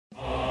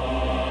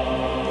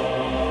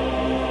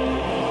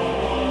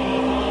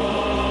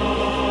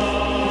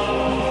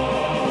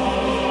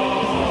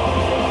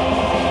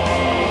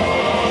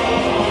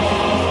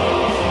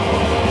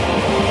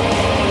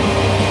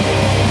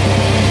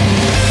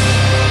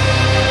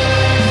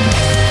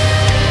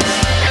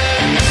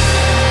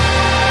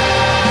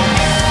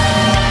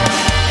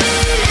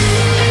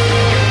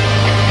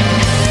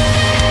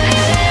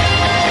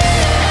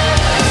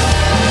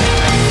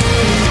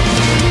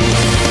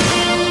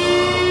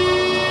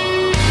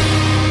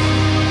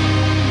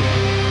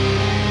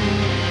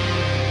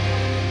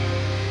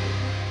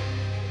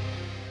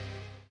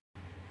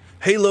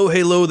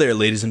Hello there,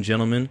 ladies and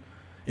gentlemen,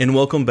 and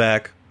welcome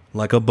back,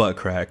 like a butt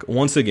crack,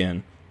 once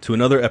again, to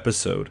another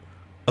episode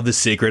of the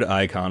Sacred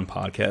Icon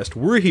Podcast.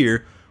 We're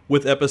here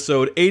with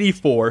episode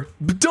 84,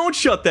 but don't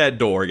shut that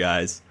door,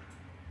 guys.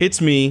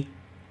 It's me,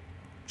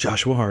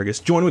 Joshua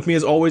Hargis. Joining with me,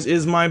 as always,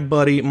 is my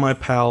buddy, my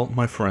pal,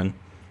 my friend,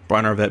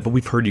 Brian Arvett. But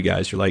we've heard you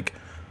guys. You're like,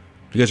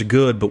 you guys are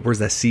good, but where's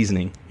that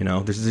seasoning? You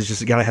know, there's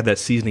just gotta have that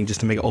seasoning just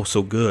to make it oh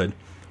so good.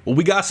 Well,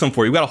 we got some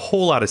for you. We got a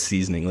whole lot of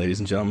seasoning, ladies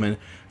and gentlemen.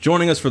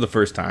 Joining us for the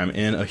first time,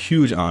 and a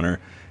huge honor,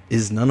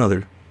 is none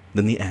other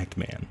than the Act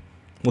Man.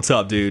 What's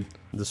up, dude?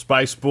 The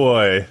Spice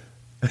Boy.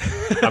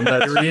 I'm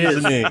that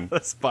seasoning. The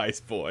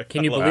Spice Boy.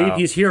 Can you believe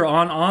he's here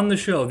on the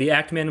show, the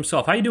Act Man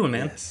himself? How you doing,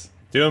 man? Yes.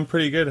 Doing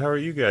pretty good. How are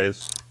you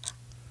guys?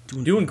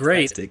 Doing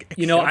great. Fantastic.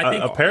 You know, I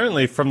think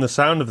Apparently, from the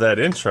sound of that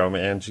intro,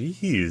 man,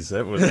 jeez,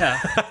 that was.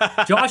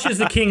 yeah. Josh is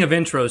the king of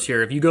intros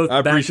here. If you go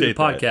I back to the appreciate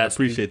that. I podcast,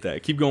 appreciate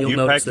that. Keep going. You'll You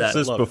notice practice that.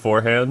 this Love it.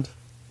 beforehand?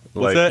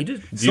 What's Like,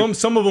 that?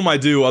 Some of them I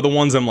do. Other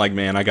ones I'm like,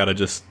 man, I gotta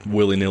just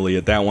willy nilly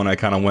it. That one I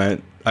kind of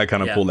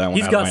pulled that one.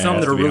 He's out got of my some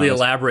ass, that to are be really honest.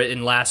 elaborate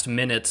in last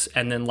minutes,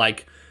 and then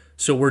like,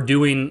 so we're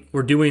doing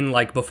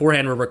like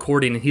beforehand we're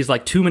recording, and he's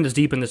like 2 minutes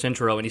deep in this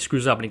intro, and he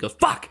screws up, and he goes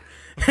fuck,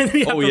 and then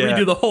you have to yeah.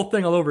 redo the whole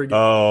thing all over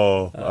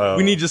again.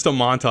 We need just a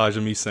montage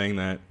of me saying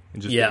that.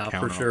 And just Yeah, get a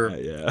count for on sure.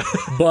 that, yeah.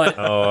 But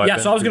I yeah,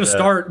 so I was bet going do to that.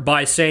 start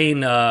by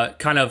saying I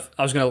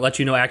was going to let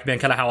you know, Actman,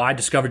 kind of how I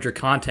discovered your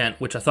content,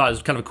 which I thought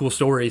was kind of a cool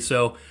story.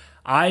 So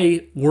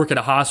I work at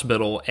a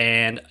hospital,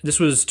 and this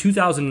was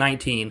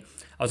 2019.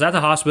 I was at the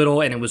hospital,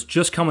 and it was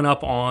just coming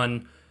up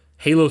on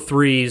Halo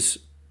 3's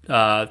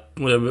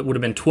would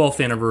have been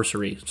 12th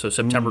anniversary, so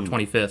September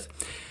 25th.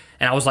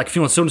 And I was like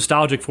feeling so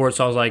nostalgic for it.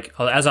 So I was like,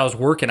 as I was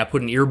working, I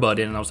put an earbud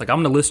in, and I was like, I'm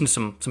going to listen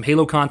to some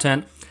Halo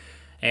content.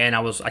 And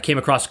I came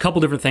across a couple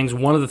different things.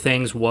 One of the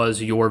things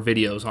was your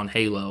videos on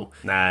Halo,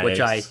 Nice. which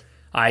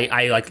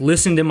I like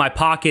listened in my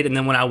pocket, and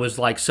then when I was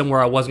like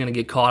somewhere I wasn't gonna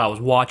get caught, I was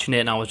watching it,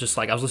 and I was just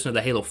like, I was listening to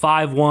the Halo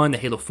 5 one, the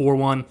Halo 4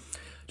 one,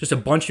 just a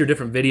bunch of your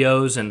different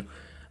videos,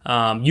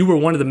 and you were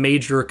one of the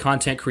major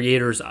content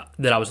creators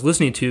that I was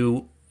listening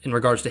to in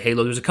regards to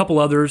Halo. There's a couple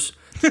others,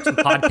 some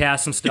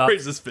podcasts and stuff.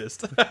 Raise his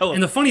fist.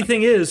 And the funny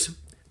thing is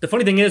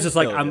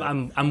like Hell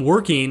yeah. I'm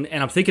working,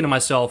 and I'm thinking to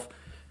myself,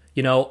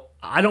 you know,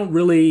 I don't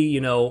really, you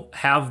know,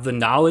 have the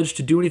knowledge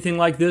to do anything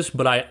like this,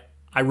 but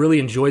I really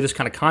enjoy this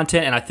kind of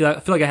content, and I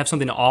feel like I have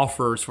something to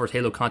offer as far as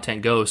Halo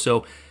content goes.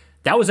 So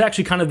that was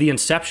actually kind of the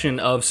inception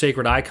of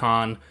Sacred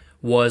Icon,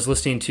 was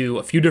listening to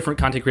a few different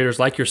content creators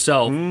like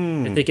yourself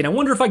and thinking, I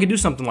wonder if I could do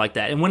something like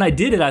that. And when I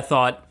did it, I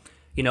thought,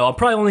 you know, I'm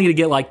probably only going to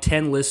get like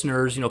 10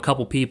 listeners, you know, a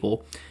couple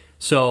people.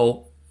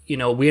 So, you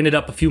know, we ended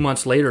up a few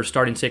months later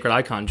starting Sacred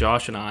Icon,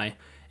 Josh and I,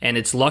 and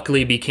it's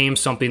luckily became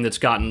something that's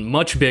gotten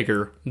much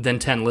bigger than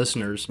 10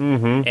 listeners.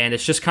 And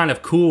it's just kind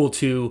of cool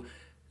to,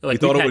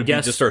 like, We thought we've it had would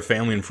guests. be just our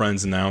family and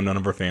friends, and now none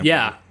of our family.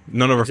 Yeah,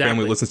 None of our exactly.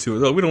 family listens to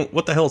it. Oh, we don't.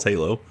 What the hell's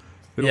Halo?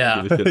 We don't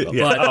Yeah. give a shit about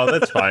Yeah, But- oh,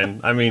 that's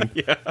fine. I mean,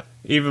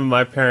 even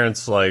my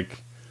parents,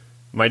 like,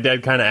 my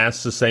dad kind of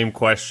asks the same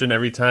question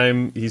every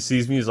time he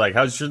sees me. He's like,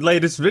 "How's your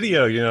latest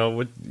video?" You know,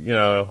 and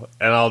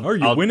Are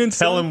you I'll winning,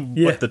 tell son? him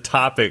Yeah. what the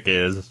topic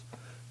is,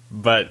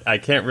 but I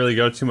can't really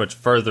go too much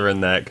further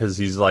in that because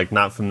he's like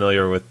not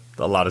familiar with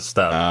a lot of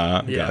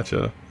stuff. Yeah.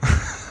 Gotcha.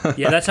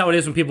 Yeah, that's how it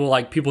is when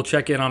people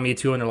check in on me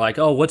too, and they're like,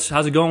 "Oh,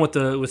 how's it going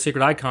with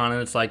Sacred Icon?"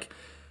 And it's like,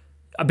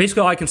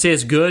 basically all I can say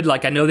is good.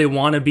 Like, I know they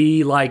want to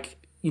be like,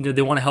 you know,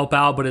 they want to help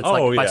out, but it's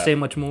like if I yeah. say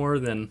much more,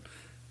 then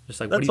just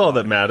like, what That's do you all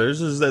that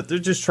matters, is that they're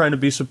just trying to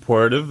be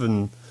supportive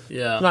and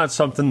Yeah, not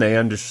something they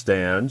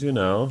understand, you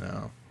know.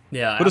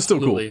 yeah, But it's still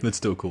absolutely. cool. It's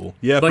still cool.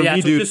 Yeah, But for yeah,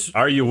 me, so dude. just-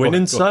 Are you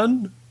winning, go-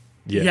 son?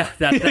 Yeah,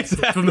 that's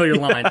a familiar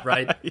line,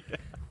 right?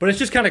 But it's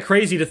just kind of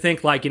crazy to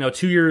think, like, you know,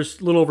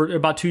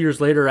 about 2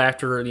 years later,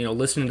 after, you know,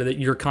 listening to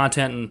your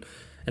content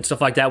and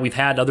stuff like that, we've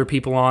had other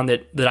people on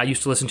that I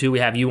used to listen to. We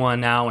have you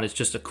on now, and it's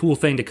just a cool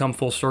thing to come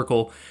full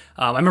circle.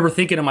 I remember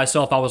thinking to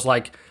myself, I was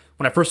like,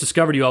 when I first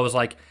discovered you, I was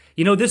like,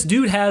 you know, this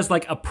dude has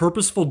like a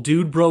purposeful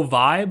dude bro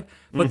vibe,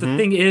 but the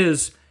thing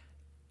is,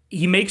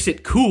 he makes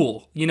it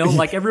cool, you know.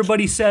 Like,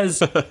 everybody says,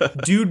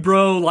 "Dude,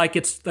 bro." Like,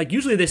 it's like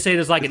usually they say it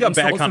as like It's an got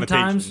bad insult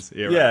sometimes. connotations.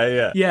 Yeah, right.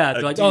 Yeah. Yeah,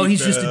 they're like, "Oh,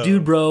 he's just a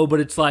dude, bro."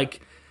 But it's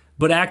like,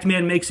 but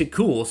Actman makes it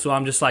cool. So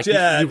I'm just like,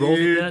 Yeah, he rolls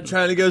with you're that.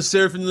 trying to go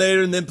surfing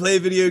later and then play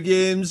video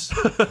games.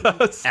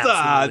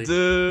 Stop,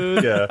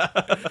 Absolutely. dude. Yeah,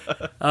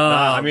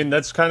 I mean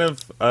that's kind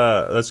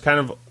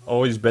of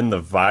always been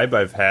the vibe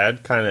I've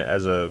had, kind of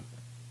as a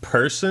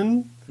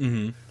person.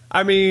 Mm-hmm.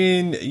 I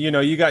mean, you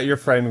know, you got your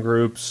friend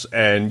groups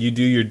and you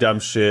do your dumb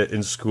shit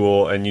in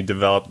school, and you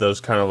develop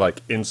those kind of like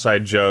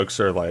inside jokes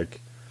or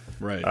like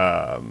Right.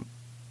 kind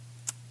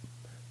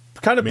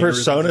of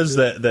Mannerisms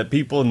personas that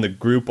people in the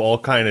group all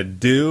kind of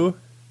do.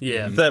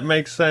 Yeah, If that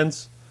makes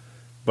sense.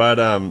 But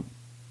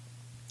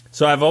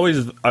so I've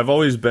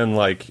always been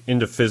like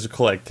into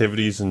physical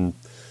activities and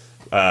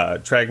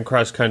track and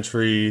cross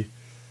country,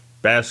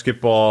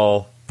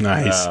 basketball.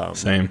 nice.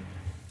 Same.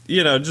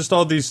 You know, just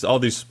all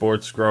these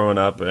sports growing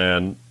up,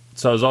 and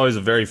so I was always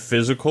a very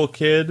physical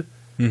kid.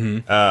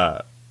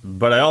 Mm-hmm.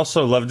 but I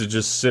also love to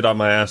just sit on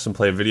my ass and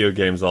play video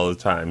games all the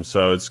time.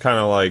 So it's kind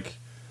of like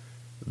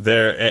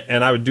there,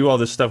 and I would do all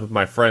this stuff with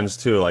my friends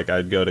too. Like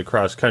I'd go to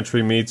cross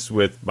country meets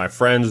with my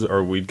friends,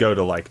 or we'd go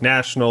to like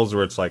nationals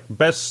where it's like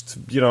best,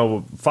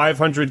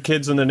 500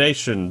 kids in the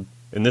nation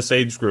in this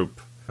age group.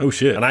 Oh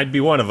shit! And I'd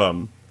be one of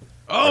them.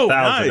 Oh,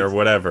 1,000 nice. or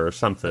whatever, or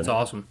something. That's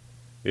awesome.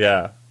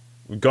 Yeah.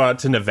 We'd go out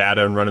to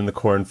Nevada and run in the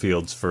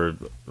cornfields for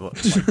like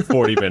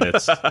 40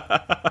 minutes.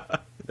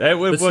 It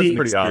was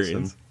pretty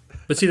awesome.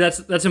 But see,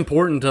 that's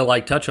important to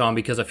like touch on,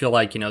 because I feel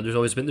like there's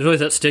always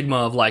that stigma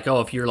of like,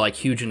 oh, if you're like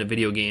huge into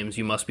video games,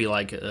 you must be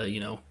like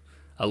a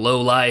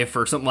low life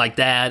or something like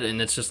that.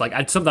 And it's just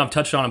like something I've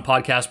touched on in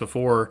podcasts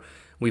before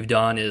we've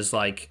done is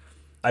like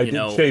I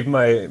did shave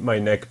my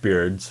neck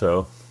beard,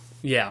 so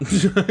yeah.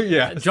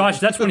 Yeah, Josh,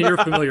 that's when you're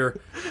familiar.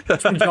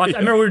 That's when Josh, I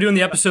remember we were doing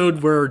the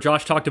episode where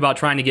Josh talked about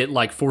trying to get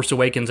like Force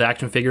Awakens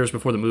action figures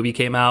before the movie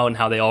came out, and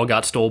how they all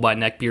got stole by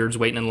neckbeards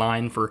waiting in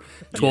line for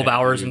 12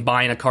 hours and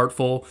buying a cart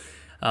full.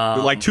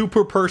 like 2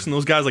 per person.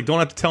 Those guys like don't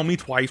have to tell me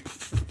twice.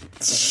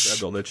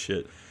 Grabbed all that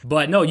shit.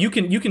 But no, you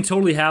can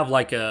totally have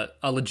like a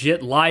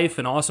legit life,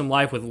 an awesome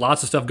life with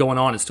lots of stuff going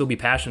on, and still be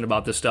passionate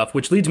about this stuff.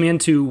 Which leads me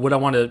into what I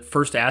want to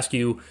first ask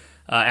you,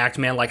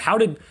 Actman. Like, how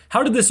did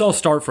this all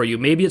start for you?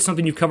 Maybe it's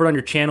something you've covered on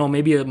your channel.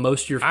 Maybe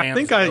most of your fans.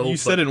 I think you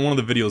said it in one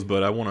of the videos,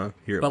 but I want to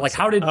hear it. But like,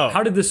 how did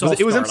this all start?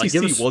 It was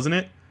MCC, like, wasn't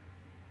it?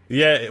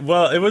 yeah,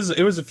 well, it was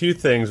a few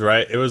things,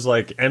 right? It was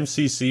like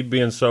MCC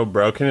being so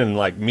broken and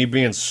like me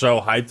being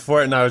so hyped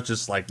for it, and I was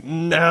just like,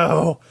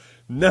 no,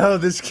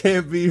 this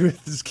can't be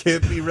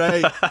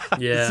right.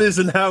 Yeah. This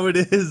isn't how it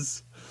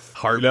is.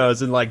 Hard. I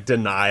was in like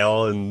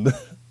denial and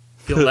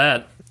feel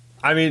that.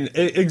 I mean,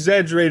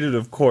 exaggerated,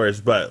 of course,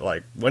 but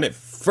like when it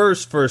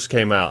first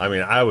came out, I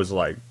mean, I was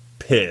like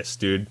pissed,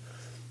 dude.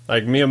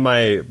 Like me and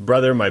my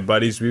brother, my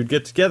buddies, we would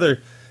get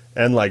together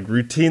and like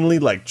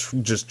routinely like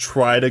just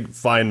try to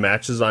find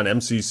matches on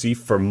MCC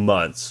for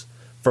months,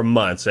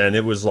 and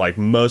it was like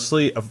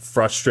mostly a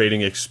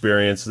frustrating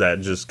experience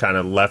that just kind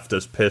of left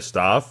us pissed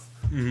off.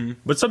 Mm-hmm.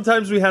 But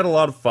sometimes we had a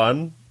lot of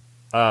fun.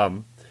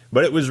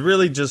 But it was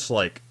really just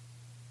like,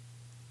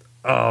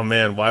 oh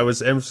man, why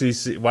was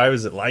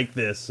it like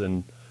this?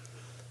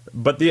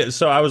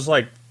 So I was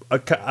like,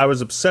 I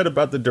was upset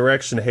about the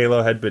direction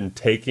Halo had been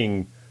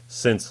taking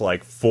since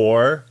like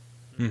 4,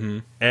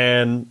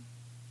 and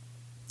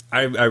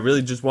I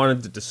really just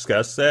wanted to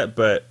discuss that.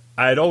 But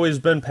I'd always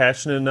been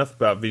passionate enough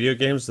about video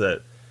games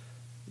that,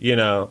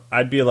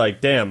 I'd be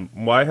like, damn,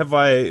 why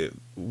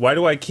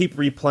do I keep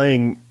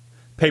replaying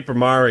Paper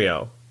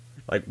Mario?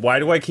 Like, why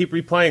do I keep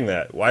replaying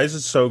that? Why is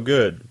it so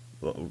good?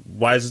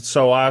 Why is it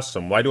so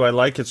awesome? Why do I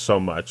like it so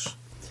much?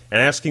 And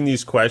asking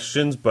these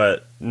questions,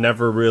 but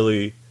never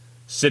really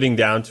sitting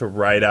down to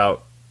write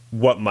out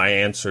what my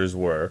answers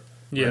were.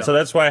 Yeah. And so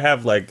that's why I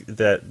have like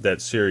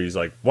that series,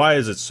 like, why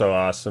is it so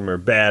awesome or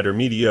bad or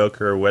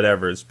mediocre or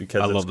whatever? It's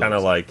because it's kind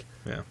of like,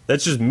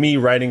 that's just me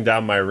writing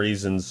down my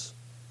reasons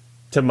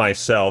to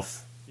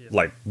myself,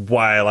 like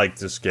why I like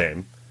this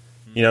game.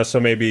 So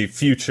maybe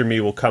future me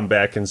will come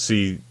back and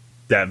see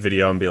that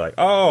video and be like,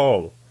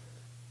 oh,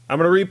 I'm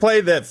going to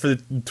replay that for the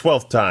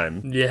 12th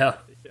time. Yeah.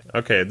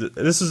 Okay,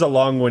 this is a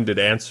long-winded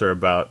answer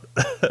about...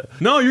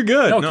 No, you're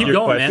good. No, keep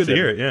going, man. Good to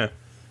hear it, yeah.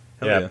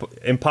 Yeah,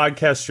 in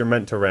podcasts, you're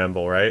meant to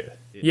ramble, right?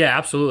 Yeah,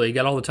 absolutely. You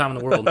got all the time in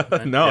the world.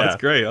 Right? No, it's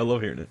great. I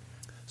love hearing it.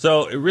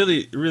 So, it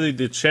really,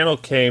 the channel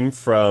came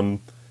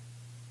from...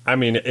 I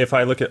mean, if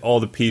I look at all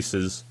the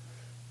pieces...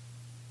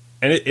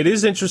 And it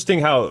is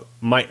interesting how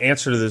my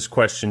answer to this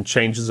question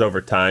changes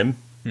over time.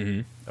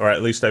 Mm-hmm. Or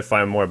at least I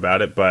find more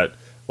about it. But,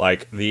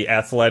 like, the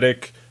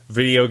athletic,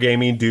 video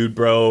gaming, dude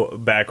bro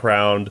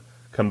background...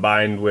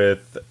 combined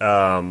with,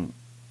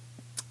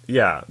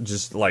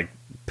 just like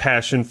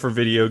passion for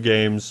video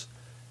games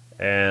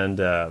and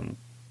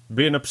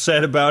being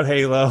upset about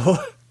Halo.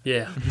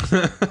 Yeah.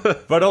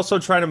 But also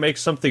trying to make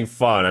something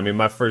fun. I mean,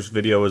 my first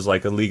video was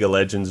like a League of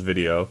Legends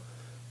video,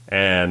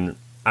 and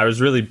I was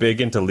really big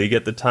into League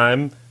at the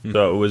time,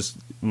 so it was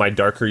my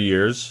darker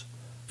years.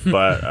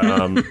 But,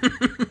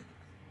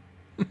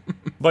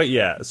 but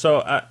yeah, so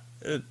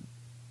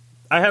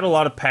I had a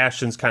lot of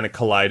passions kind of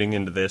colliding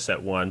into this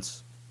at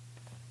once.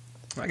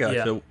 I got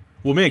you.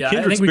 Well, man, Kindred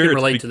I think Spirits, we can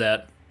relate to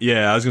that.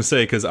 Yeah, I was gonna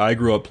say because I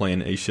grew up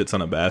playing a shit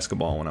ton of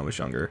basketball when I was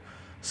younger.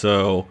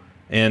 So,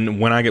 and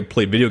when I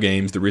played video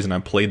games, the reason I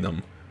played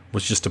them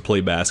was just to play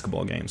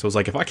basketball games. So I was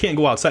like, if I can't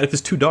go outside, if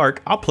it's too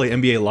dark, I'll play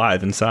NBA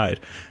Live inside.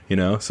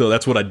 So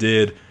that's what I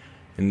did,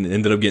 and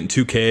ended up getting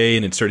 2K,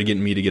 and it started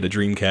getting me to get a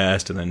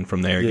Dreamcast, and then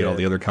from there get all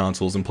the other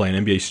consoles and playing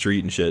NBA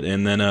Street and shit,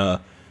 and then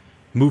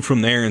moved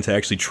from there into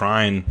actually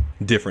trying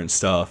different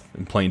stuff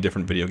and playing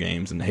different video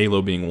games, and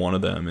Halo being one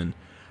of them, and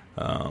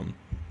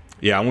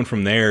I went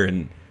from there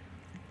and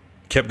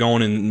kept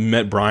going and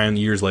met Brian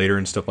years later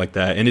and stuff like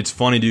that. And it's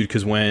funny, dude,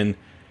 because when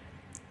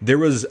there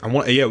was,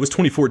 it was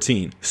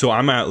 2014. So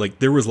I'm at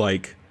there was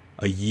like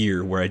a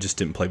year where I just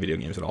didn't play video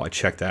games at all. I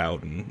checked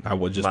out and I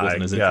wasn't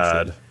as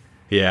interested.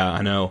 Yeah,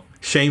 I know.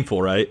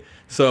 Shameful, right?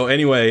 So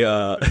anyway,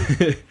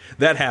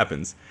 that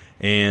happens.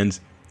 And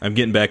I'm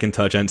getting back in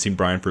touch. I hadn't seen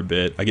Brian for a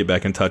bit. I get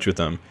back in touch with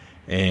him,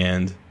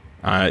 and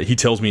he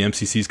tells me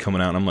MCC's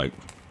coming out, and I'm like,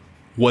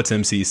 what's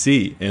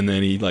MCC? And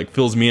then he like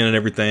fills me in and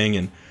everything,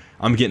 and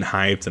I'm getting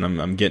hyped, and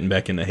I'm getting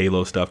back into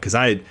Halo stuff, because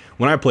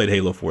when I played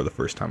Halo 4 the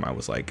first time, I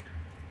was like,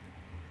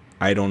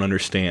 I don't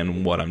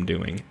understand what I'm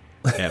doing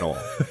at all.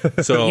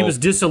 So he was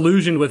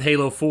disillusioned with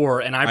Halo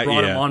 4, and I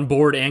brought him on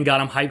board and got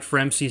him hyped for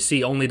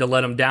MCC, only to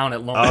let him down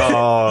at launch.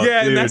 Oh,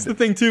 yeah, dude. and that's the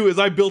thing too, is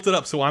I built it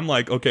up. So I'm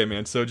like, okay,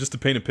 man. So just to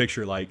paint a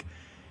picture, like,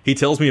 he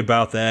tells me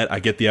about that. I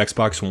get the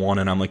Xbox One,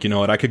 and I'm like, you know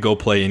what? I could go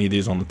play any of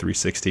these on the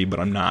 360, but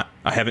I'm not.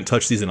 I haven't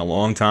touched these in a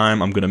long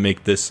time. I'm gonna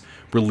make this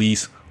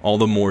release all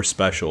the more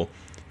special.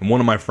 And one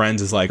of my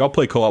friends is like, I'll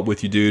play co-op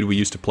with you, dude. We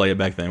used to play it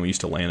back then. We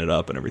used to land it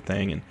up and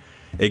everything. And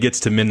it gets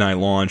to midnight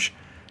launch,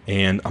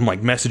 and I'm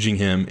like messaging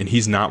him, and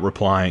he's not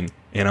replying.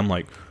 And I'm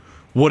like,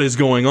 what is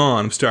going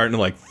on? I'm starting to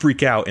like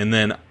freak out. And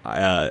then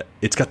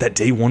it's got that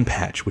day one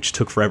patch, which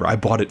took forever. I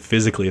bought it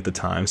physically at the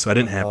time, so I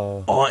didn't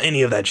have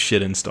any of that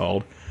shit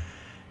installed.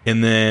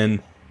 And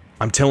then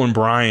I'm telling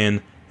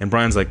Brian, and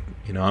Brian's like,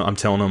 you know, I'm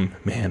telling him,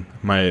 man,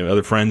 my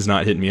other friend's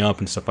not hitting me up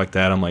and stuff like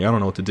that. I'm like, I don't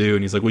know what to do.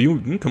 And he's like, well, you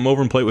can come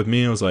over and play it with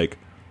me. I was like,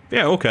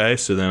 yeah, okay.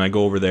 So then I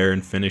go over there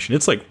and finish. And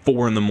it's like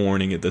 4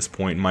 a.m. at this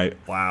point.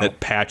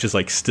 That patch is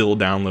like still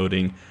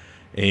downloading.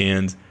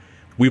 And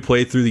we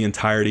played through the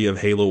entirety of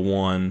Halo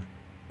 1.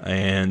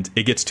 And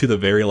it gets to the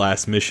very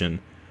last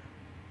mission.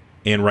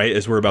 And right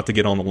as we're about to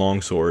get on the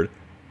longsword,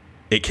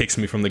 it kicks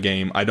me from the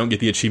game. I don't get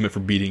the achievement for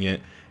beating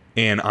it.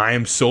 And I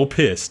am so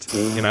pissed.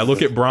 And I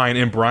look at Brian,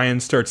 and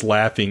Brian starts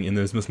laughing in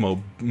this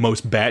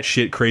most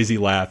batshit crazy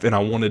laugh. And I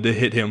wanted to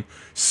hit him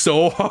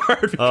so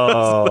hard.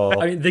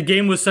 I mean, the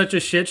game was such a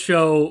shit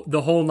show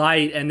the whole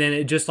night, and then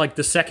it just like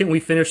the second we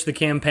finished the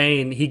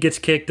campaign, he gets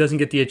kicked, doesn't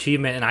get the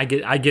achievement, and I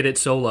get it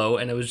solo.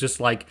 And it was just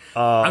like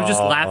I was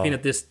just laughing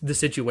at the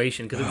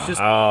situation, because it was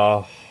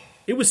just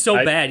it was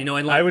so bad, you know.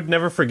 And like, I would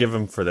never forgive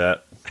him for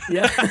that.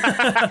 Yeah,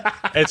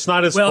 it's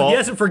not his well, fault. he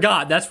hasn't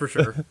forgot, that's for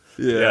sure.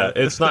 Yeah,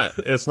 it's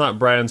not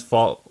Brian's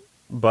fault,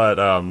 but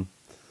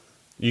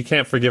you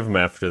can't forgive him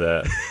after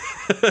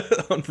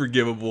that.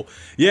 Unforgivable.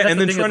 Yeah, That's and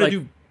then the thing trying is, to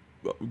like,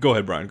 do. Go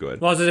ahead, Brian. Go ahead.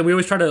 Well, I was gonna say, we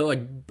always try to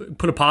like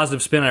put a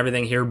positive spin on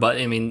everything here, but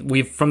I mean,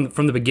 we've from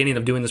the beginning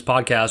of doing this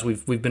podcast,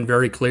 we've been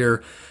very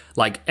clear.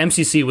 Like,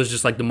 MCC was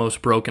just like the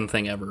most broken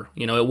thing ever.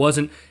 You know, it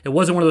wasn't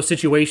one of those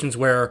situations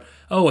where,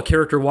 oh, a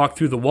character walked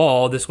through the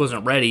wall, this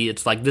wasn't ready.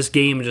 It's like this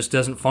game just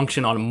doesn't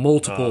function on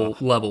multiple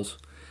levels.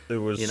 It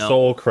was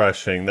soul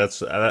crushing.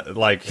 That's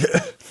like,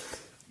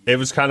 it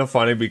was kind of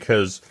funny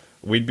because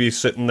we'd be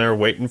sitting there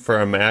waiting for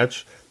a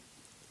match,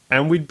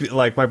 and we'd be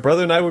like, my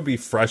brother and I would be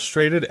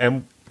frustrated,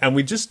 and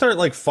we'd just start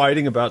like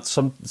fighting about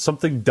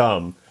something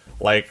dumb,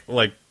 like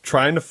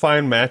trying to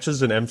find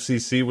matches in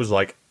MCC was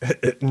like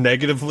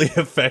negatively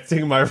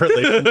affecting my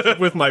relationship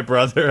with my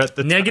brother at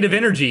the negative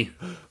energy.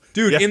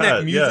 Dude, and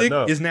that music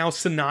is now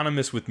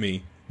synonymous with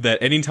me.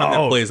 That anytime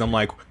that plays, I'm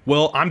like,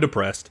 well, I'm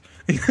depressed.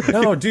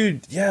 No,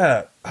 dude,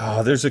 yeah.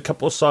 There's a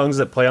couple of songs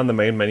that play on the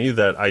main menu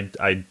that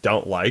I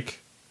don't like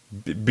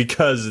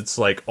because it's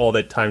like all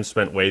that time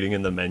spent waiting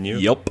in the menu.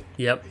 Yep.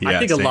 Yeah, I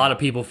think same. a lot of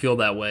people feel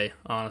that way,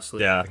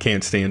 honestly. Yeah. I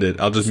can't stand it.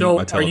 I'll just mute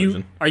my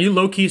television. Are you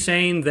low-key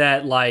saying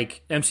that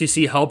like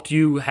MCC helped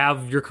you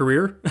have your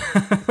career?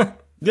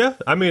 Yeah,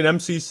 I mean,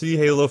 MCC,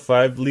 Halo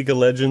 5, League of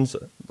Legends,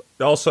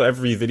 also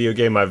every video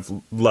game I've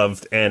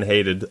loved and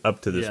hated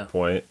up to this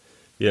point,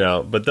 you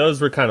know, but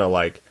those were kind of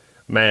like,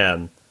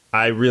 man,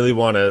 I really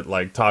want to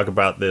like talk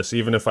about this,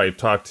 even if I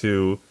talk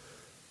to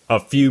a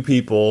few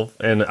people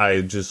and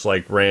I just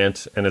like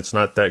rant and it's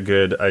not that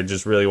good. I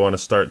just really want to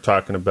start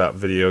talking about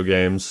video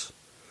games.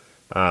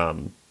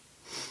 Yeah.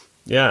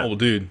 Oh,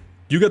 dude,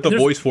 you got the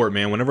voice for it,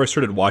 man. Whenever I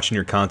started watching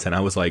your content, I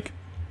was like,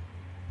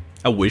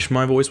 I wish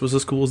my voice was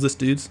as cool as this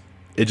dude's.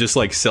 It just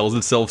like sells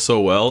itself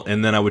so well.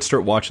 And then I would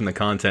start watching the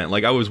content.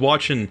 Like, I was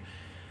watching,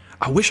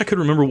 I wish I could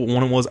remember what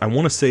one it was. I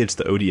want to say it's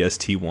the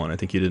ODST one. I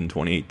think you did in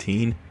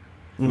 2018.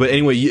 But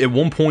anyway, at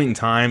one point in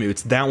time,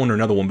 it's that one or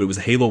another one, but it was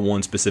Halo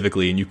 1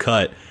 specifically, and you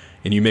cut,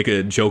 and you make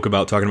a joke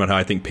about talking about how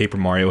I think Paper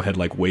Mario had,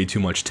 like, way too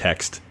much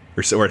text,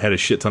 or it had a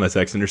shit ton of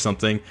text in or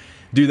something.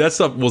 Dude, that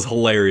stuff was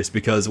hilarious,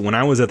 because when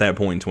I was at that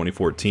point in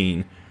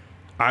 2014,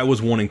 I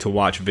was wanting to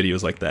watch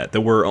videos like that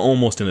were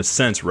almost, in a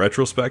sense,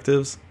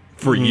 retrospectives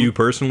for you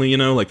personally, you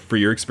know, like, for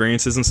your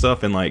experiences and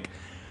stuff, and, like,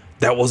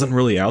 that wasn't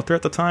really out there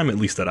at the time, at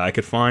least that I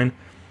could find.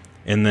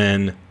 And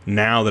then,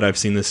 now that I've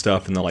seen this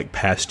stuff in the, like,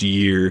 past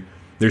year,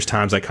 there's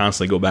times I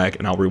constantly go back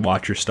and I'll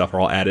rewatch your stuff,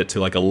 or I'll add it to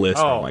like a list.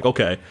 And I'm like,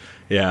 okay,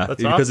 yeah,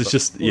 that's because awesome. It's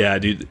just, yeah,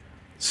 dude,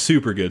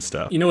 super good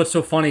stuff. You know what's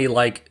so funny?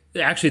 Like,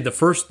 actually, the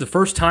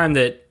first time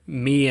that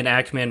me and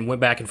Axeman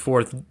went back and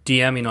forth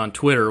DMing on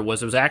Twitter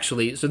was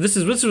actually, so this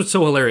is what's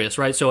so hilarious,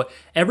 right? So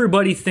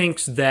everybody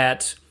thinks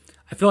that,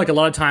 I feel like a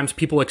lot of times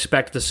people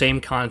expect the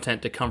same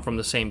content to come from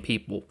the same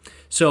people.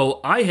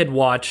 So I had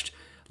watched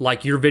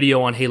like your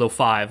video on Halo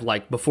 5,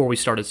 like before we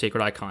started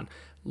Sacred Icon,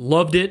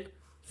 loved it.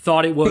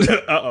 Thought it was.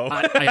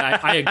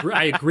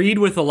 I agreed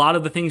with a lot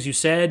of the things you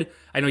said.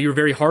 I know you were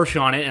very harsh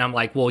on it, and I'm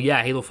like, well,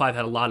 yeah, Halo 5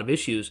 had a lot of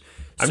issues.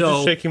 I'm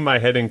just shaking my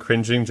head and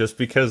cringing just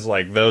because,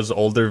 like, those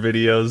older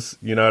videos,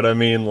 you know what I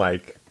mean?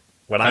 Like,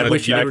 when I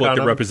wish you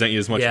could represent you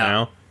as much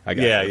now. I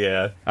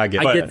get I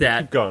get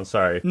that. Keep going,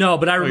 sorry. No,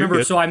 but I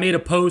remember, so I made a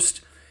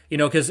post, you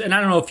know, because, and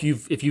I don't know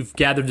if you've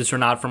gathered this or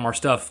not from our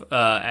stuff,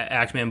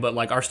 Axeman, but,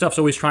 like, our stuff's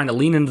always trying to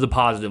lean into the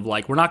positive.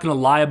 Like, we're not going to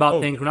lie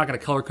about things. We're not going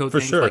to color code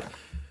things. Sure. Like,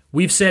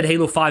 we've said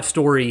Halo 5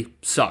 story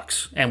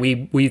sucks, and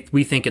we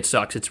think it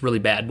sucks. It's really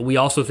bad. But we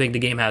also think the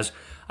game has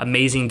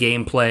amazing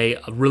gameplay,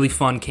 a really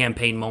fun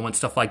campaign moment,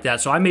 stuff like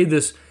that. So I made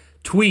this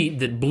tweet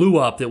that blew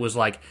up that was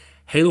like,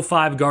 Halo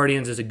 5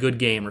 Guardians is a good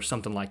game or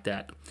something like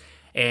that.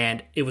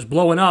 And it was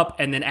blowing up,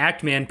 and then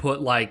Actman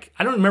put, like,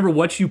 I don't remember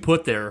what you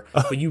put there,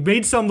 but you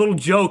made some little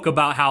joke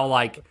about how,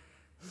 like,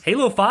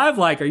 Halo 5,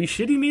 like, are you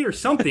shitting me or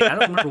something? I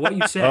don't remember what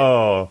you said.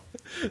 Oh,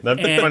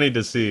 that'd be funny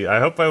to see. I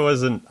hope I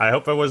wasn't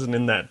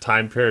in that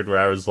time period where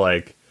I was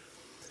like,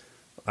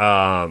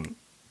 what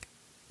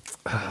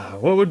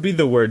would be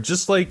the word?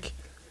 Just like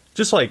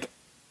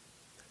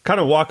kind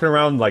of walking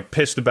around like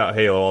pissed about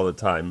Halo all the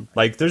time.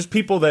 Like, there's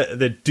people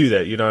that do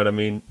that, you know what I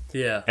mean?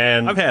 Yeah.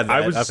 And I've had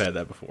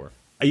that before.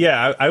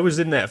 Yeah, I was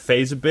in that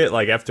phase a bit,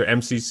 like after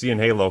MCC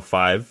and Halo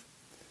 5.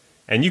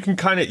 And you can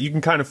kind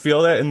of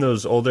feel that in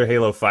those older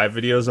Halo 5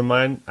 videos of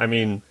mine. I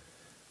mean,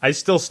 I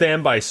still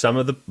stand by some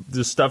of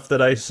the stuff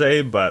that I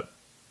say, but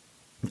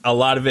a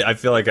lot of it I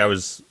feel like I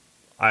was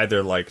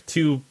either like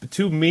too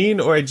mean,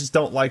 or I just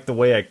don't like the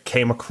way I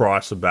came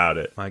across about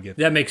it. I get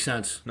that. Makes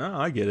sense. No,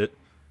 I get it.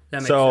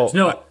 That makes sense.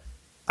 No,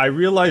 I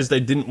realized I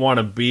didn't want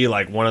to be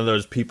like one of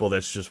those people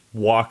that's just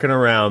walking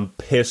around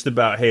pissed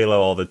about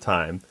Halo all the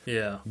time.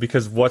 Yeah.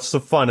 Because what's the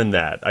fun in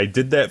that? I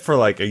did that for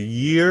like a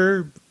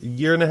year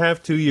and a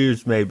half, 2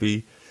 years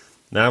maybe.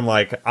 Now I'm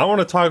like, I want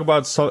to talk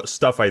about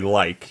stuff I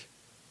like,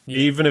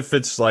 even if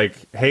it's like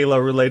Halo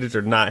related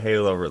or not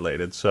Halo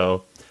related.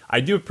 So I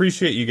do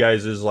appreciate you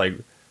guys as like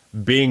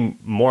being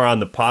more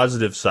on the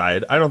positive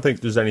side. I don't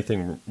think there's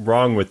anything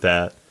wrong with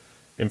that.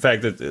 In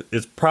fact,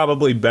 it's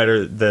probably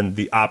better than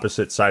the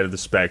opposite side of the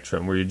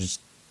spectrum, where you're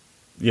just,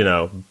 you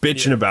know,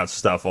 bitching about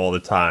stuff all the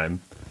time.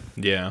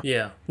 Yeah.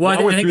 Yeah. Well,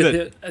 I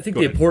think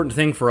the important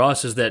thing for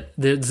us is that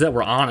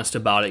we're honest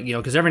about it, you know,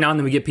 because every now and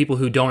then we get people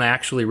who don't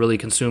actually really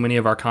consume any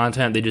of our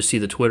content. They just see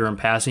the Twitter in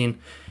passing,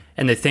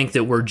 and they think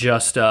that we're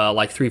just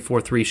like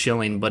 343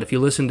 shilling. But if you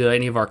listen to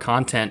any of our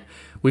content,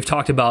 we've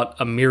talked about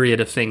a myriad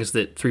of things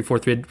that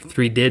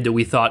 343 did that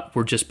we thought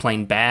were just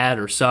plain bad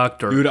or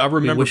sucked. Or dude, I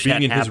remember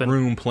being in his happened.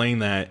 room playing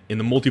that, and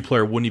the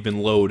multiplayer wouldn't even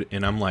load,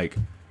 and I'm like,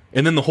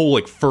 and then the whole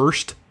like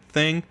first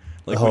thing,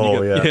 like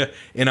yeah,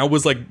 and I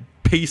was like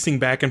pacing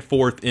back and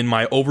forth in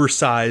my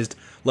oversized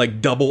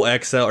like double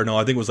XL, or no,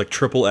 I think it was like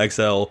triple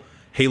XL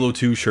Halo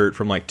 2 shirt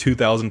from like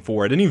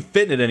 2004. I didn't even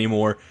fit in it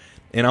anymore,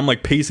 and I'm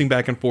like pacing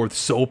back and forth,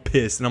 so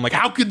pissed, and I'm like,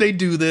 how could they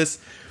do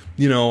this?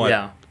 You know,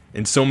 yeah.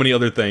 And so many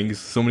other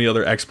things, so many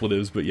other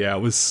expletives, but yeah, I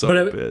was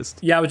so pissed.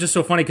 Yeah, it was just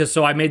so funny because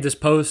I made this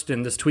post,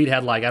 and this tweet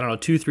had like, I don't know,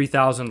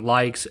 2,000-3,000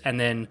 likes, and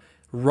then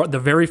the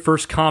very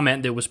first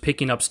comment that was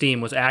picking up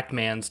steam was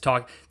Actman's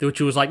talk,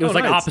 which was like, it was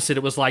like nice. Opposite.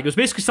 It was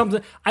basically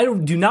something, I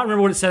do not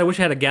remember what it said. I wish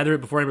I had to gather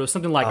it before, but it was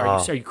something like,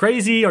 are you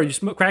crazy? Are you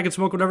cracking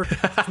smoke, whatever?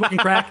 Smoking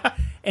crack?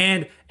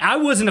 And I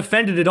wasn't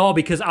offended at all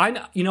because I'm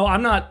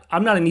not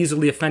an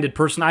easily offended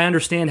person. I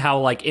understand how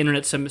like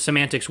internet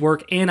semantics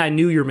work, and I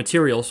knew your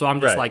material, so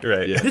I'm just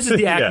this is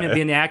the Actman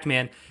being the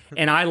Actman,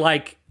 and I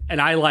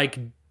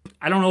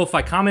don't know if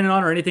I commented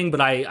on it or anything,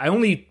 but I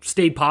only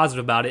stayed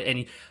positive about it.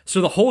 And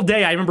so the whole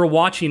day I remember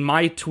watching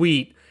my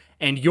tweet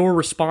and your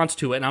response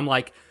to it, and I'm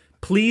like,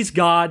 please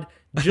God,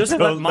 just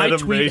let my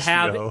tweet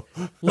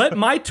let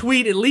my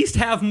tweet at least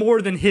have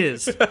more than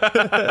his.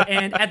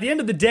 And at the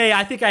end of the day,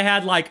 I think I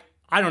had like,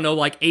 I don't know,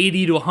 like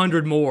 80 to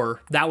 100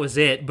 more. That was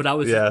it. But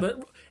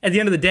but at the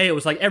end of the day, it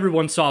was like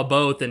everyone saw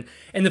both. And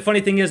the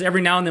funny thing is,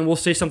 every now and then we'll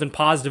say something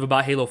positive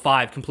about Halo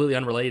 5, completely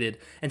unrelated,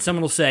 and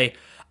someone will say,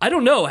 I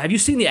don't know, have you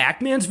seen the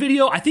Actman's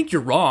video? I think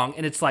you're wrong.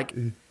 And it's like,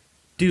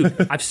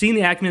 dude, I've seen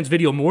the Actman's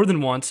video more than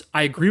once.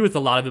 I agree with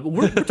a lot of it, but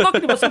we're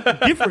talking about something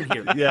different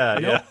here. Yeah,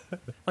 you know?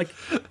 Like,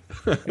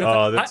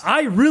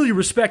 I really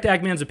respect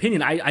Actman's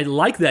opinion. I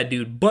like that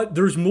dude, but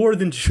there's more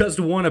than just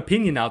one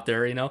opinion out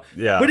there, you know?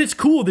 Yeah. But it's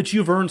cool that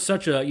you've earned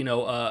such a, you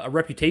know, a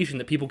reputation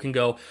that people can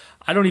go,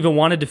 I don't even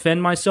want to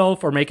defend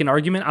myself or make an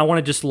argument. I want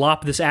to just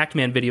lop this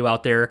Actman video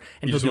out there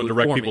and you just want to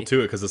direct people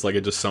to it because it's like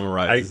it just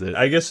summarizes it.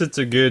 I guess it's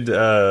a good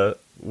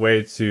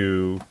way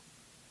to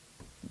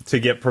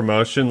get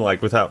promotion,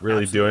 like without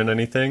really doing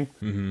anything.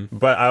 Mm-hmm.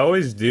 But I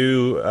always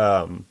do.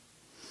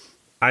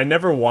 I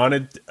never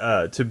wanted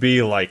to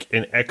be like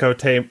an echo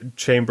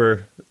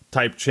chamber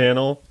type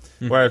channel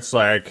where it's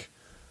like,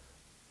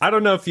 I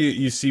don't know if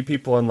you see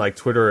people on like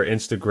Twitter or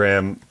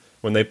Instagram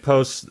when they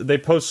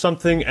post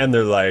something and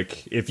they're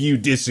like, if you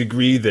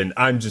disagree, then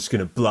I'm just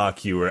gonna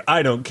block you, or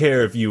I don't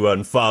care if you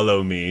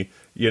unfollow me,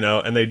 you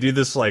know. And they do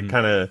this like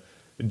kind of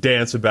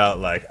dance about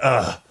like,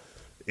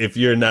 if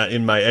you're not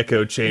in my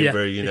echo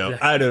chamber, you know,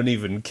 exactly. I don't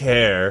even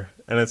care.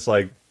 And it's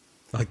like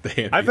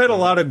I've had a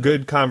lot of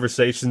good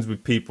conversations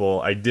with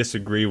people I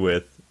disagree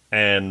with,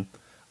 and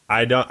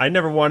I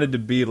never wanted to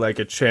be like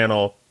a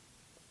channel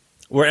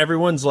where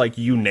everyone's like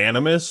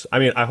unanimous. I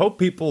mean, I hope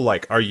people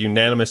like are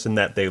unanimous in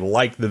that they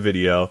like the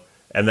video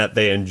and that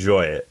they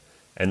enjoy it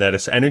and that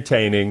it's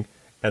entertaining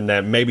and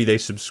that maybe they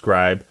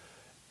subscribe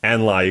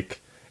and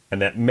like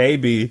and that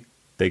maybe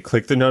they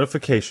click the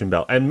notification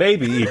bell and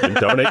maybe even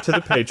donate to the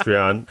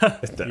Patreon.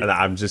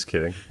 I'm just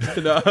kidding.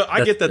 No,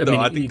 I get that though.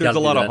 I think there's a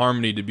lot of of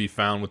harmony to be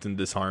found within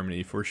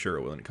disharmony for sure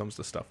when it comes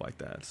to stuff like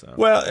that. So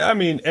Well, I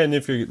mean, and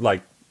if you're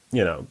like,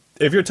 you know,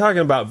 if you're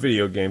talking about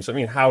video games, I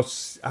mean, how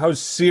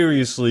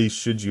seriously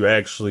should you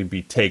actually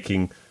be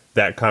taking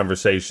that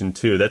conversation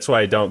too? That's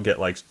why I don't get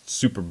like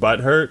super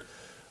butthurt.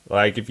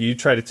 Like if you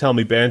try to tell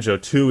me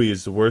Banjo-Tooie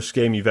is the worst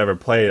game you've ever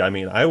played, I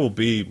mean, I will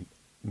be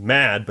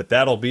mad, but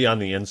that'll be on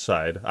the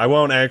inside. I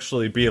won't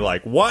actually be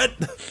like, what?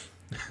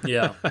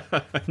 Yeah.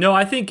 No,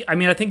 I think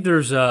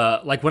there's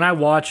like when I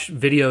watch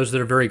videos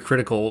that are very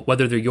critical,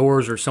 whether they're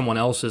yours or someone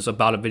else's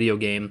about a video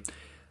game,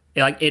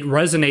 like it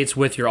resonates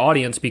with your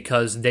audience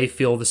because they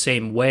feel the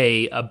same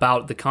way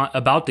about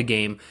the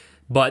game.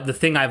 But the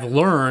thing I've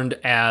learned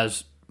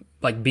as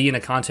like being a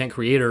content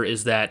creator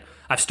is that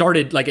I've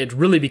started like it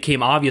really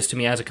became obvious to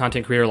me as a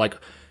content creator like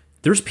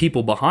there's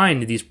people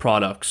behind these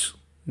products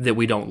that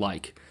we don't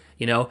like.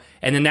 You know,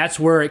 and then that's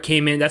where it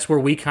came in. That's where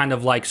we kind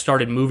of like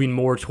started moving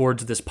more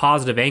towards this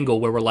positive angle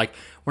where we're like,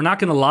 we're not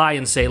going to lie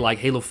and say like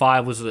Halo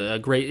 5 was a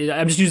great.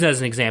 I'm just using that as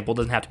an example. It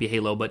doesn't have to be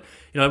Halo, but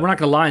you know, we're not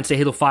going to lie and say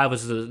Halo 5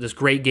 was this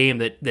great game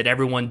that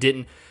everyone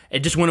didn't. It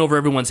just went over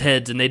everyone's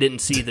heads and they didn't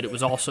see that it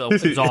was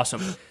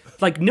awesome.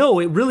 Like no,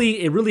 it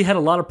really had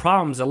a lot of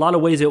problems. A lot of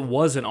ways it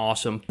wasn't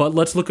awesome. But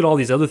let's look at all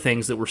these other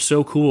things that were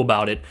so cool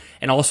about it,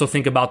 and also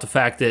think about the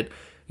fact that.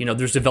 You know,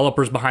 there's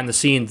developers behind the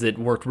scenes that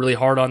worked really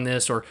hard on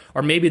this, or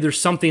maybe there's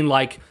something in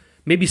like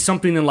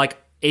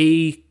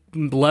a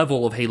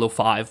level of Halo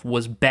 5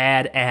 was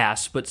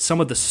badass, but some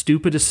of the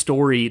stupidest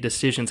story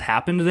decisions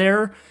happened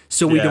there,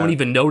 so we don't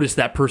even notice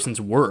that person's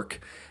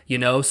work. You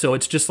know, so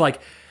it's just like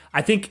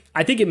I think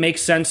it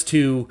makes sense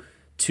to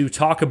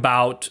talk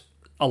about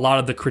a lot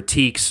of the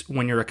critiques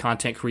when you're a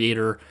content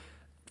creator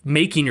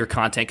making your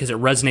content because it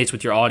resonates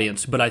with your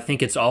audience, but I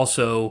think it's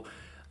also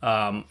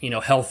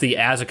healthy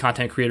as a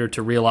content creator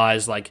to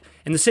realize, like,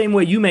 in the same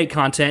way you make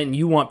content and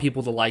you want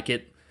people to like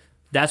it,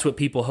 that's what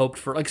people hoped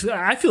for. Like,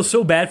 I feel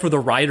so bad for the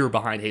writer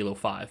behind Halo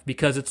 5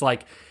 because it's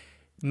like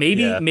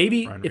maybe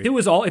if it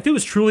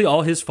was truly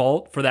all his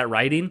fault for that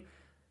writing,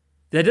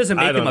 that doesn't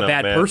make him a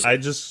bad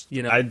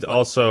person. I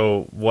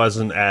also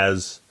wasn't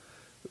as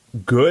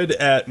good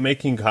at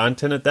making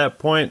content at that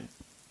point,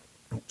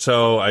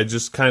 so I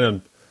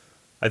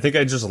think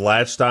I just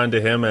latched onto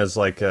him as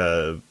like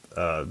a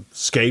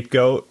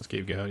scapegoat,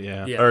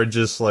 yeah, or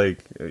just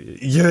like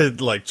you're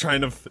like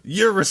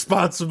you're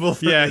responsible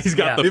for he's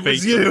got the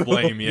face to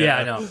blame. Yeah,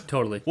 I know,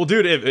 totally. Well,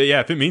 dude,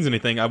 if it means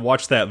anything, I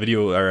watched that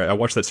video, or I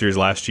watched that series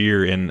last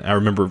year, and I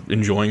remember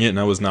enjoying it, and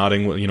I was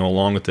nodding,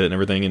 along with it and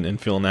everything, and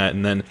feeling that,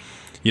 and then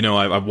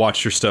I've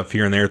watched your stuff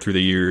here and there through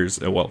the years,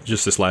 well,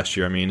 just this last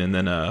year, I mean, and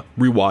then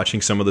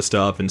rewatching some of the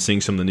stuff and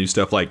seeing some of the new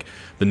stuff, like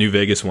the New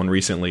Vegas one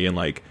recently, and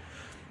like,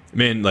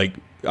 man, like,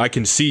 I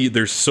can see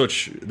there's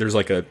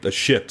like a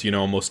shift,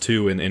 almost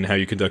too, in how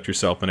you conduct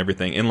yourself and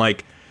everything. And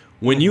like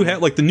when you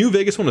have like the New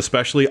Vegas one,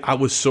 especially, I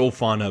was so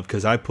fond of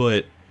because I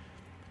put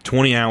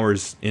 20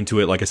 hours into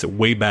it, like I said,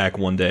 way back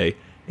one day,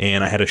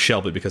 and I had to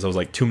shelve it because I was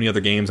like, too many other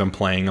games I'm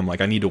playing. I'm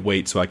like, I need to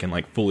wait so I can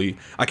like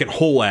I can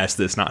whole ass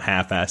this, not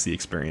half ass the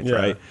experience,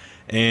 right?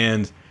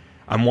 And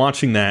I'm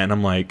watching that and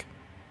I'm like,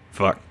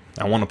 fuck,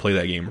 I want to play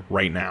that game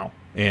right now.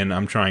 And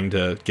I'm trying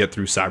to get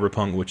through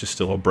Cyberpunk, which is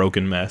still a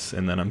broken mess.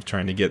 And then I'm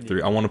trying to get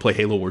through... I want to play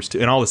Halo Wars 2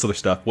 and all this other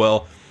stuff.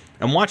 Well,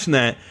 I'm watching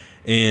that,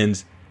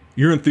 and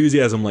your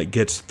enthusiasm like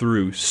gets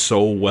through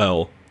so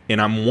well.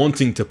 And I'm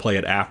wanting to play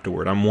it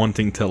afterward. I'm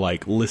wanting to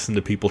like listen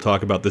to people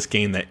talk about this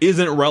game that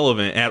isn't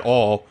relevant at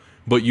all,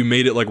 but you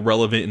made it like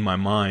relevant in my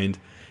mind.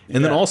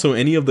 And then also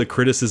any of the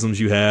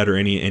criticisms you had or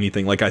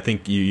anything. Like I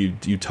think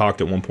you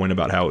talked at one point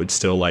about how it's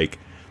still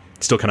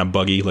kind of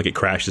buggy. Like it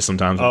crashes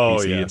sometimes on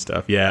PC and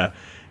stuff. Yeah.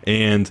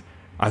 And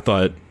I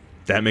thought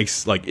that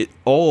makes like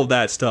all of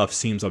that stuff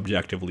seems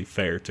objectively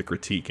fair to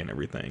critique and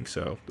everything.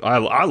 So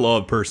I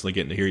love personally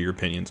getting to hear your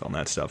opinions on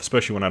that stuff,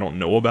 especially when I don't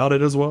know about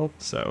it as well.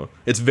 So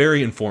it's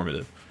very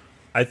informative.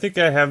 I think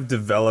I have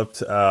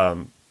developed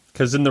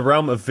because in the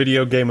realm of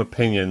video game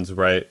opinions,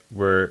 right,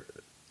 we're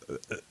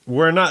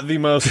not the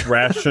most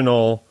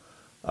rational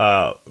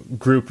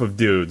group of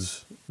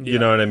dudes. You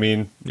know what I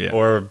mean? Yeah.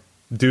 Or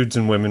dudes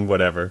and women,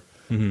 whatever.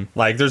 Mm-hmm.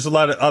 Like, there's a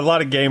lot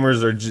of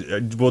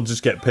gamers will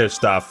just get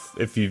pissed off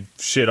if you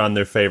shit on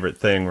their favorite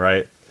thing,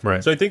 right?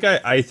 Right. So I think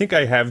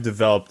I have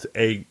developed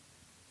a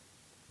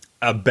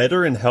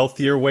better and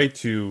healthier way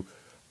to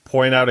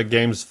point out a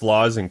game's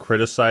flaws and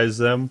criticize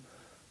them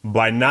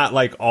by not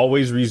like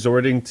always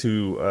resorting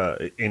to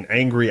an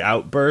angry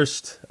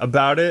outburst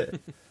about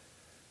it.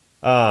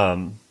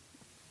 I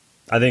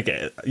think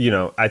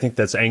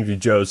that's Angry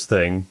Joe's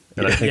thing,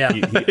 and I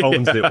think he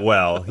owns it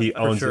well. He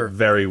owns it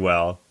very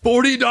well.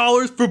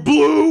 $40 for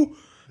blue.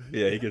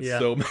 Yeah, he gets Yeah.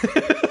 so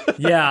mad.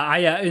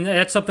 Yeah, and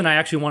that's something I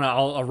actually want to.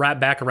 I'll wrap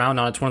back around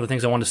on. It's one of the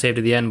things I want to save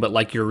to the end. But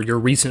like your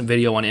recent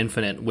video on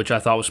Infinite, which I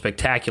thought was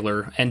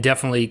spectacular, and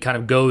definitely kind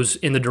of goes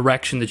in the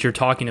direction that you're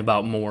talking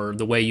about more,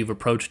 the way you've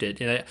approached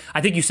it. And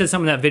I think you said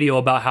something in that video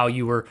about how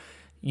you were.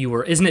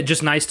 Isn't it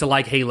just nice to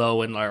like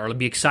Halo and or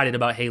be excited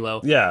about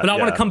Halo? Yeah. But I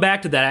want to come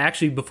back to that.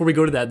 Actually, before we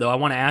go to that though, I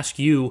want to ask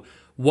you,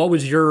 what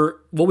was your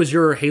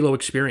Halo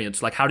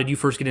experience? Like, how did you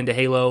first get into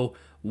Halo?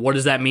 What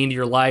does that mean to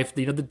your life?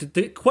 You know,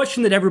 the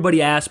question that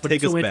everybody asks, but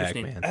Take it's so us back,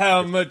 interesting. man.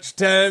 How much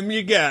time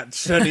you got,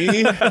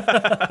 Sonny?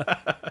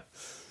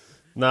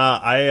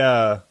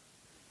 The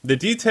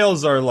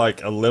details are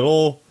like a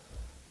little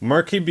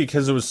murky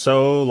because it was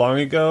so long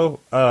ago.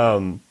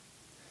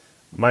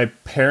 My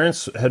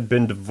parents had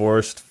been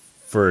divorced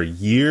for a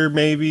year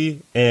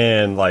maybe,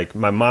 and like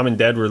my mom and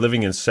dad were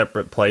living in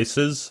separate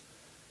places.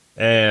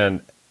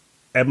 And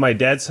at my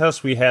dad's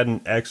house, we had an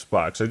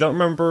Xbox. I don't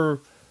remember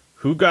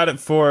who got it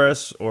for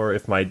us or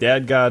if my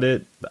dad got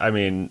it. I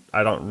mean,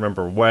 I don't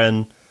remember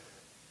when.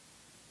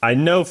 I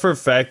know for a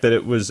fact that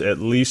it was at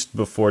least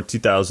before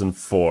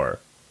 2004.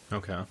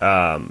 Okay.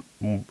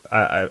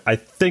 I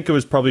think it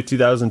was probably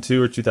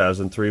 2002 or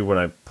 2003 when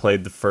I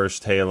played the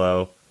first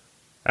Halo.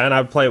 And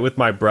I would play it with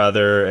my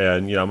brother,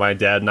 and you know, my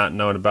dad not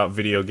knowing about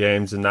video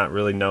games and not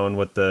really knowing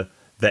what the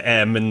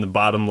M in the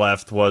bottom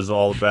left was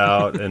all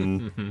about,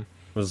 and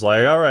was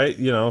like, all right,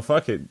 you know,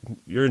 fuck it.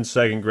 You're in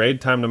second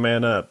grade, time to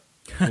man up.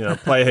 You know,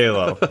 play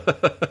Halo.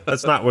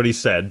 That's not what he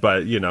said,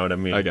 but you know what I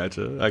mean. I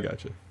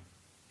gotcha.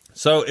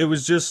 So it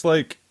was just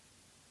like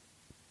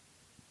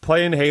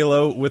playing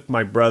Halo with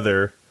my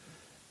brother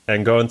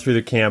and going through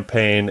the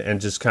campaign and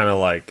just kind of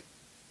like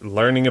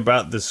learning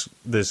about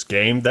this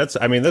game. That's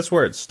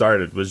where it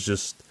started, was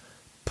just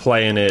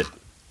playing it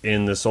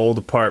in this old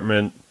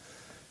apartment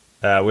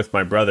with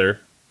my brother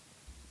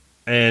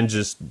and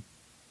just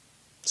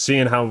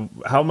seeing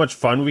how much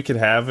fun we could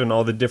have in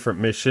all the different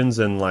missions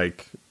and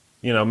like,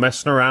 you know,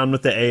 messing around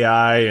with the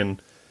AI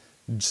and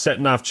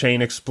setting off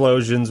chain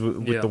explosions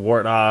with the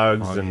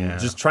warthogs and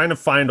just trying to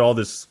find all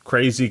this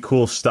crazy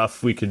cool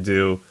stuff we could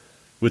do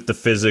with the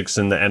physics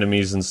and the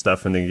enemies and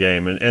stuff in the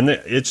game. And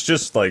it's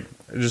just like,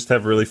 I just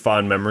have really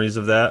fond memories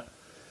of that.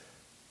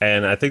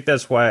 And I think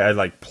that's why I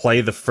like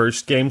play the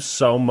first game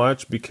so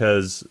much,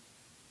 because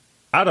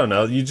I don't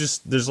know,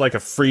 there's like a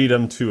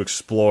freedom to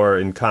explore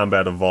in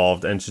Combat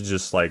Evolved and to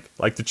just like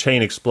the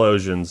chain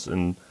explosions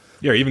and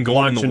even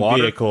going in the launching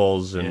water.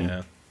 vehicles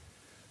and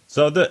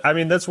so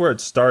that's where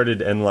it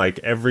started. And like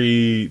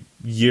every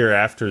year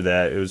after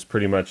that, it was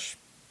pretty much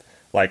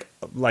like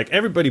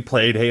everybody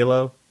played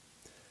Halo,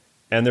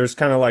 and there's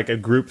kind of like a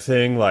group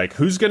thing, like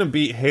who's gonna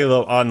beat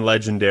Halo on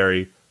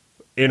Legendary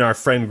in our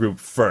friend group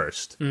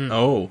first.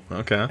 Oh,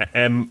 okay.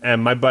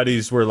 And my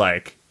buddies were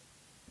like,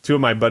 two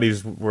of my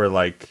buddies were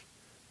like,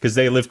 because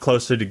they lived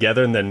closer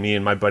together, and then me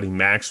and my buddy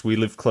Max, we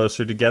lived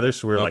closer together,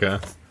 so we were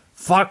like,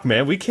 fuck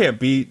man, we can't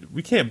beat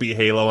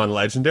Halo on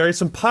Legendary,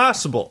 it's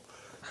impossible.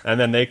 And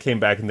then they came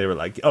back and they were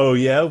like, oh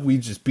yeah, we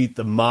just beat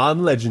them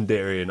on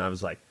Legendary. And I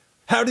was like,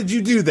 how did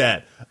you do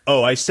that?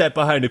 Oh, I sat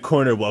behind a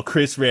corner while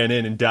Chris ran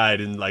in and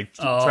died and like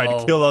tried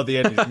to kill all the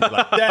enemies. And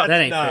like, That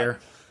ain't fair.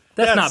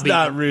 That's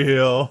not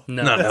real.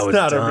 No. That's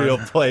not a real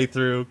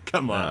playthrough.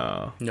 Come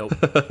on. Nope.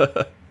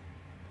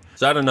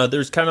 So I don't know.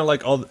 There's kind of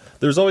like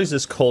there's always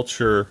this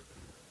culture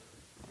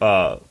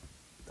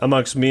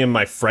amongst me and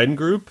my friend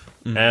group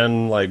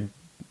and like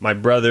my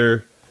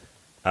brother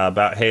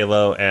about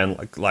Halo, and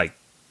like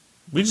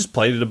we just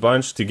played it a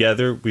bunch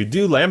together. We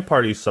do LAN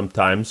parties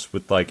sometimes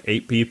with like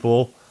 8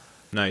 people.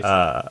 Nice.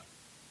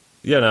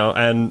 You know,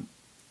 and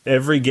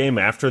every game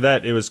after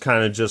that, it was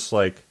kind of just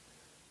like,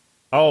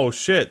 oh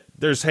shit,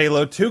 there's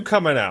Halo 2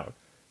 coming out.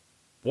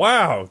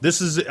 Wow, this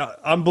is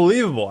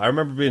unbelievable. I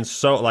remember being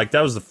so, like,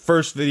 that was the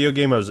first video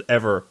game I was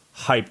ever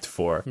hyped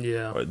for.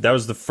 Yeah. That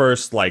was the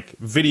first, like,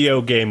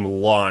 video game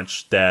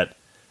launch that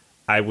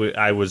I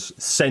was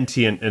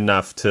sentient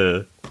enough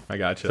to, I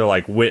gotcha. to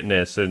like,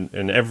 witness.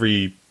 And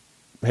every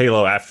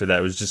Halo after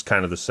that was just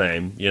kind of the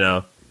same, you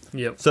know?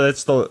 Yep. So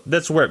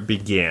that's where it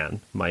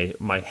began.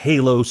 My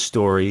Halo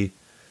story,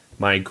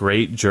 my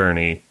great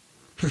journey.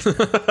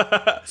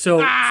 So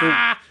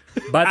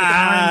by the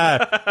time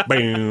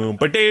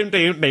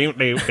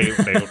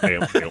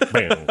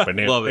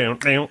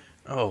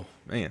Oh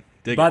man,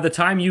 by the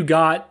time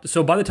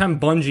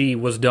Bungie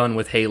was done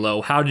with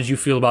Halo, how did you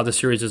feel about the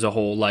series as a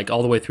whole? Like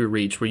all the way through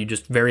Reach, were you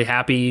just very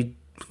happy,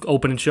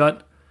 open and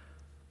shut?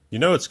 You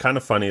know, it's kind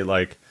of funny.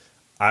 Like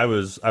I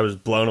was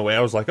blown away. I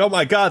was like, oh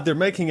my god, they're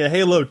making a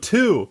Halo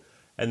 2.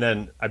 And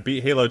then I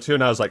beat Halo 2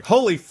 and I was like,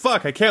 holy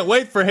fuck, I can't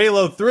wait for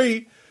Halo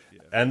 3.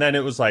 And then it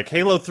was like,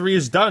 Halo 3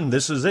 is done.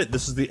 This is it.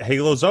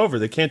 Halo's over.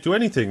 They can't do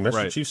anything.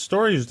 Master Chief's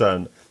story is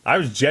done. I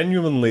was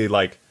genuinely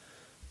like,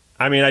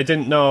 I mean, I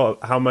didn't know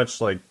how much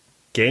like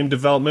game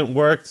development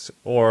worked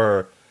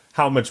or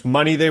how much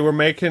money they were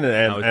making.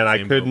 And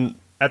I couldn't,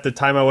 at the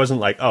time I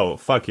wasn't like, oh,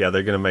 fuck yeah,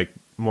 they're going to make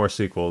more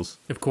sequels.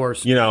 Of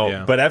course. You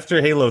know, but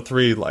after Halo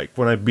 3, like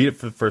when I beat it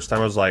for the first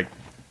time, I was like,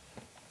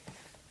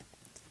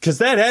 because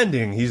that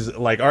ending, he's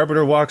like,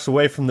 Arbiter walks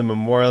away from the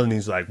memorial and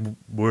he's like,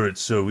 "Were it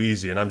so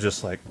easy?" And I'm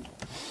just like,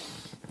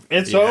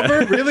 "It's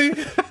over, really?"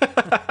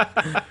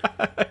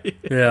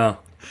 Yeah.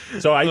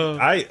 So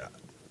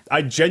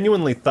I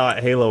genuinely thought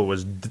Halo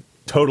was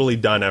totally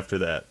done after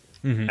that.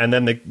 And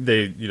then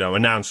they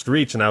announced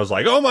Reach, and I was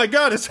like, "Oh my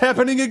god, it's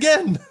happening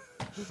again!"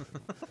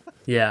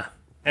 Yeah.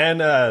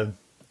 And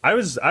I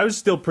was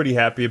still pretty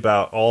happy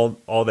about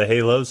all the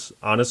Halos.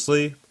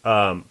 Honestly,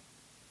 I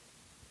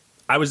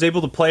was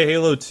able to play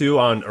Halo 2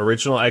 on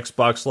original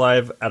Xbox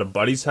Live at a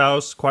buddy's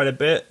house quite a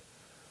bit.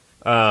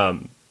 I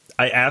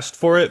asked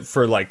for it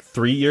for like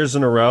 3 years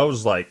in a row. I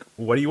was like,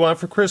 "What do you want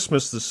for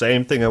Christmas?" The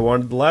same thing I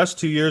wanted the last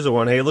 2 years. I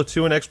want Halo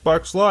 2 and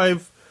Xbox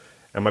Live.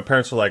 And my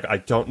parents were like, "I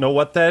don't know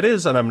what that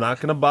is, and I'm not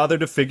going to bother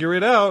to figure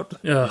it out.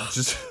 Ugh.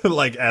 Just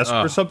like ask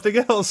for something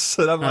else."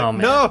 And I'm like, Oh,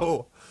 man.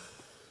 "No."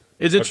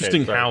 It's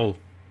interesting sorry. how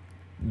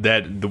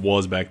that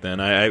was back then.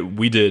 I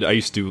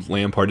used to do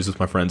LAN parties with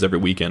my friends every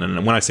weekend,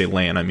 and when I say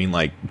LAN, I mean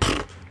like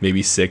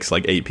maybe 6,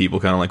 like 8 people,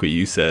 kind of like what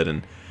you said.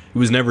 And it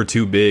was never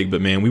too big,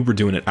 but man, we were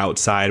doing it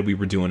outside. We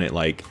were doing it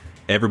like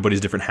everybody's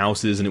different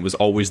houses, and it was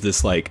always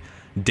this like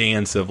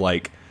dance of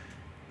like,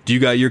 do you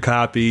got your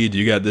copy? Do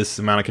you got this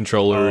amount of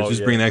controllers?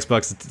 Just bring the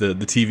Xbox, the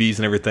TVs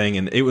and everything.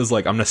 And it was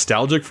like, I'm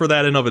nostalgic for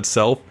that in of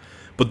itself.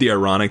 But the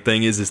ironic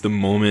thing is the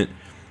moment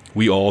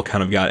we all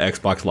kind of got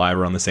Xbox Live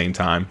around the same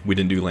time, we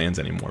didn't do LANs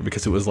anymore,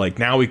 because it was like,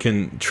 now we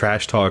can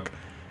trash talk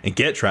and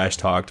get trash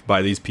talked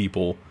by these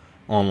people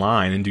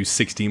online and do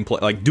 16 play.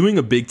 Like doing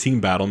a big team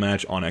battle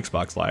match on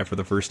Xbox Live for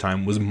the first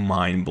time was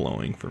mind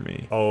blowing for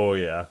me. Oh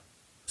yeah.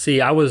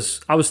 See, I was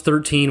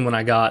 13 when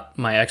I got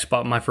my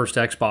first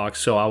Xbox,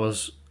 so I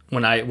was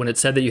when it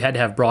said that you had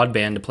to have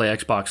broadband to play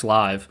Xbox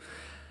Live,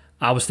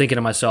 I was thinking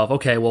to myself,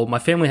 okay, well, my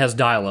family has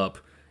dial-up,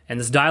 and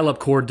this dial-up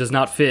cord does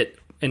not fit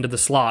into the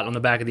slot on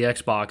the back of the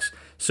Xbox.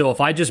 So if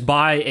I just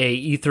buy a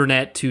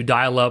Ethernet to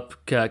dial-up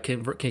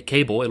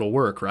cable, it'll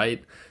work,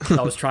 right? So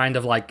I was trying to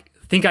like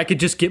think I could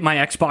just get my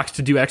Xbox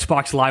to do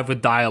Xbox Live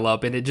with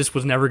dial-up, and it just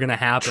was never going to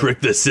happen.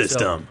 Trick the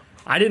system.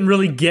 So I didn't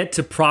really get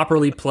to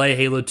properly play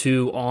Halo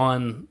 2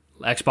 on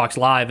Xbox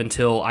Live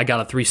until I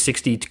got a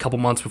 360 a couple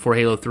months before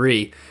Halo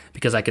 3,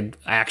 because we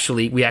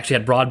actually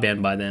had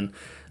broadband by then.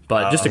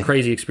 But just a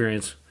crazy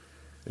experience.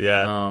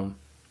 Yeah.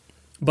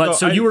 But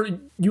so you were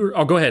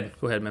oh, go ahead,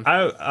 man.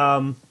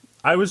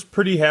 I was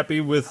pretty happy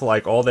with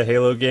like all the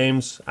Halo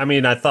games. I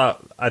mean, I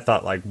thought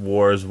like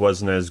Wars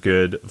wasn't as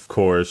good, of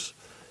course,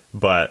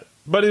 but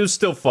it was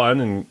still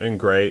fun and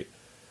great.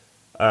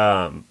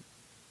 And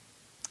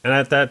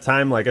at that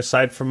time, like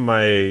aside from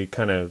my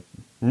kind of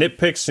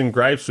nitpicks and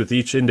gripes with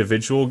each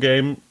individual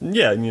game,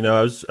 yeah,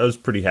 I was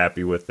pretty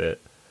happy with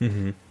it.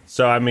 Mm-hmm.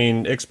 So I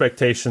mean,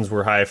 expectations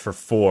were high for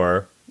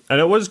 4,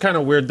 and it was kind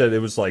of weird that it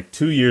was like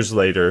 2 years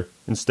later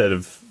instead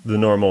of the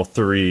normal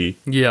 3.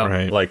 Yeah,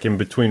 right. Like in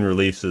between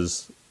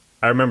releases.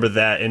 I remember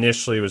that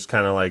initially was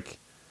kind of like,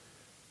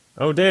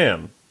 oh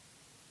damn,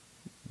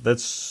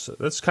 that's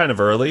kind of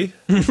early,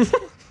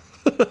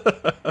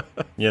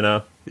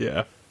 Yeah.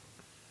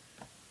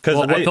 Because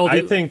Well,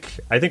 I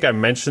think I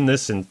mentioned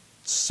this in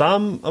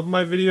some of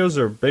my videos,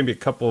 or maybe a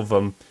couple of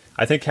them.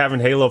 I think having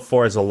Halo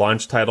 4 as a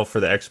launch title for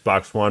the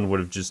Xbox One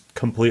would have just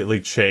completely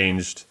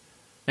changed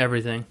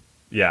everything.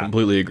 Yeah.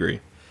 Completely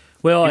agree.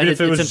 Well, Even and if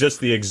it was just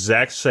the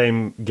exact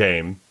same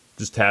game,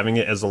 just having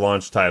it as a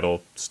launch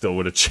title still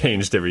would have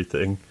changed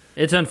everything.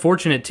 It's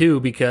unfortunate,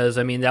 too, because,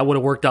 I mean, that would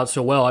have worked out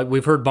so well.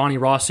 We've heard Bonnie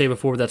Ross say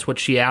before that's what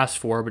she asked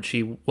for, but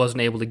she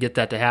wasn't able to get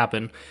that to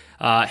happen.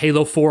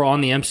 Halo 4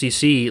 on the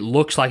MCC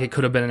looks like it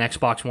could have been an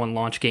Xbox One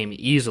launch game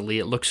easily.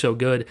 It looks so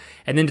good.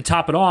 And then to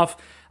top it off,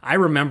 I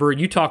remember,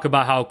 you talk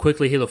about how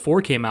quickly Halo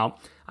 4 came out.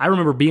 I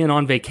remember being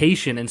on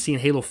vacation and seeing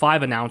Halo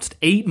 5 announced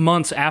 8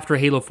 months after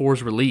Halo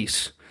 4's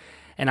release.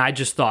 And I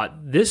just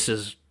thought, this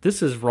is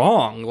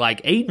wrong.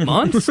 Like, 8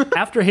 months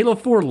after Halo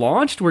 4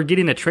 launched, we're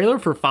getting a trailer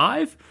for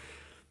 5?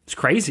 It's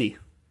crazy.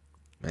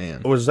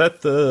 Man. Was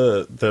that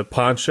the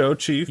Poncho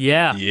Chief?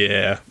 Yeah.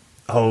 Yeah.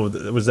 Oh,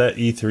 was that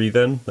E3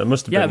 then? That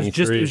must have Yeah, been it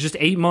E3. was just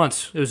 8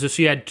 months. It was just,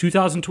 you had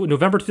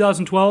November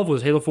 2012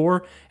 was Halo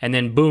 4, and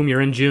then boom,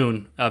 you're in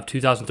June of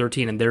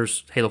 2013, and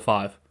there's Halo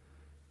 5.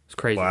 It's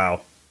crazy.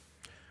 Wow.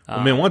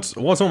 I mean, what's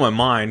on my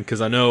mind,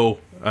 because I know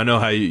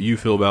how you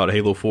feel about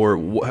Halo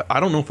 4. I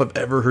don't know if I've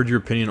ever heard your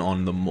opinion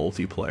on the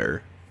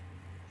multiplayer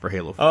for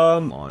Halo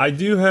 4. I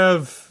do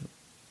have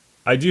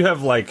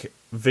like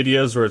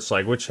videos where it's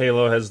like which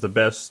Halo has the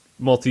best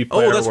multiplayer.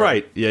 Oh, that's where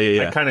right.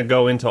 Yeah. I kind of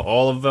go into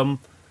all of them.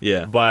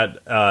 Yeah.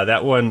 But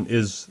that one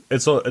it's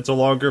a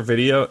longer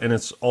video, and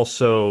it's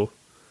also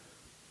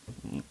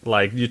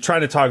like you're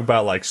trying to talk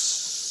about like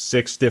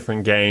 6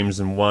 different games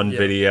in one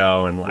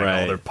video, and like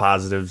all their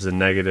positives and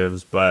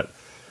negatives. But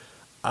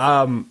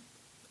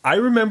I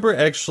remember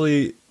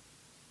actually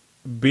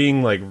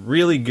being like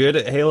really good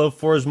at Halo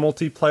 4's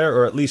multiplayer,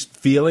 or at least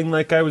feeling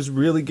like I was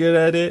really good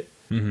at it,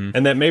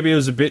 and that maybe it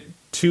was a bit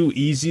too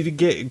easy to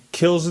get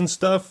kills and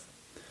stuff.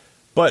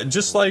 But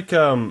just like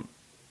the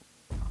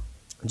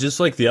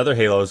other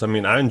Halos, I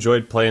mean, I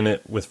enjoyed playing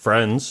it with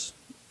friends,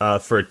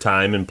 for a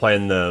time and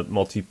playing the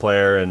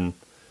multiplayer and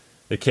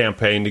the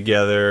campaign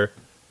together.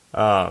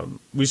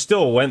 We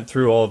still went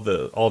through all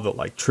the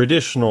like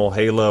traditional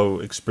Halo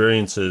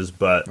experiences,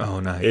 but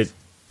nice. It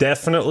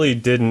definitely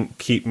didn't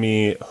keep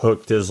me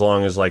hooked as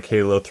long as like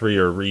Halo 3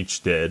 or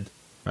Reach did.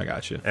 I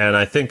got you. And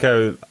I think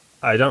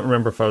I don't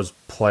remember if I was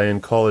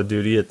playing Call of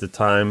Duty at the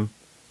time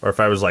or if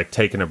I was like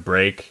taking a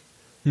break.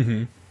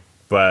 Mm-hmm.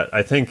 But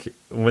I think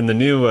when the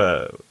new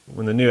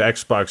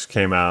Xbox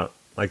came out,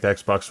 like the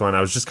Xbox One, I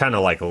was just kind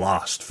of like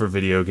lost for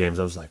video games.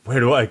 I was like, where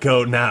do I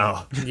go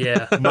now?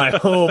 Yeah. My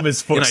home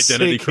is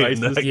identity forsaken.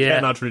 crisis. I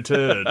cannot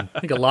return. I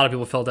think a lot of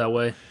people felt that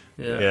way.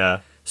 Yeah.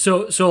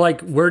 So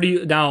like, where do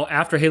you now,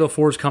 after Halo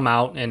 4's come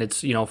out and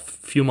it's, a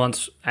few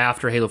months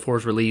after Halo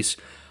 4's release,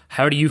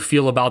 how do you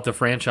feel about the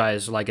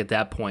franchise? Like at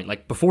that point,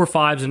 like before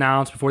 5's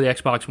announced, before the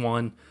Xbox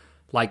One,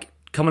 like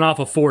coming off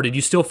of 4, did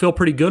you still feel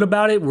pretty good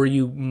about it? Were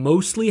you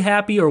mostly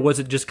happy, or was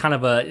it just kind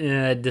of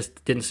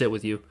just didn't sit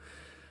with you?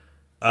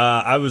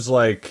 I was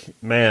like,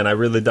 man, I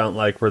really don't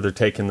like where they're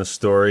taking the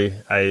story.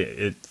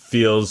 It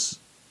feels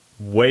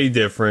way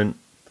different.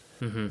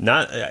 Mm-hmm.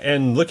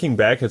 And looking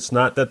back, it's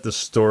not that the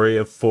story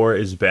of 4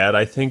 is bad.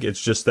 I think it's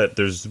just that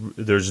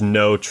there's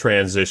no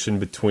transition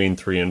between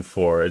 3 and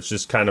 4. It's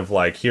just kind of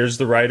like, here's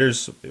the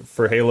writers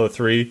for Halo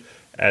 3,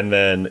 and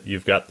then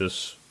you've got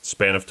this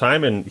span of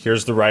time, and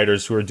here's the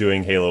writers who are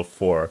doing Halo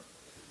 4.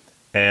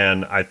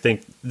 And I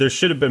think there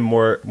should have been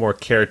more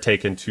care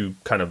taken to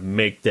kind of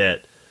make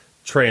that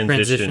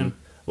transition.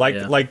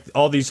 Like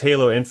all these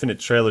Halo Infinite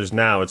trailers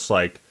now, it's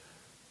like,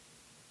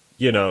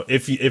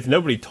 if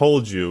nobody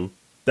told you,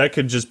 that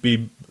could just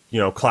be,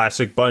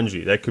 classic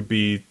Bungie. That could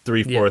be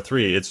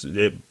 343.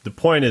 The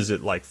point is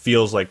it like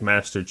feels like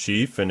Master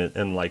Chief,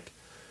 and like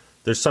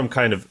there's some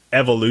kind of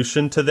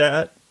evolution to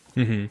that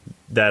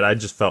that I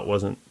just felt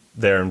wasn't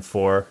there in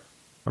 4.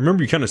 I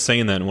remember you kind of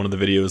saying that in one of the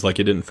videos, like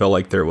it didn't feel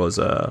like there was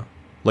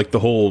like the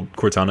whole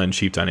Cortana and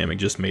Chief dynamic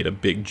just made a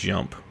big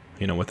jump,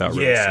 without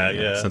really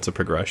seeing a sense of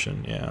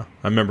progression. Yeah,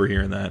 I remember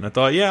hearing that, and I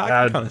thought,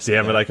 I kind of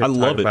damn it, I could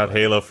talk about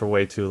Halo for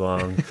way too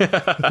long.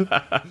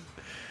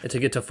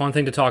 It's a fun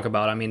thing to talk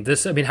about. How many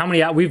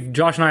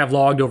Josh and I have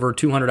logged over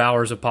 200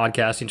 hours of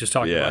podcasting just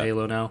talking about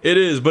Halo now. It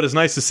is, but it's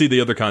nice to see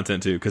the other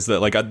content too, because the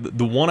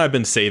one I've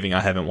been saving I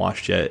haven't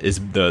watched yet is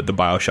the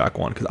BioShock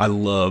one, because I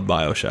love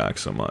BioShock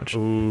so much.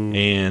 Ooh.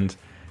 And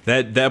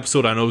that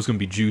episode I know is going to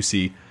be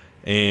juicy,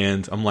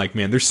 and I'm like,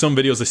 man, there's some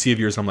videos I see of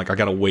yours, I'm like, I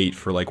gotta wait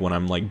for like when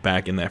I'm like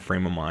back in that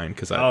frame of mind,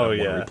 because I want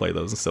to replay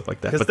those and stuff like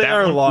that. Because they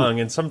are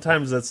long, and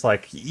sometimes it's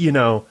like, you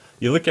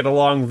look at a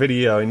long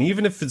video, and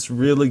even if it's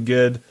really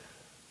good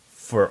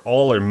for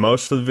all or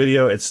most of the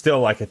video, it's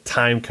still like a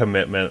time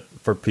commitment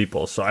for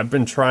people. So I've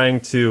been trying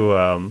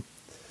to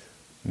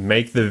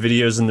make the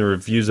videos and the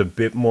reviews a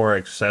bit more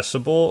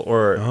accessible,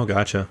 or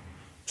gotcha.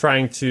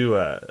 Trying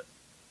to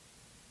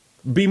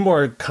be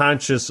more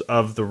conscious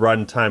of the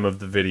runtime of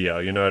the video.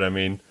 You know what I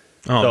mean?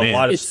 Oh, so man. A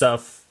lot of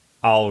stuff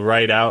I'll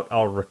write out,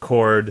 I'll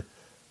record.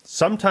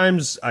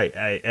 Sometimes I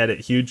edit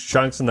huge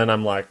chunks, and then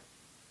I'm like,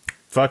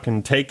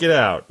 fucking take it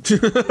out.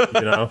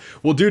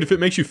 Well, dude, if it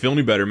makes you feel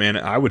any better, man,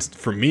 I would,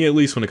 for me at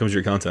least, when it comes to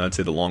your content, I'd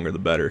say the longer the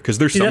better, because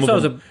there's some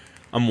of them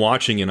I'm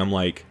watching and I'm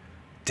like,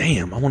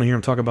 damn, I want to hear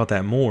him talk about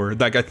that more.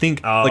 Like, I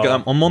think like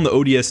I'm on the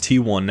ODST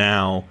one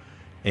now,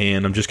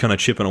 and I'm just kind of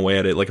chipping away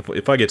at it. Like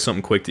if I get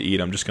something quick to eat,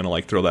 I'm just gonna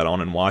like throw that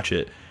on and watch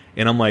it.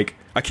 And I'm like,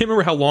 I can't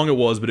remember how long it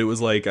was, but it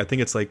was like, I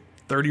think it's like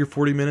 30 or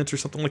 40 minutes or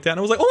something like that. And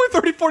I was like, only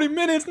 30, 40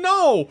 minutes?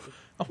 No,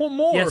 I want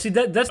more. Yeah, see,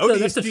 that's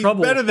the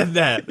trouble. Better than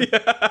that.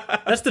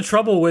 That's the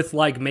trouble with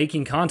like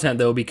making content,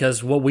 though,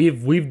 because what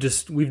we've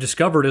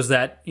discovered is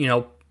that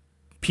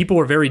people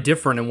are very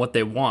different in what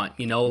they want.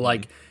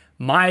 Like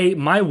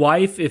my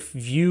wife, if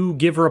you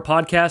give her a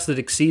podcast that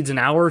exceeds an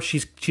hour,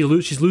 she's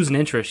losing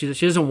interest. She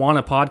doesn't want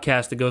a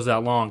podcast that goes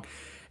that long.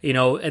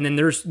 And then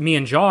there's me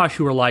and Josh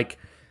who are like,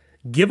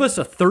 give us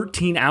a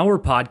 13-hour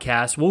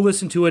podcast. We'll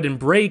listen to it in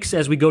breaks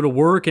as we go to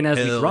work and as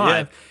we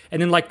drive. Yeah.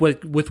 And then like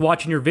with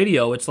watching your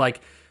video, it's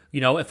like,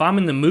 if I'm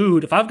in the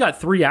mood, if I've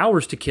got 3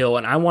 hours to kill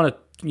and I want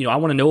to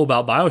know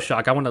about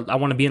BioShock, I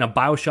want to be in a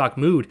BioShock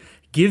mood.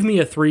 Give me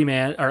a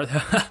 3-hour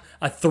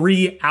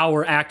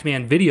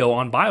Act-Man video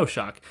on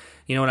BioShock.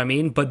 You know what I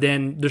mean? But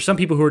then there's some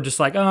people who are just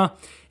like,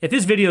 if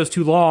this video is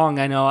too long,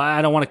 I know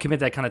I don't want to commit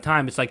that kind of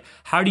time. It's like,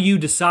 how do you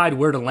decide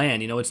where to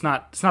land? It's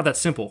not that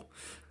simple.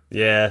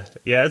 Yeah,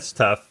 it's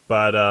tough,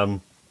 but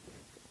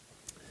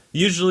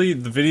usually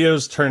the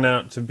videos turn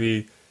out to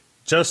be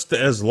just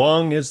as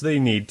long as they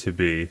need to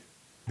be.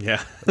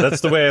 Yeah.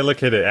 That's the way I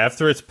look at it.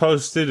 After it's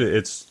posted,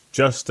 it's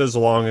just as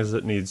long as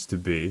it needs to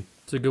be.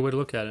 It's a good way to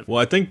look at it.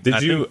 Well,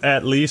 Did you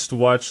at least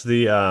watch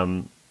the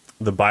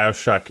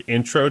BioShock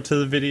intro to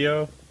the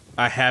video?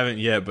 I haven't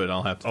yet, but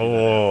I'll have to.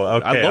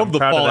 Okay. I love the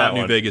Fallout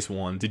New Vegas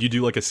one. Did you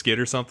do like a skit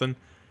or something?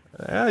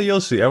 You'll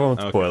see. I won't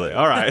spoil it.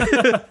 All right.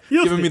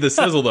 Giving me the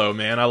sizzle, though,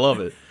 man. I love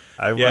it.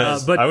 I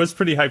was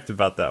pretty hyped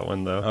about that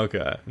one, though.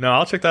 Okay. No,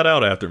 I'll check that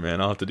out after, man.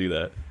 I'll have to do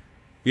that.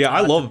 Yeah,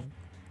 I love...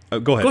 go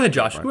ahead. Go ahead,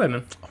 Josh. Brian. Go ahead,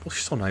 man. Oh, you're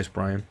so nice,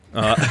 Brian.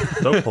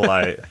 So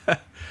polite.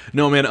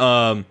 No, man.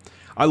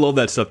 I love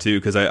that stuff too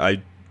because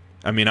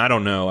I mean, I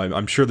don't know.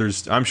 I'm sure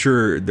there's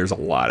a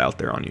lot out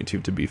there on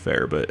YouTube, to be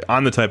fair, but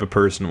I'm the type of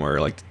person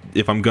where, like,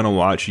 if I'm gonna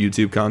watch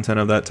YouTube content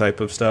of that type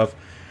of stuff,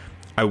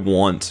 I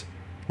want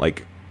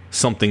like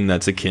something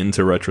that's akin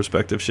to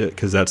retrospective shit,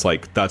 because that's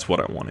what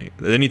I want.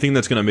 Anything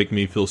that's gonna make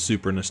me feel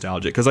super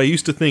nostalgic. Because I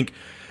used to think,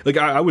 like,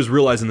 I was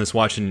realizing this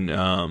watching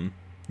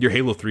your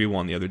Halo 3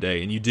 one the other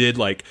day, and you did,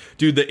 like,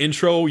 dude, the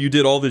intro, you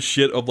did all this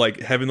shit of, like,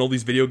 having all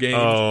these video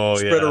games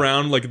spread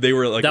around like they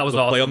were, like, that was the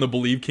awesome. Play on the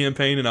Believe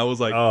campaign, and I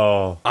was like,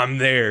 Oh, I'm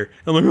there.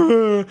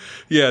 I'm like,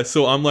 yeah,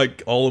 so I'm,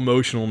 like, all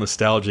emotional,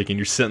 nostalgic, and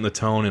you're setting the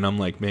tone, and I'm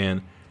like,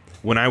 man,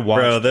 when I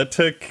watched... bro, that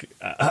took...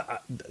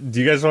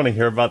 do you guys want to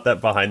hear about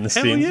that behind the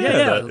scenes?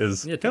 yeah. That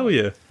is... Hell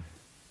yeah.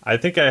 I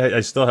think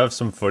I still have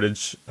some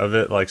footage of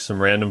it, like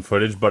some random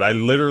footage, but I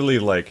literally,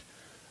 like...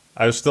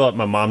 I was still at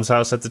my mom's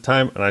house at the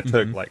time, and I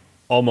took, like,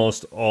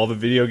 almost all the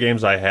video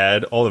games I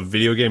had, all the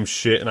video game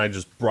shit, and I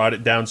just brought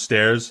it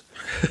downstairs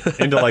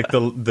into, like,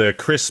 the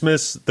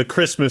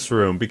Christmas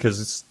room,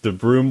 because it's the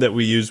room that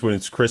we use when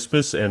it's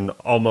Christmas and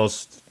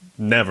almost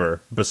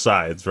never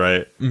besides,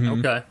 right?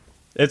 Okay.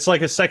 It's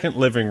like a second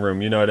living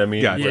room, you know what I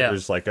mean? Gotcha. Where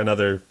there's, like,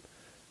 another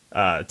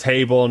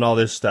table and all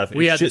this stuff.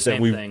 We It's had the shit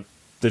same thing.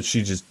 that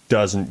she just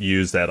doesn't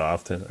use that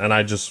often. And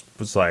I just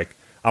was like,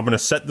 I'm going to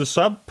set this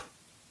up.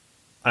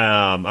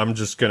 I'm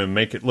just going to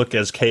make it look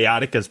as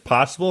chaotic as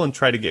possible and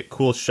try to get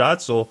cool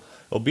shots. So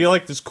it'll be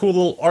like this cool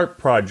little art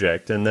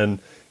project. And then,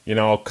 you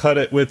know, I'll cut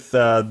it with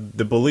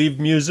the Believe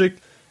music,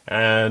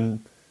 and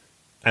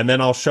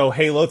then I'll show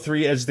Halo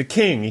 3 as the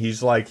king.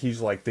 He's like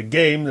the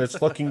game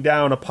that's looking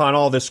down upon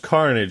all this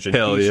carnage, and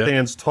Hell he yeah.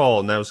 stands tall.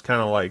 And that was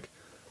kind of like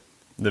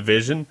the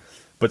vision.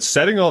 But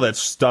setting all that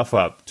stuff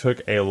up took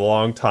a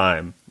long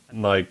time.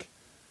 Like,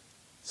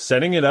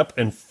 setting it up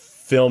and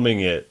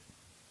filming it,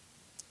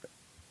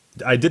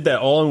 I did that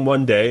all in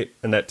one day,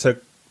 and that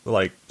took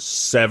like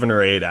 7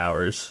 or 8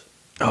 hours.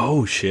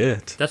 Oh,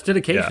 shit. That's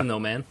dedication, Yeah. though,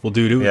 man. Well,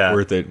 dude, it was Yeah.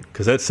 worth it,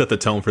 because that set the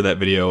tone for that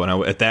video,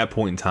 and at that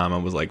point in time, I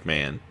was like,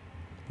 man,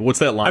 what's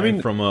that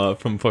line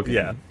from fucking...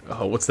 Yeah.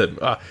 Oh, what's that?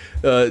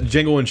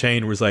 Django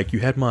Unchained was like, you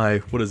had my,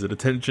 what is it,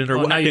 attention? Or Oh,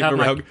 what? now I you can't have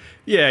remember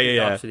my Yeah.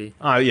 curiosity.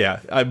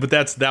 But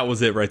that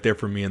was it right there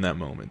for me in that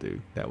moment,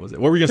 dude. That was it.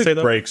 What were you going to say,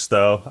 though? Breaks,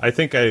 though. I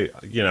think it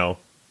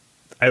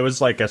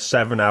was like a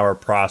 7-hour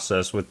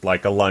process with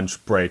like a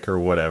lunch break or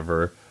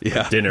whatever.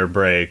 Yeah. A dinner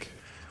break.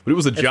 But it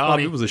was a job.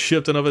 funny. It was a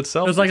shift in of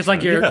itself. It's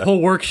like your Yeah.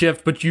 whole work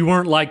shift, but you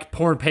weren't like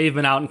pouring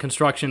pavement out in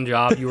construction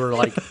job. You were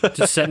like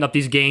just setting up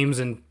these games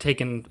and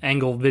taking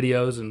angle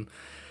videos, and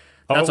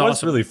that's it was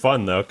awesome. really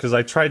fun though, because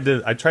I tried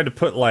to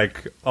put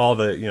like all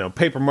the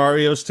Paper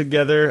Marios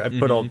together. I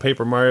put all the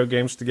Paper Mario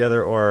games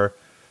together, or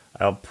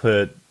I'll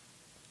put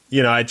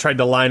I tried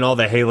to line all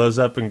the Halos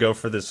up and go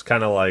for this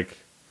kind of like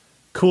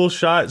cool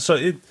shot. So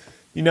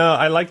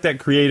I like that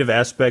creative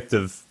aspect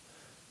of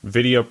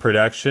video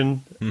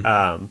production.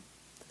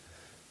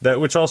 That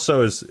which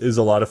also is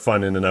a lot of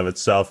fun in and of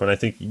itself, and I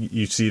think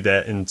you see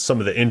that in some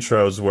of the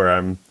intros where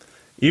I'm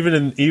even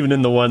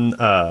in the one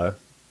the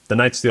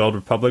Knights of the Old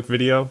Republic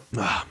video.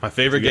 my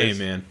favorite game,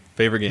 man.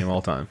 Favorite game of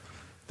all time.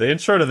 The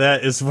intro to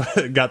that is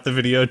what got the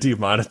video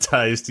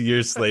demonetized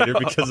years later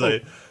because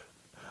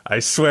I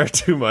swear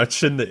too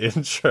much in the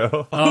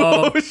intro.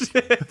 Oh,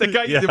 shit. That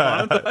got you Yeah.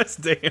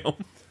 demonetized? Damn.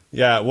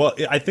 Yeah, well,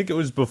 I think it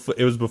was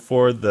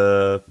before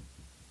the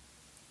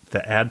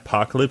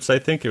adpocalypse. I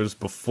think it was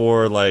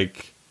before,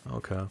 like,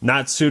 Okay.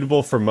 not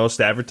suitable for most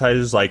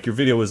advertisers. Like, your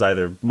video was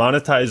either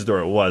monetized or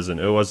it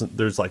wasn't.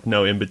 There's like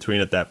no in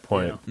between at that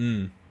point.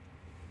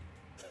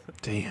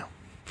 Damn.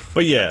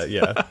 But yeah.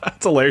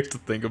 That's hilarious to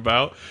think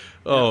about.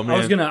 Oh, man.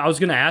 I was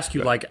gonna ask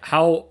you, like,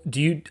 how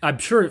do you? I'm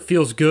sure it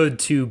feels good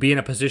to be in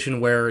a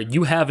position where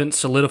you haven't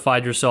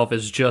solidified yourself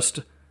as just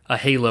a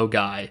Halo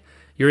guy.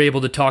 You're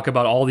able to talk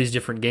about all these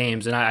different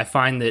games, and I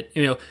find that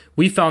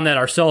we found that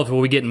ourselves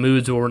where we get in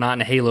moods where we're not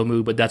in a Halo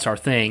mood, but that's our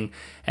thing.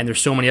 And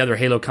there's so many other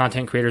Halo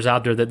content creators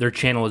out there that their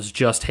channel is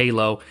just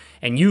Halo,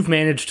 and you've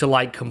managed to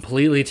like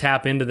completely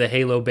tap into the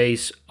Halo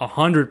base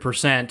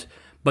 100%.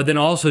 But then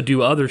also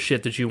do other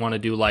shit that you want to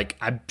do. Like,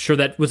 I'm sure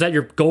that was that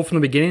your goal from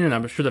the beginning, and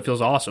I'm sure that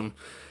feels awesome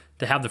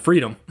to have the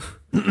freedom.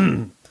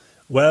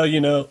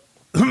 Well,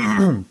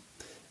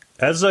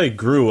 as I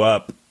grew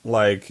up,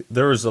 like,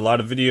 there was a lot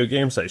of video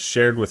games I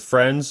shared with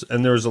friends,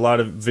 and there was a lot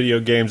of video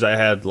games I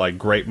had, like,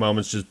 great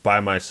moments just by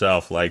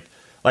myself. Like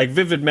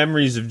vivid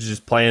memories of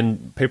just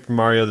playing Paper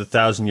Mario the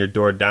Thousand Year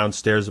Door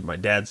downstairs at my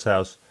dad's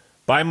house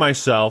by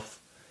myself.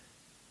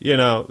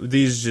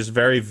 These just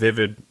very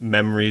vivid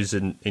memories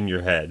in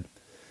your head.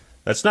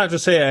 That's not to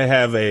say I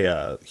have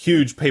a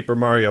huge Paper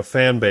Mario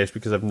fan base,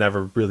 because I've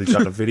never really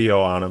done a video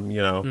on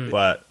them,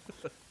 but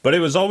it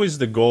was always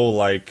the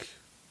goal, I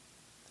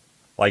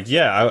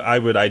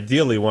would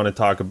ideally want to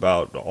talk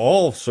about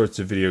all sorts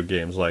of video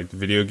games, like the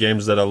video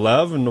games that I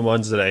love and the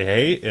ones that I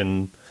hate,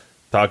 and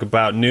talk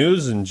about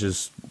news and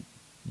just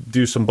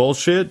do some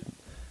bullshit.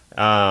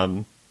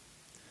 But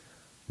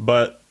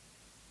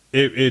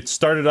it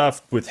started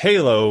off with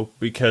Halo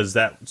because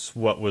that's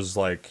what was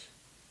like.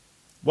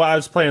 Well, I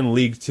was playing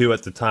League 2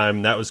 at the time.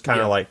 And that was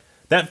kind of like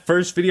that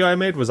first video I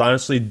made was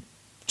honestly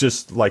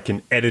just like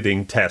an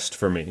editing test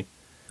for me.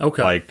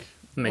 Okay. Like,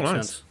 Makes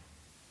sense.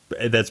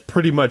 that's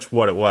pretty much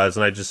what it was,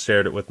 and I just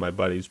shared it with my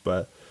buddies.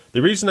 But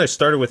the reason I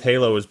started with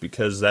Halo is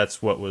because that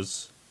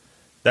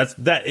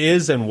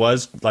is and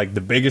was like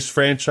the biggest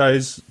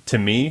franchise to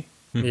me.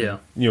 Yeah.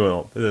 You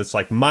know, it's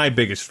like my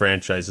biggest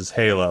franchise is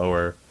Halo,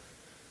 or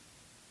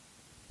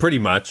pretty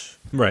much.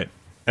 Right.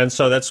 And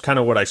so that's kind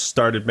of what I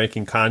started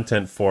making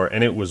content for,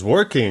 and it was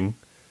working,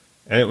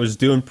 and it was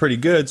doing pretty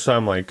good. So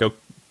I'm like, oh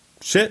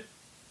shit,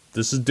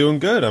 this is doing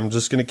good. I'm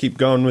just gonna keep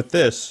going with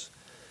this.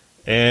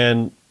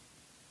 And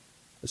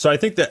so I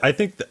think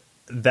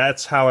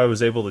that's how I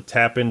was able to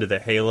tap into the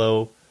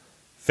Halo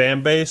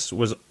fan base,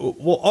 was,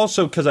 well,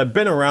 also because I've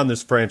been around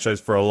this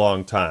franchise for a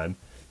long time,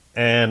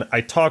 and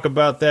I talk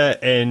about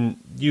that, and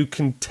you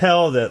can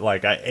tell that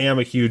like I am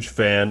a huge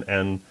fan,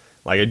 and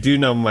like I do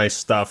know my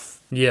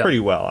stuff pretty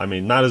well. I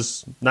mean, not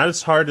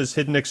as hard as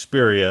Hidden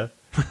Xperia,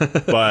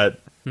 but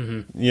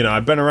you know,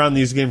 I've been around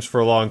these games for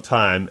a long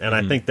time, and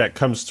I think that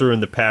comes through in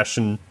the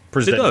passion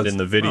presented in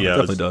the videos. It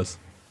definitely does.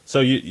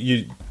 So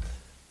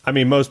I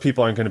mean, most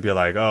people aren't going to be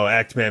like, oh,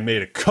 Actman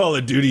made a Call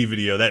of Duty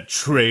video, that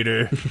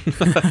traitor.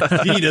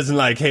 He doesn't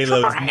like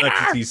Halo as much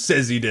as he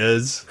says he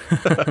does.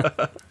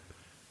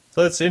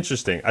 So that's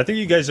interesting. I think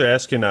you guys are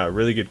asking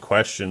really good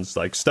questions,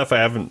 like stuff I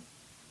haven't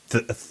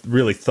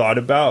really thought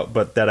about,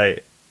 but that I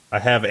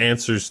have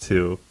answers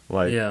to.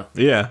 Like,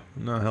 yeah,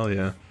 no, hell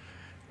yeah.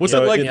 What's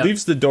that like? It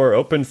leaves the door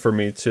open for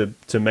me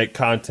to make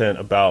content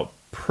about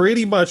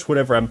pretty much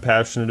whatever I'm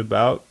passionate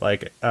about.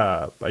 Like,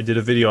 I did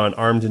a video on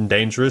Armed and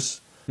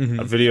Dangerous.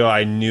 A video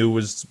I knew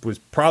was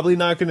probably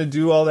not going to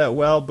do all that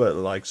well, but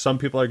like some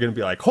people are going to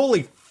be like,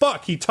 holy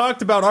fuck, he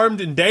talked about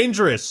Armed and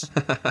Dangerous,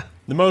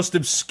 the most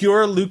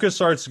obscure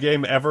LucasArts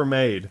game ever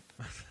made.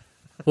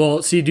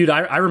 Well, see, dude,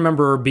 I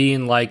remember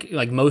being like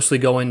mostly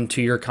going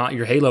to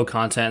your Halo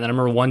content, and I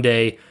remember one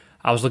day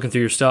I was looking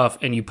through your stuff,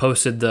 and you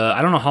posted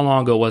I don't know how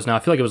long ago it was now, I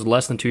feel like it was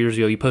less than 2 years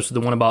ago, you posted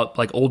the one about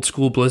like old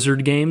school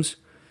Blizzard games.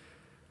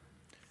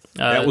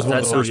 That was one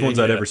of the first ones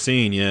I'd ever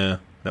seen, yeah.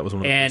 That was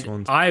one of the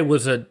first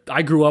ones.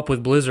 I grew up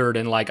with Blizzard,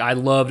 and like I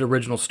loved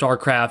original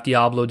StarCraft,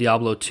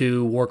 Diablo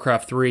 2,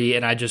 Warcraft 3,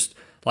 and I just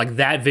like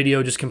that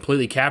video just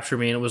completely captured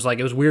me, and it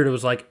was weird. It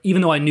was like,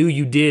 even though I knew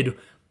you did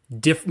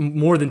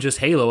more than just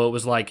Halo, it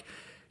was like,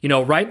 you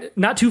know, right,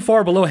 not too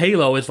far below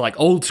Halo is like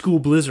old school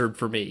Blizzard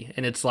for me,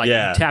 and it's like you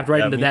tapped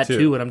right into that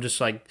too, and I'm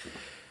just like,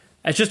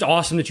 it's just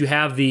awesome that you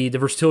have the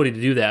versatility to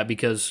do that,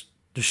 because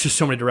there's just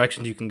so many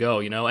directions you can go,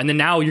 you know, and then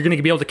now you're going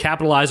to be able to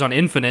capitalize on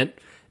Infinite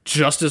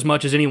just as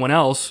much as anyone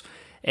else,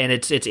 and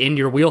it's in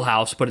your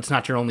wheelhouse, but it's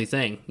not your only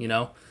thing, you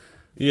know?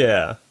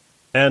 Yeah.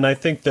 And I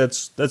think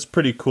that's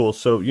pretty cool.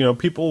 So, you know,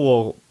 people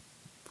will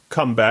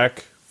come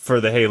back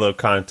for the Halo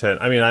content.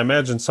 I mean, I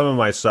imagine some of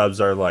my subs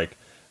are like,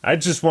 I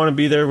just want to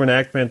be there when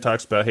Actman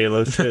talks about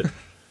Halo shit.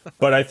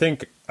 But I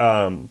think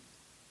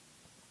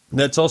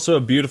that's also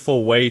a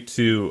beautiful way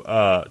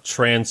to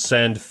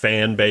transcend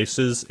fan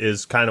bases,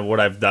 is kind of what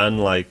I've done,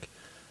 like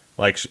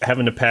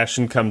having a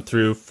passion come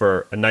through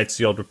for a Knights of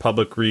the Old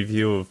Republic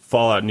review of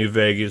Fallout New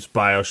Vegas,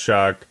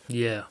 BioShock,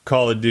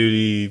 Call of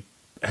Duty,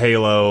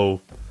 Halo,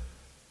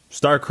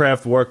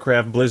 StarCraft,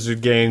 Warcraft,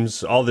 Blizzard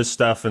games, all this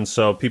stuff. And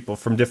so people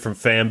from different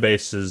fan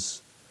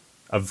bases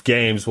of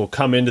games will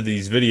come into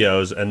these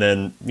videos, and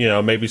then, you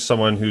know, maybe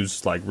someone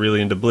who's like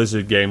really into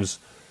Blizzard games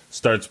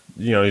starts,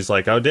 you know, he's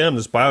like, oh damn,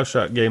 this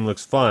BioShock game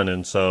looks fun.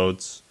 And so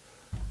it's,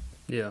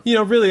 you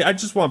know, really, I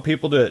just want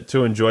people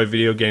to enjoy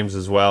video games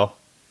as well.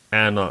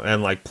 And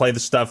like play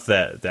the stuff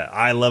that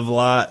I love a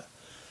lot,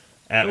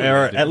 or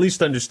at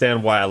least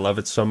understand why I love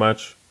it so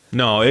much.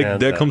 No,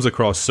 that comes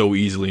across so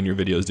easily in your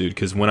videos, dude.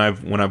 Because when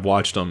I've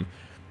watched them,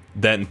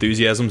 that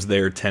enthusiasm's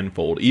there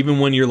tenfold. Even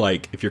when you're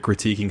like, if you're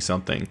critiquing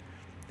something,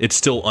 it's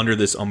still under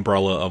this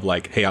umbrella of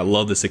like, hey, I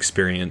love this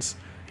experience,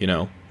 you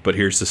know. But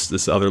here's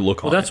this other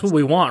look on it. Well, that's what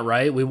we want,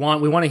 right? We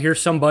want to hear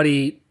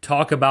somebody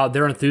talk about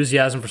their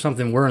enthusiasm for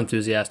something we're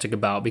enthusiastic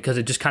about, because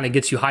it just kind of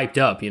gets you hyped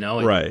up, you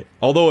know? Right.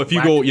 Although if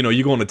you go, you know,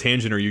 you go on a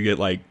tangent, or you get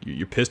like,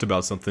 you're pissed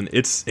about something,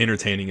 it's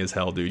entertaining as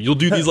hell, dude. You'll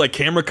do these like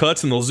camera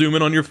cuts, and they'll zoom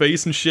in on your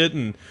face and shit,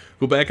 and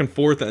go back and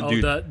forth.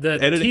 Dude, the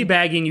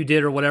teabagging you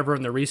did or whatever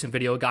in the recent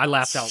video, I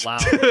laughed out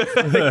loud.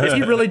 Is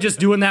he really just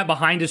doing that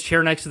behind his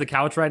chair next to the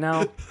couch right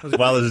now?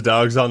 While his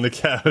dog's on the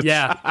couch.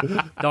 Yeah.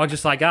 Dog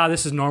just like,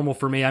 this is normal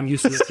for me. I'm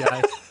used to this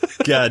guy.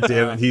 God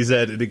damn it, he's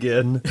at it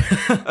again.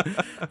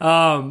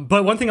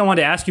 But one thing I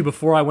wanted to ask you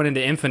before I went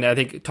into Infinite, I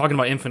think talking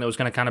about Infinite was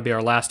going to kind of be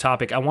our last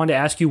topic. I wanted to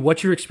ask you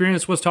what your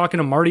experience was talking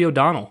to Marty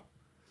O'Donnell.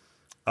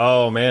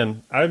 Oh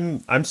man,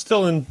 I'm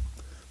still in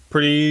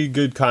pretty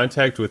good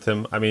contact with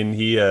him. I mean,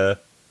 he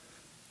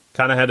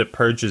kind of had to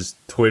purge his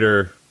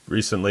Twitter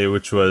recently,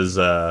 which was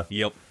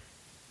yep.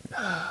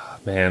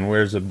 Man,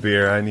 where's a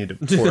beer? I need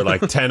to pour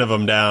like 10 of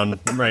them down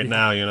right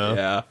now, you know?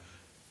 Yeah.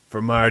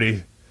 For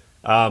Marty.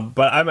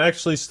 But I'm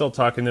actually still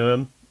talking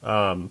to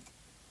him.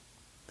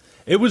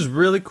 It was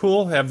really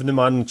cool having him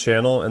on the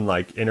channel and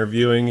like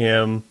interviewing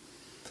him.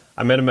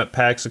 I met him at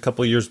PAX a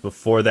couple of years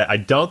before that. I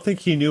don't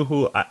think he knew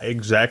who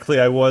exactly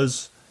I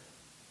was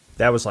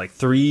that was like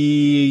 3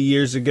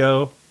 years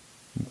ago,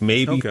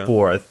 maybe Okay.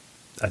 4.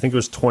 I think it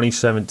was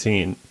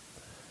 2017.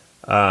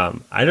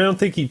 I don't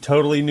think he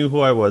totally knew who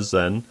I was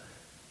then,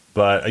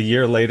 but a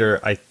year later,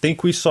 I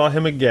think we saw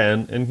him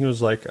again, and he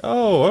was like,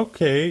 "Oh,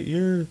 okay,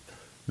 you're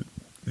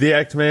the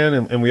Act Man,"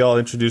 and we all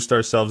introduced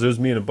ourselves. It was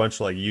me and a bunch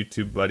of like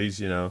YouTube buddies,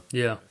 you know.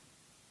 Yeah.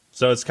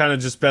 So it's kind of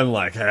just been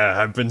like,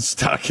 I've been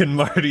stalking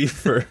Marty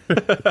for.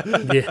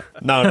 Yeah.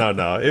 No.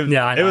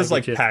 Yeah, I know, it was I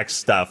like get you. PAX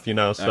stuff, you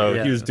know. So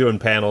yeah. he was doing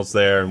panels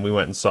there, and we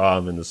went and saw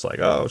him, and it's like,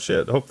 oh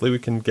shit, hopefully we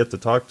can get to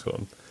talk to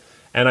him.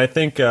 And I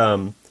think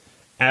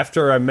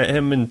after I met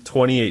him in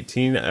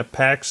 2018 at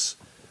PAX,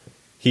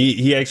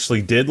 he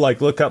actually did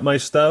like look up my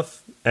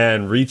stuff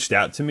and reached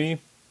out to me.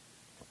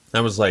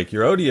 I was like,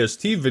 your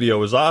ODST video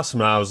was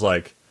awesome. And I was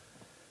like,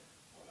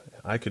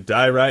 I could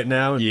die right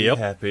now and Yep.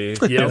 be happy.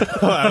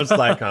 Yep. I was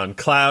like on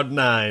cloud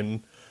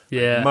 9.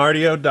 Yeah.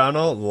 Marty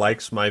O'Donnell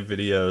likes my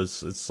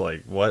videos. It's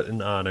like, what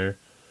an honor.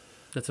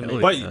 That's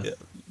amazing. But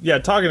yeah,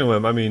 talking to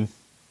him, I mean,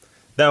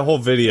 that whole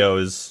video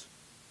was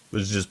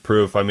just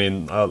proof. I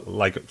mean,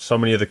 like so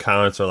many of the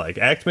comments are like,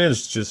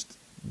 Actman's just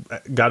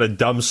got a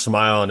dumb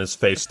smile on his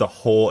face the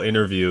whole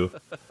interview.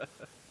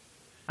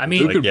 I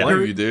mean, Who could yeah.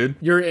 blame you, dude?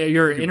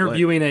 you're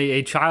interviewing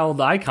a child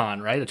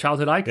icon, right? A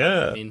childhood icon.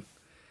 Yeah. I mean,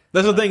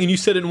 That's the thing, and you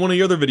said it in one of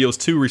your other videos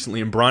too recently,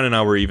 and Brian and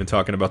I were even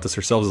talking about this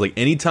ourselves. Is like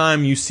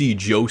anytime you see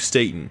Joe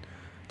Staten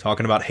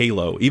talking about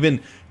Halo, even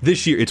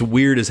this year, it's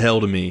weird as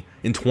hell to me.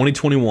 In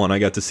 2021, I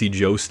got to see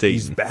Joe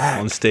Staten back.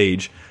 on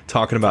stage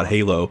talking about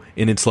Halo,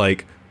 and it's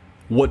like,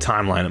 what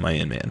timeline am I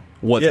in, man?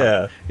 What?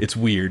 Yeah. It's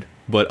weird,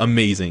 but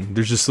amazing.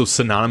 There's just those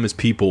synonymous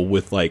people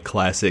with like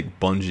classic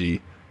Bungie,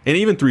 and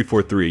even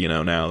 343. You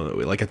know, now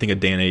like I think of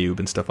Dan Ayub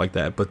and stuff like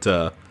that, but.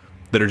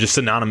 That are just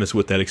synonymous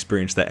with that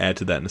experience that add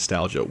to that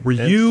nostalgia. Were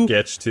And you?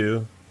 Sketch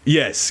too.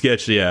 Yes,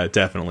 Sketch. Yeah,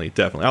 definitely.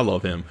 I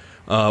love him.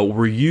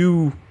 Were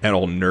you at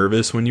all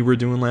nervous when you were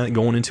doing that,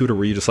 going into it, or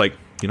were you just like,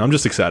 I'm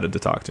just excited to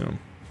talk to him?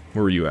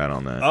 Where were you at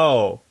on that?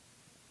 Oh.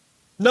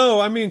 No,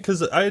 I mean,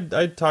 because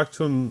I talked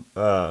to him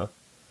a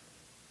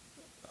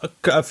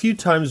few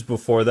times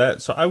before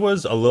that, so I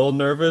was a little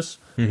nervous,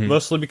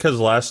 mostly because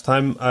last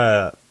time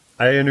I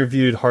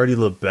interviewed Hardy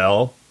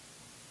LaBelle,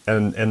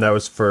 and that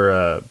was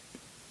for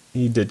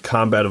he did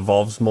Combat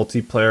Evolves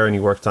multiplayer, and he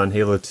worked on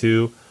Halo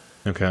 2.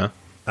 Okay.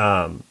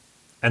 And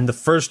the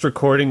first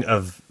recording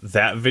of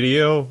that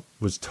video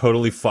was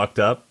totally fucked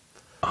up.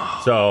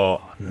 So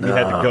we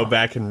had to go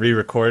back and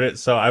re-record it.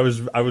 So I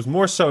was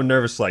more so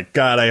nervous, like,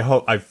 God, I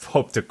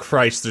hope to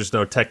Christ there's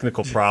no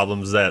technical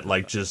problems that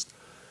just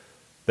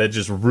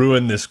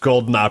ruin this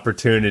golden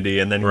opportunity,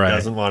 and then he Right.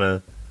 doesn't want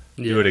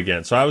to do it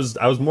again. So I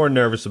was more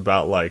nervous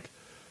about like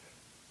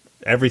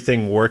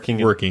everything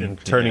working and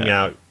turning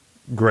yeah. out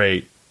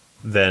great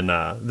than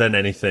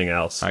anything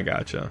else. I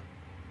gotcha.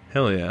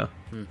 Hell yeah.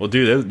 Well,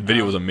 dude, that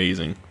video was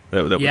amazing.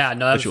 That was that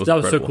was so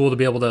incredible. cool to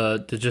be able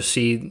to just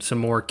see some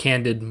more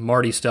candid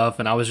Marty stuff.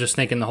 And I was just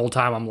thinking the whole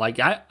time, I'm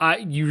like,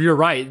 you're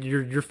right.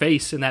 Your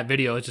face in that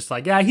video is just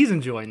like, yeah, he's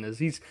enjoying this.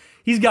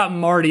 He's got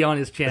Marty on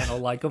his channel.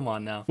 Like, come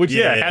on now. Which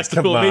Yeah, it has to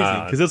come feel amazing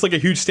on. because that's like a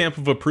huge stamp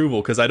of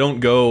approval. Because I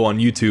don't go on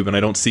YouTube and I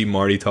don't see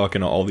Marty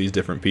talking to all these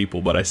different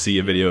people, but I see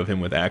a video of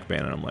him with Ackman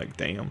and I'm like,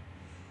 damn.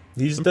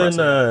 He's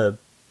done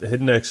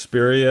Hidden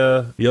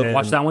Xperia. Yep. and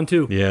Watch that one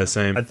too. Yeah,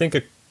 same. I think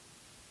a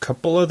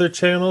couple other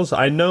channels.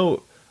 I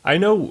know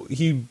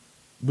he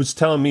was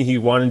telling me he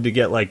wanted to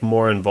get like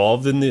more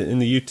involved in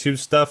the YouTube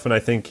stuff, and I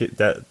think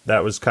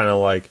that was kind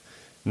of like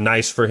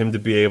nice for him to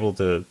be able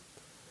to,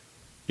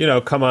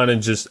 come on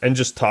and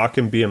just talk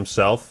and be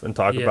himself and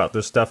talk about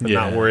this stuff and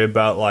not Yeah. worry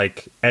about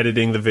like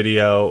editing the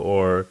video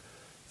or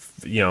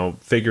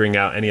figuring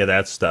out any of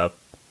that stuff.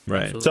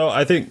 Right. So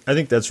I think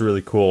that's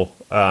really cool.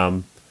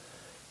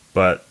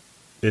 But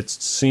it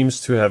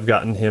seems to have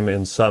gotten him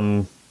in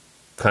some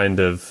kind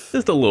of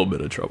Just a little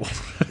bit of trouble.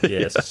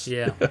 yes,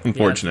 Yeah.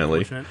 Unfortunately.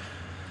 Yeah, it's unfortunate.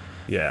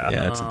 yeah.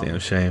 Yeah, it's a damn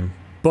shame.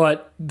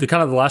 But the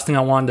last thing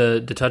I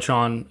wanted to touch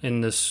on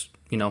in this,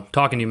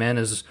 talking to you, man,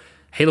 is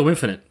Halo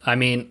Infinite. I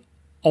mean,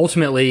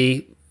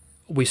 ultimately,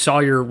 we saw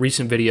your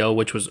recent video,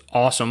 which was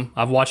awesome.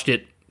 I've watched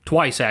it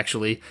twice,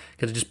 actually,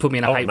 because it just put me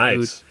in a hype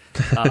nice.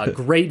 mood.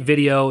 Great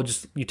video.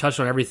 Just you touched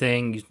on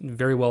everything.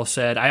 Very well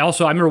said. I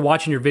remember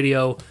watching your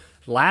video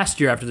last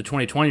year after the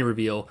 2020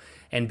 reveal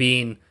and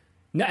being,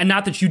 and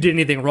not that you did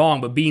anything wrong,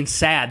 but being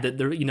sad that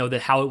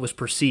that how it was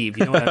perceived.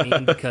 You know what I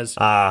mean? Because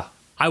I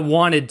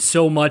wanted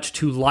so much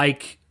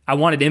I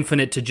wanted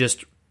Infinite to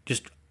just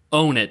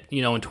own it,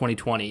 in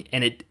 2020.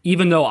 And it,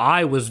 even though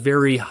I was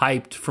very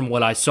hyped from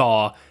what I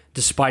saw,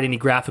 despite any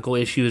graphical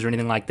issues or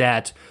anything like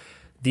that,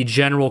 the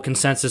general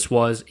consensus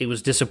was it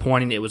was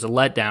disappointing. It was a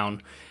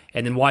letdown.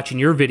 And then watching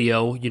your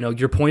video,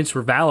 your points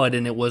were valid,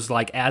 and it was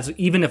like,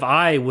 even if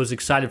I was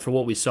excited for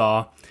what we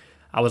saw,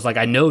 I was like,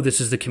 I know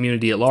this is the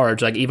community at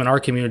large. Like even our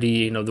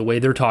community, the way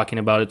they're talking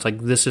about it, it's like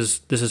this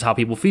is how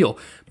people feel.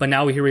 But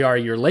now here we are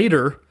a year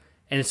later,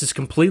 and it's this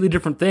completely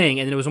different thing.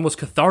 And it was almost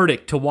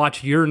cathartic to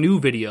watch your new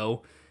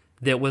video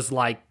that was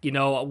like,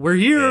 we're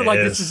here, like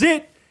this is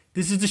it.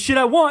 This is the shit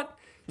I want.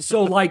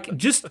 So like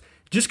just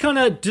just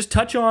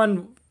touch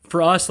on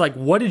for us, like,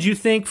 what did you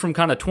think from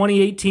kind of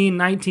 2018,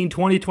 19,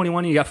 20,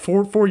 21? You got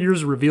four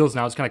years of reveals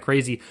now. It's kind of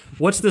crazy.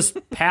 What's this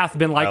path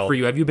been like for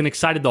you? Have you been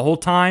excited the whole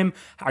time?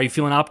 Are you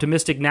feeling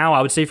optimistic now?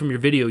 I would say from your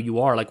video you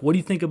are. Like, what do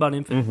you think about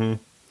Infinite? Mm-hmm.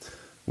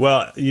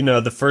 Well,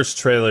 the first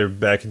trailer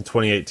back in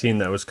 2018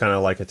 that was kind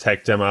of like a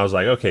tech demo. I was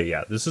like, okay,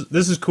 yeah, this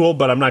is cool,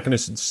 but I'm not going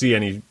to see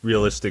any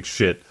realistic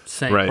shit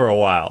for a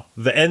while.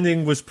 The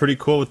ending was pretty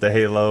cool with the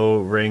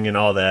Halo ring and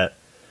all that.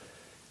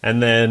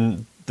 And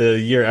then the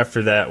year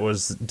after that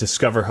was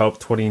Discover Hope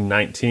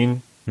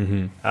 2019.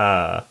 Mm-hmm.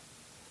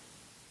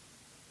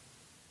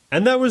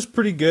 And that was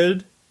pretty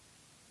good.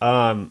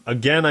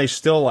 Again, I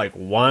still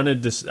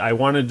wanted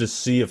to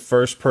see a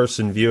first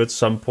person view at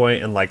some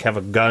point and have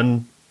a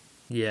gun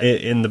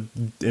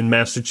in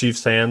Master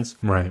Chief's hands.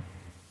 Right.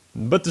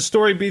 But the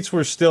story beats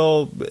were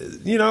still,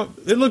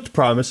 it looked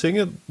promising.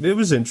 It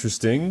was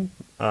interesting.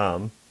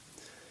 And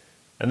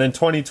then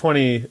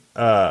 2020,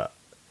 I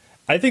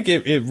think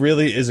it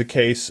really is a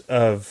case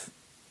of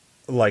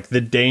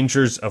the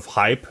dangers of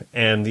hype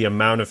and the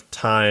amount of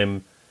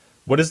time.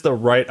 What is the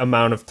right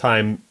amount of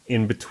time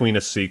in between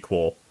a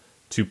sequel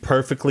to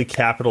perfectly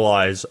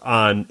capitalize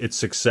on its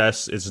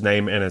success, its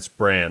name, and its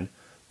brand?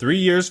 3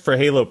 years for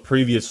Halo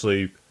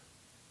previously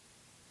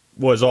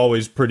was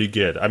always pretty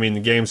good. I mean,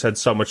 the games had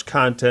so much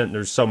content.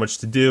 There's so much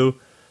to do.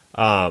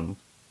 2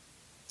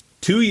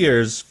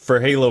 years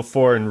for Halo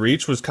 4 and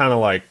Reach was kind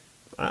of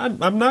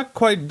I'm not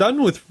quite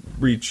done with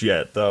Reach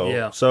yet, though.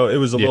 Yeah. So it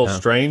was a little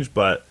strange,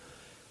 but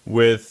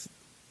with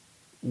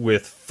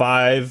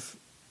 5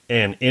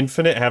 and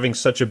Infinite having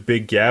such a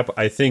big gap,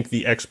 I think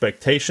the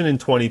expectation in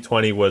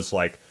 2020 was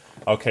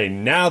okay,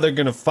 now they're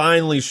going to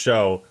finally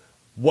show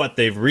what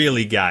they've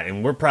really got,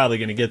 and we're probably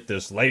going to get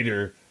this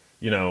later,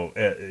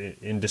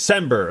 in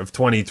December of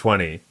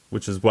 2020,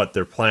 which is what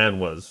their plan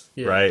was,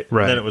 right?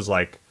 And then it was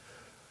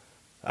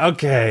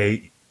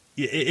okay,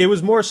 it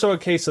was more so a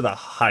case of the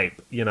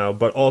hype,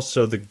 but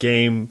also the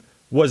game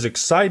was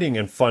exciting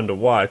and fun to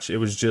watch. It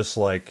was just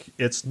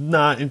it's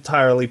not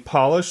entirely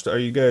polished. Are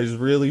you guys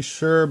really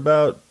sure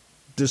about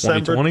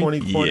December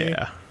 2020?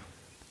 Yeah.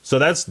 So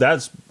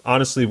that's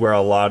honestly where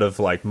a lot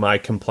of my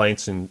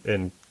complaints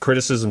and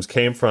criticisms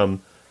came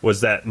from,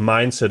 was that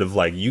mindset of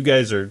you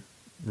guys are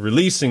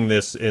releasing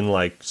this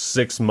in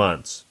 6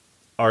 months.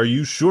 Are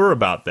you sure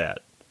about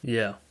that?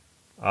 Yeah.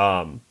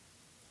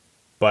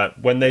 But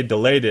when they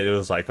delayed it, it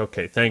was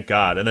okay, thank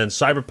God. And then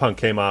Cyberpunk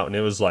came out, and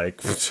it was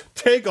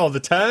take all the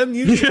time.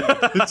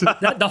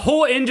 The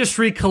whole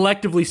industry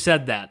collectively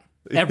said that.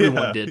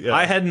 Everyone did. Yeah.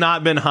 I had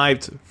not been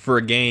hyped for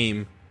a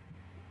game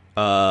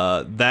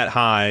that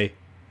high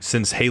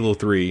since Halo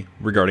 3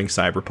 regarding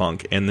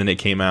Cyberpunk, and then it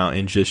came out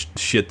and just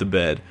shit the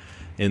bed.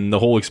 And the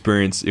whole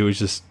experience, it was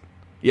just...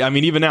 Yeah, I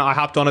mean, even now, I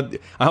hopped on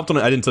it. I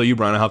didn't tell you,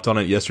 Brian. I hopped on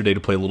it yesterday to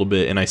play a little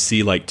bit, and I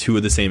see 2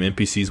 of the same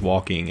NPCs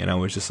walking, and I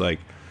was just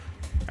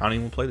I don't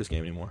even play this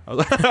game anymore. I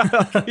was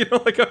I'm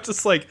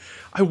just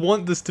I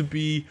want this to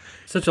be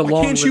such a long.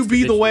 Why can't you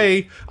be the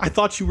way I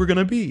thought you were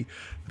gonna be?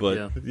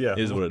 But yeah, it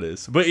is what it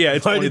is. But yeah,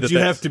 it's why funny did you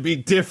have to be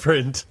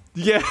different?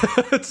 Yeah,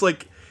 it's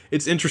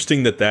it's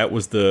interesting that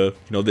was the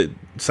that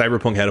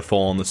Cyberpunk had to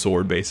fall on the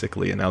sword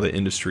basically, and now the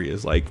industry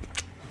is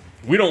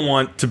we don't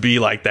want to be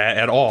like that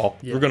at all.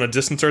 Yeah. We're going to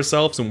distance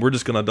ourselves, and we're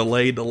just going to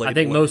delay. I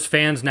think most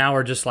fans now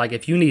are just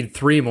if you need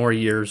 3 more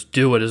years,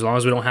 do it, as long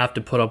as we don't have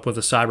to put up with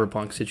a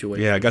Cyberpunk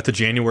situation. Yeah, I got to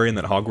January, and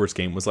that Hogwarts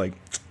game was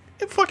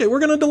fuck it, we're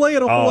going to delay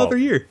it a whole other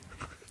year.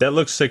 That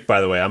looks sick,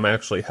 by the way. I'm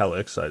actually hella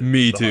excited.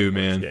 Me too,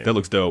 man. Game. That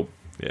looks dope.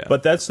 Yeah.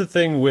 But that's the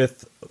thing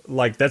with,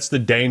 that's the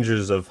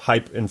dangers of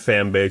hype and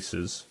fan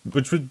bases,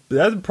 that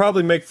would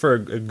probably make for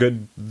a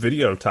good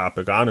video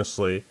topic,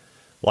 honestly.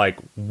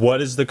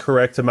 What is the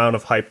correct amount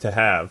of hype to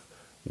have?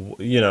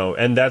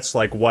 And that's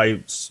why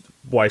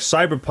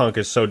Cyberpunk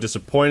is so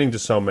disappointing to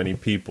so many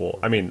people.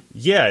 I mean,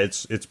 yeah,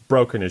 it's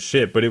broken as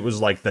shit, but it was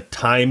the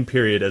time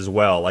period as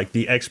well,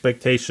 the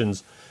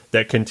expectations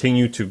that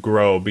continue to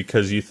grow,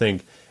 because you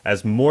think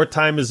as more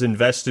time is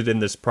invested in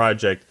this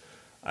project,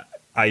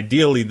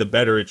 ideally the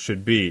better it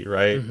should be,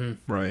 right?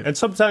 Mm-hmm. Right. And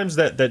sometimes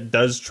that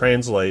does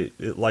translate,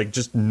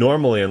 just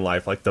normally in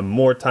life, the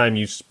more time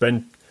you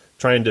spend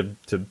trying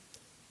to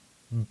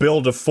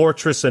build a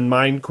fortress in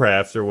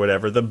Minecraft or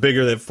whatever, the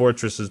bigger that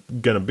fortress is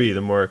going to be,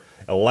 the more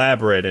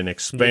elaborate and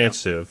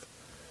expansive.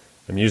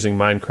 Yeah. I'm using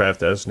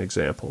Minecraft as an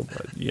example,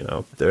 but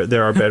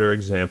there are better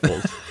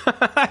examples.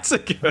 That's a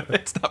good.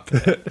 It's not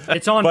bad.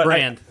 It's on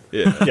brand.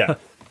 Yeah.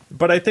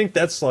 But I think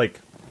that's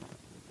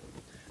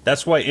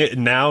that's why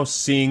now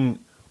seeing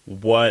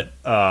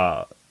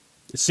the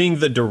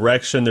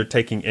direction they're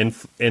taking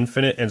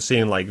Infinite, and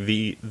seeing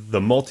the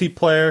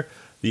multiplayer,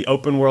 the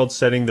open world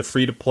setting, the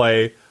free to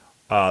play,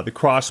 the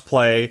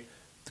cross-play,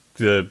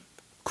 the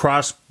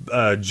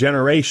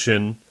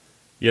cross-generation,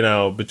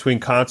 between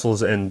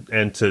consoles,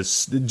 and to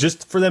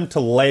just for them to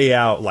lay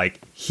out,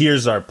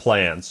 here's our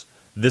plans.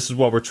 This is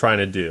what we're trying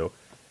to do.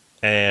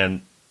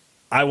 And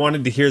I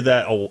wanted to hear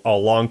that a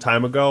long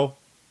time ago,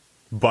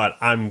 but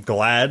I'm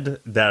glad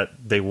that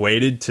they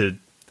waited to...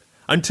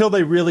 until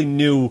they really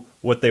knew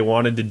what they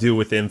wanted to do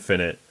with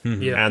Infinite.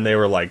 Yeah. And they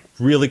were like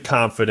really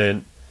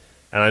confident.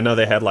 And I know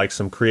they had like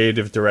some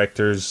creative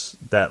directors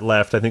that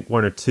left. I think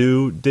one or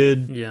two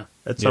did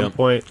at some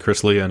point.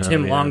 Chris Lee, I know.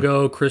 Tim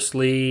Longo, Chris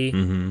Lee.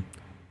 Mm-hmm.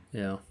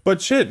 Yeah.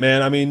 But shit,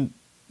 man, I mean,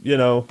 you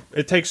know,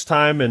 it takes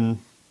time, and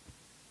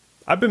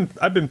I've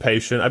been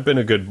patient. I've been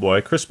a good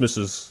boy. Christmas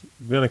is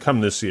gonna come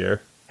this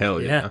year.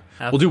 Hell yeah.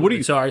 Well, dude, what do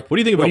you think about What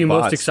are you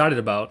bots? most excited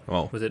about?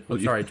 Oh, Was it? well,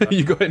 Sorry.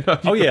 you go ahead. No,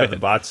 Oh you yeah, go the ahead.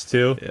 bots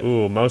too. Yeah.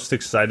 Ooh, most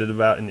excited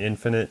about in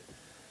Infinite.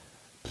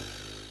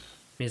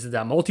 Is it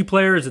that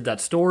multiplayer? Is it that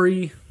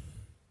story?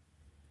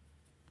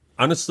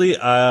 Honestly,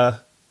 I'm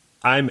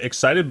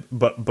excited,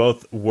 but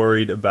both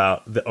worried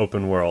about the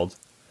open world.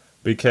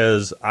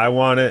 Because I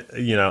want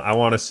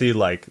to see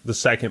like the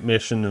second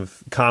mission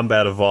of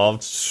Combat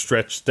Evolved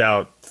stretched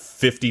out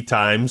 50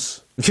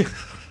 times,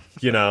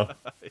 you know,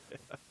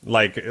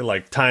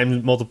 like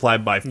time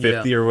multiplied by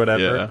 50 or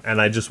whatever. Yeah. And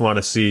I just want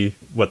to see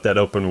what that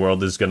open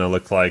world is going to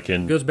look like.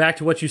 And Goes back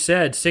to what you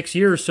said, 6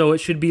 years, so it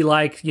should be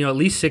like, at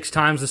least 6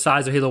 times the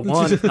size of Halo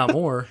 1, if not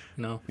more,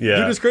 yeah,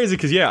 Dude, it's crazy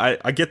because,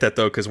 I get that,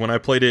 though, because when I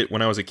played it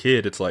when I was a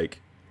kid, it's like,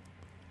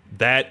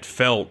 that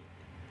felt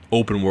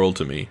open world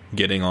to me,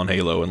 getting on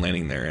Halo and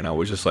landing there, and I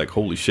was just like,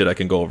 holy shit, I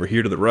can go over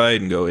here to the right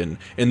and go in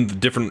the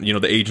different,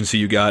 the agency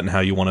you got and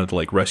how you wanted to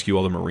like rescue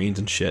all the Marines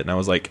and shit. And I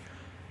was like,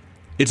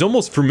 it's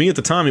almost, for me at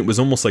the time, it was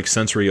almost like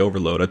sensory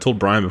overload. I told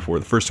Brian before,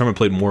 the first time I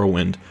played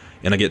Morrowind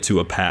and I get to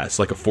a pass,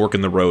 like a fork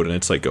in the road, and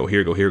it's like, go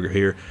here, go here, go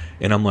here,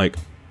 and I'm like,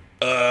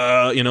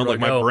 like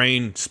my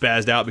brain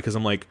spazzed out because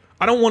I'm like,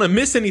 I don't want to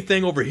miss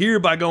anything over here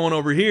by going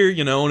over here,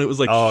 and it was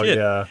like, shit.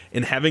 Yeah.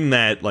 And having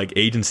that, like,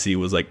 agency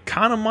was, like,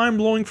 kind of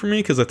mind-blowing for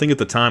me, because I think at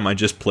the time I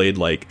just played,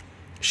 like,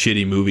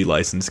 shitty movie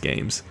license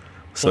games.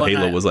 So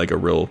Halo was, like, a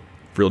real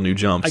new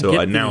jump. So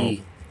I now... Go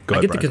ahead, I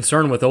get the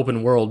concern with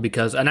open world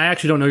because, and I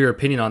actually don't know your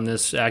opinion on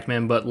this,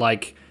 Ackman, but,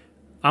 like,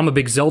 I'm a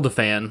big Zelda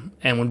fan,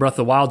 and when Breath of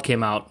the Wild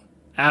came out,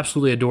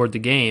 absolutely adored the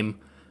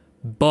game,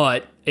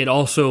 but it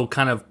also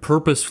kind of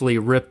purposefully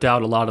ripped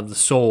out a lot of the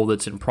soul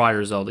that's in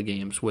prior Zelda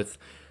games with...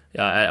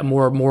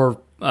 more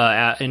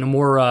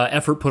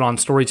effort put on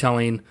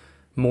storytelling,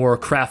 more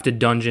crafted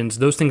dungeons.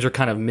 Those things are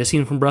kind of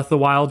missing from Breath of the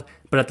Wild,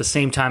 but at the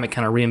same time, it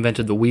kind of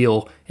reinvented the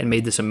wheel and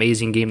made this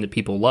amazing game that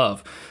people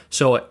love.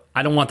 So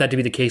I don't want that to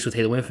be the case with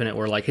Halo Infinite,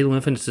 where like Halo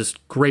Infinite is this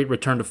great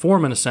return to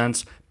form in a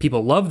sense.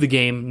 People love the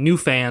game, new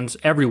fans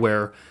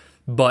everywhere,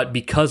 but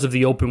because of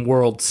the open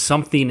world,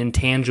 something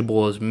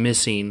intangible is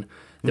missing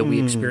that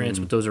we experienced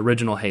with those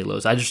original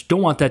Halos. I just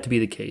don't want that to be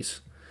the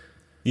case.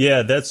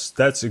 Yeah,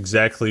 that's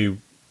exactly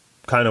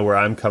kind of where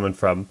I'm coming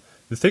from.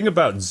 The thing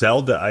about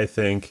Zelda, I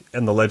think,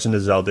 and The Legend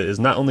of Zelda is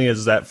not only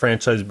has that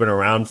franchise been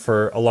around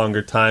for a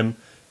longer time,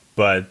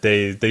 but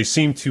they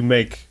seem to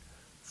make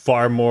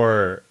far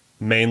more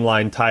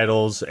mainline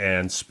titles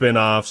and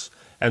spin-offs,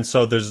 and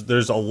so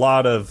there's a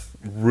lot of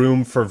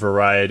room for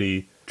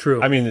variety.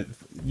 True. I mean,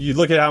 you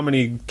look at how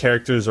many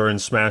characters are in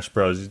Smash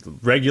Bros.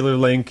 Regular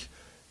Link,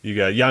 you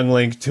got Young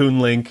Link, Toon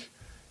Link.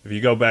 If you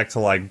go back to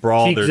like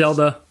Brawl, Cheek there's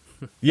Zelda.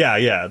 Yeah.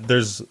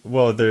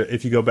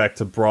 If you go back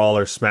to Brawl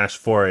or Smash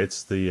 4,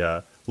 it's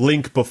the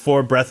Link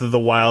before Breath of the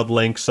Wild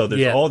Link. So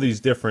there's all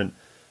these different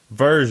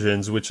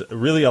versions, which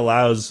really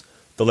allows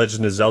the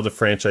Legend of Zelda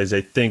franchise,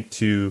 I think,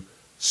 to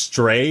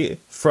stray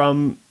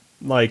from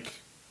like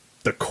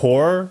the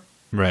core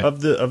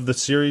of the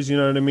series. You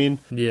know what I mean?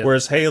 Yeah.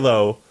 Whereas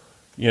Halo,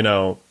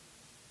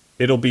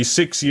 it'll be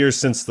 6 years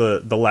since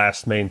the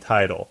last main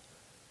title.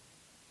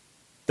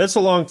 That's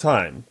a long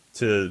time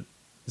to.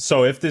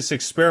 So if this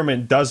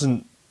experiment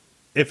doesn't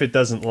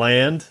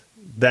land,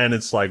 then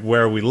it's like,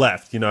 where are we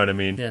left? You know what I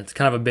mean? Yeah, it's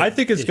kind of a big I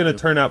think it's going to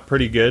turn out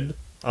pretty good.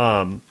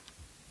 The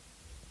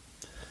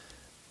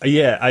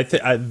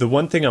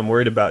one thing I'm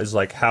worried about is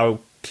like, how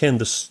can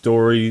the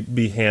story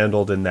be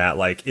handled in that?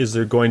 Like, is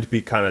there going to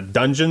be kind of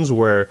dungeons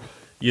where,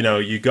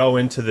 you go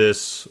into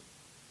this,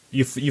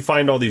 you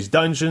find all these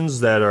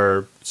dungeons that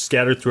are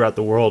scattered throughout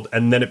the world,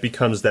 and then it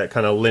becomes that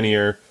kind of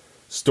linear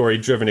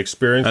story-driven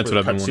experience That's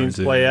where what I've been wanting cutscenes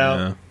to play do, out.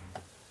 yeah.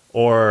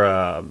 Or,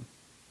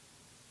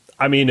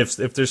 I mean, if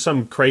there's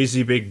some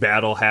crazy big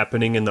battle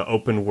happening in the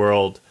open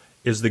world,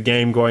 is the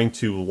game going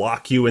to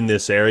lock you in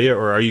this area,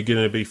 or are you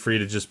going to be free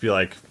to just be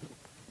like,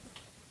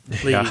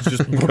 Please.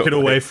 just book it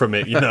away from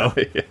it,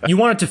 You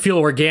want it to feel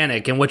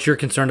organic, and what you're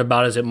concerned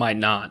about is it might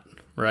not,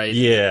 right?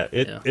 Yeah,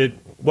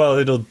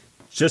 it'll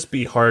just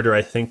be harder,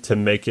 I think, to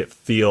make it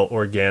feel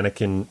organic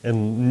and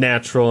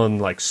natural and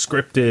like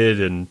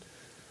scripted and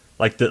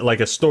like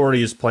a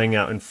story is playing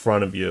out in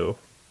front of you.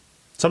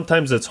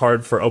 Sometimes it's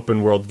hard for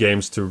open world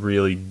games to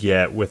really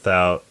get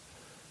without.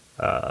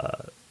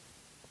 But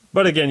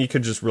again, you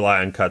could just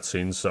rely on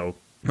cutscenes. So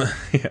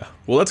Yeah.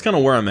 Well, that's kind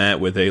of where I'm at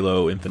with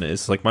Halo Infinite.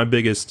 It's like my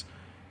biggest,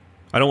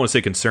 I don't want to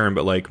say concern,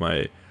 but like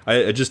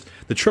I just,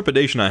 the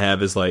trepidation I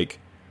have is like,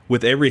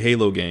 with every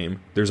Halo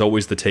game, there's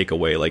always the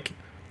takeaway. Like,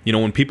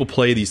 when people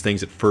play these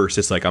things at first,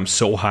 it's like, I'm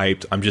so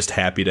hyped. I'm just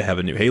happy to have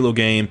a new Halo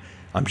game.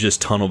 I'm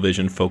just tunnel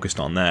vision focused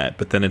on that.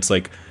 But then it's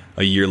like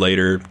a year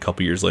later, a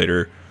couple years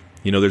later,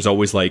 You know, there's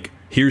always like,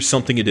 here's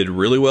something it did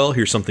really well,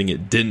 here's something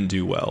it didn't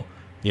do well.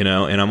 You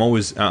know, and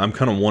I'm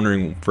kind of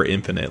wondering for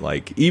Infinite,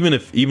 like even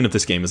if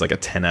this game is like a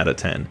 10 out of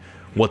 10,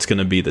 what's going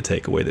to be the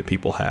takeaway that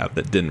people have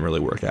that didn't really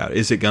work out?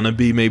 Is it going to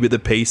be maybe the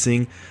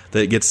pacing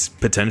that gets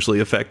potentially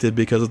affected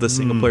because of the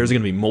single player? Is it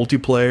going to be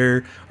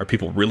multiplayer? Are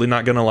people really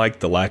not going to like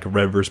the lack of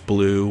red versus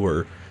blue,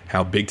 or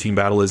how big team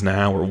battle is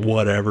now, or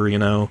whatever? You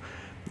know,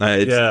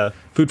 it's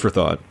food for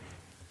thought.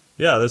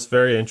 Yeah, that's a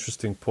very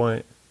interesting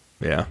point.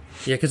 Yeah,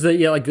 because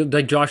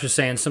like Josh was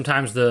saying,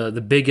 sometimes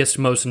the biggest,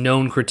 most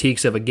known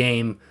critiques of a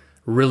game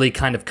really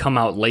kind of come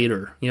out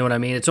later. You know what I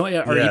mean? It's only,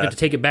 or even to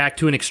take it back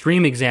to an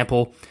extreme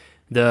example,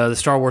 the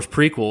Star Wars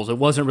prequels. It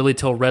wasn't really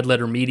till Red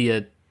Letter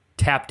Media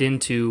tapped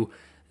into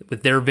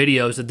with their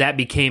videos that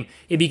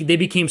they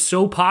became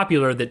so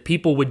popular that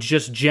people would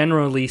just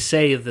generally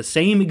say the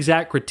same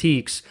exact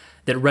critiques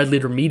that Red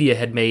Letter Media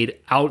had made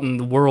out in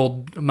the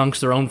world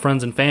amongst their own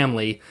friends and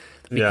family,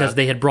 because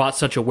they had brought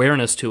such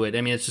awareness to it.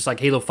 I mean, it's just like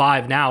Halo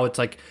 5 now. It's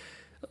like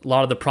a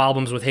lot of the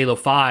problems with Halo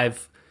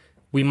 5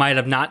 we might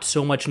have not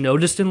so much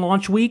noticed in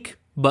launch week,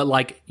 but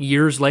like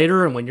years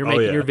later, and when you're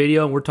making your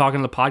video and we're talking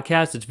on the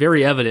podcast, it's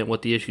very evident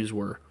what the issues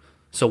were.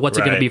 So what's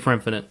it going to be for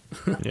Infinite?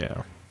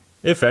 Yeah.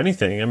 If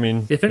anything, I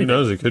mean, who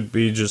knows? It could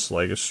be just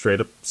like a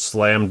straight up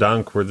slam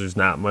dunk where there's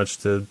not much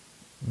to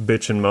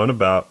bitch and moan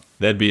about.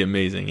 That'd be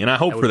amazing. And I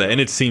hope for that. And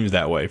it seems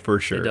that way for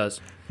sure. It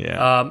does.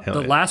 Yeah.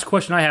 The last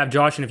question I have,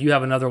 Josh, and if you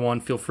have another one,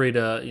 feel free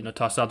to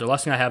toss it out there.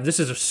 Last thing I have, this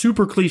is a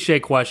super cliche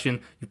question.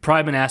 You've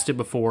probably been asked it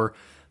before.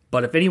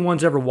 But if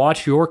anyone's ever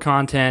watched your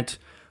content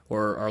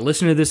or are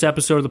listening to this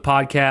episode of the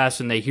podcast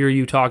and they hear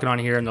you talking on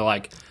here and they're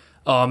like,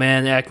 oh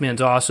man,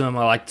 Ekman's awesome.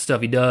 I like the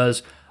stuff he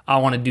does. I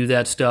want to do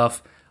that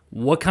stuff.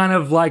 What kind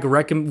of like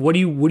what do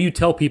you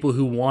tell people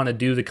who want to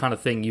do the kind of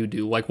thing you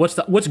do? Like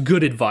what's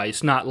good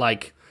advice? Not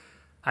like,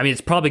 I mean, it's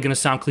probably going to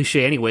sound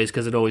cliche anyways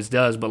because it always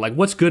does, but like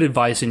what's good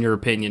advice in your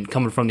opinion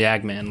coming from the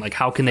Eggman? Like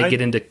how can they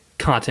get into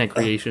content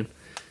creation?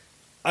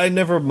 I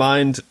never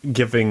mind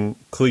giving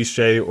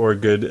cliche or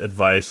good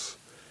advice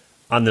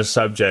on this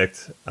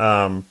subject.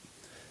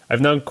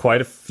 I've known quite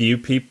a few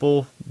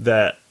people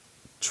that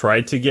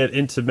tried to get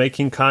into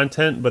making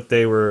content, but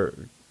they were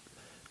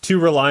too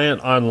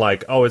reliant on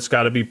like, oh, it's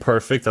got to be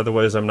perfect,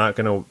 otherwise I'm not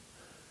going to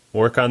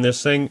work on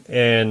this thing.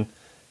 And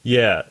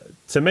yeah,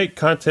 to make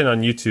content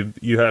on YouTube,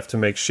 you have to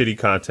make shitty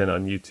content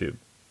on YouTube.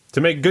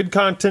 To make good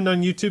content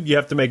on YouTube, you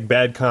have to make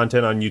bad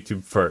content on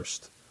YouTube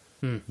first.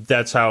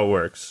 That's how it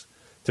works.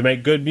 To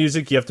make good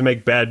music, you have to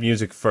make bad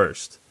music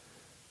first.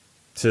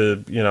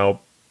 To,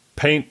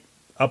 paint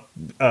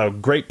a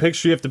great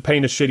picture, you have to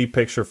paint a shitty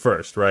picture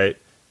first, right?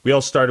 We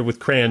all started with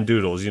crayon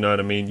doodles, you know what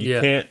I mean? You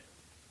can't...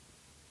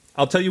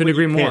 I'll tell you what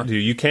you can't do.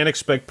 You can't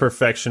expect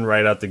perfection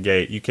right out the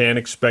gate. You can't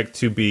expect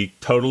to be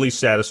totally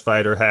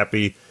satisfied or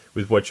happy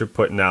with what you're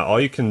putting out.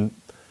 All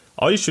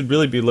you should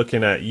really be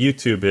looking at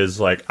YouTube is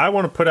like, I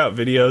want to put out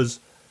videos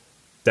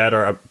that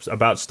are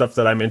about stuff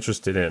that I'm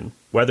interested in.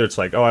 Whether it's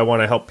like, oh, I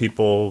want to help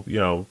people,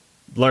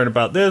 learn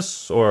about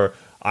this, or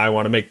I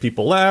want to make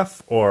people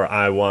laugh, or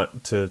I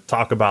want to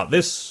talk about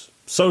this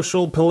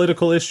social,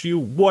 political issue,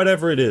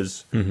 whatever it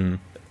is.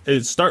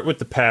 Start with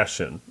the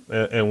passion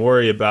and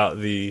worry about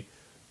the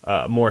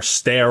more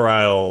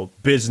sterile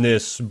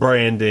business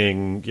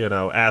branding,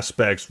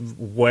 aspects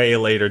way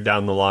later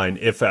down the line,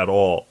 if at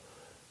all.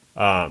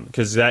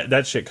 Because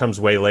that shit comes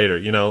way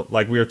later.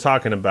 Like we were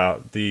talking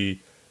about,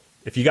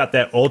 if you got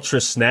that ultra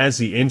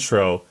snazzy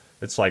intro,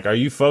 it's like, are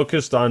you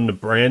focused on the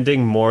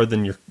branding more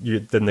than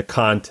than the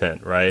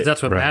content, right?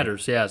 That's what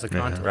matters, is the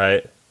content.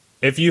 Right.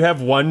 If you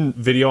have one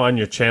video on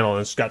your channel and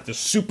it's got this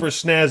super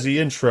snazzy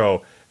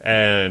intro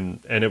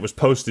and it was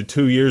posted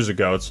 2 years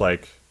ago, it's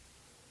like,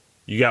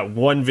 you got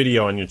one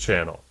video on your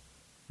channel.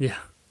 Yeah.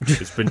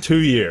 It's been 2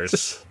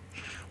 years.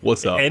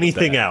 What's up?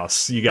 Anything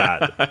else you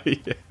got?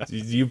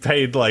 You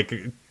paid like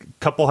a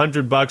couple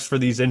 $100 for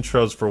these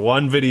intros for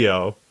one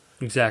video.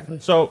 Exactly.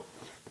 So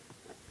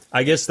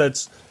I guess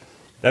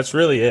that's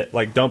really it.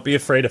 Like, don't be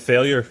afraid of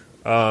failure.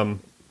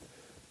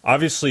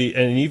 Obviously,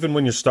 and even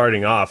when you're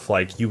starting off,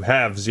 like, you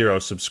have 0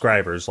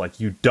 subscribers. Like,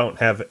 you don't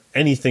have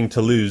anything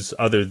to lose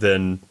other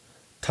than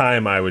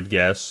time, I would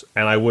guess.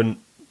 And I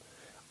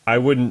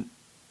wouldn't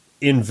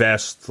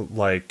invest,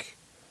 like,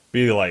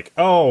 be like,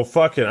 oh,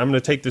 fuck it, I'm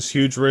going to take this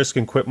huge risk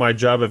and quit my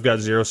job. I've got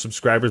 0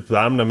 subscribers, but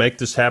I'm going to make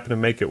this happen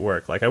and make it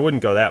work. Like, I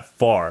wouldn't go that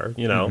far,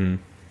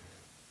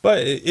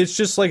 But it's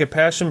just like a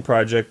passion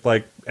project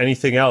like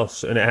anything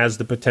else, and it has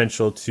the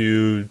potential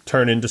to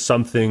turn into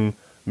something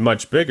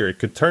much bigger. It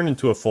could turn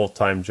into a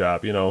full-time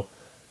job,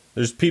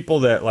 There's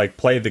people that, like,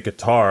 play the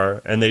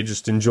guitar, and they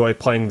just enjoy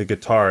playing the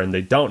guitar, and they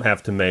don't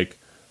have to make,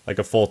 like,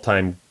 a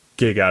full-time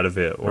gig out of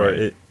it.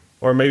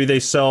 Or maybe they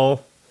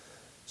sell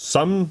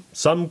some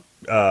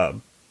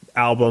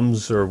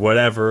albums or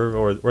whatever,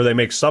 or they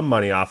make some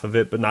money off of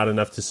it, but not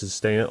enough to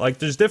sustain it. Like,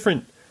 there's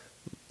different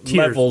tiers.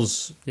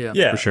 Levels.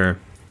 Yeah, for sure.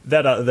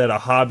 That a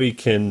hobby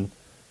can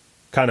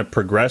kind of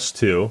progress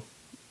to,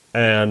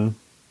 and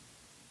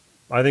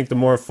I think the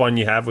more fun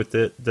you have with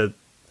it,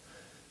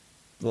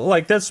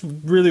 that's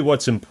really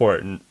what's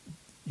important.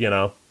 you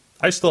know,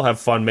 I still have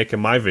fun making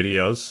my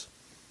videos.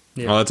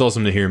 Yeah. Oh, that's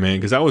awesome to hear, man,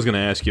 because I was going to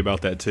ask you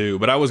about that too.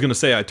 But I was going to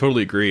say I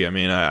totally agree. I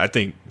mean, I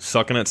think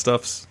sucking at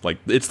stuff's like,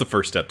 it's the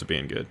first step to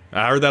being good.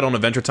 I heard that on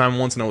Adventure Time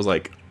once, and I was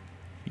like,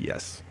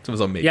 yes. It was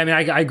amazing. Yeah, I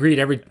mean, I agreed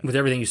with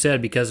everything you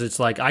said, because it's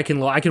like I can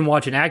watch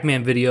an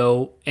Ackman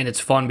video, and it's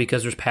fun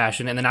because there's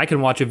passion. And then I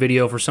can watch a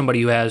video for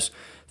somebody who has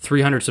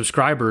 300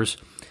 subscribers,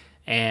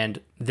 and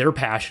they're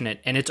passionate,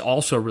 and it's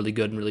also really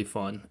good and really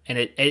fun. And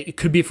it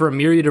could be for a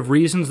myriad of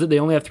reasons that they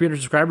only have 300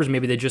 subscribers.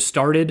 Maybe they just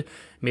started,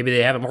 maybe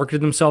they haven't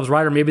marketed themselves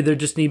right, or maybe they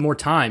just need more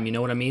time, you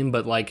know what I mean?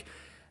 But like,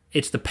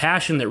 it's the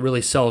passion that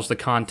really sells the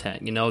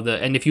content, you know.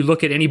 And if you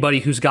look at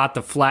anybody who's got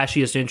the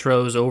flashiest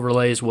intros,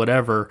 overlays,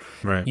 whatever,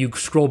 right, you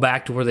scroll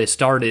back to where they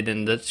started,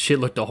 and the shit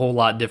looked a whole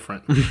lot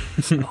different.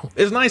 So.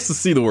 It's nice to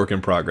see the work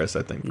in progress,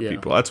 I think, for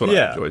people. That's what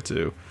I enjoy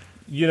too.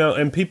 You know,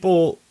 and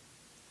people,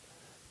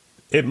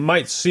 it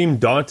might seem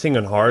daunting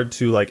and hard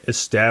to like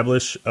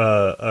establish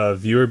a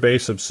viewer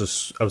base of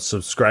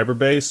subscriber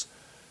base,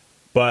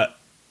 but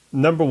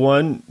number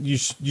one, you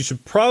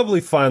should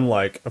probably find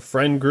like a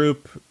friend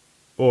group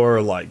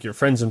or like your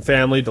friends and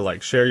family to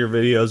like share your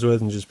videos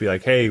with, and just be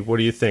like, hey, what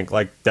do you think?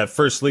 Like that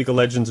first League of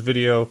Legends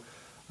video,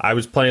 I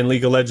was playing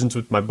League of Legends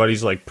with my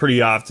buddies like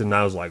pretty often, and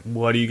I was like,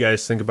 what do you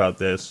guys think about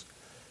this?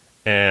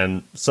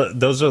 And so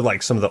those are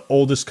like some of the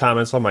oldest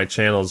comments on my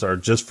channels are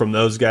just from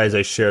those guys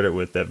I shared it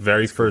with, that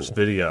very first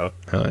video.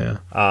 Hell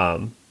yeah.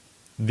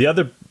 The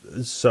other,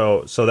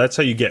 so that's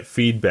how you get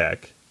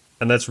feedback,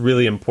 and that's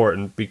really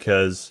important,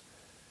 because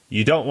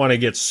you don't want to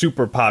get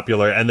super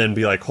popular and then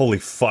be like, holy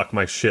fuck,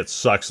 my shit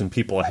sucks and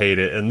people hate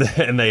it,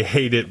 and they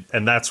hate it,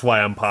 and that's why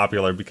I'm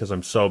popular, because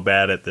I'm so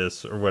bad at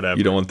this or whatever.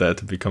 You don't want that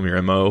to become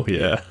your MO,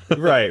 yeah.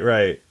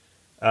 Right.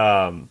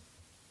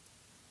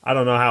 I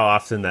don't know how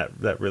often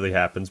that really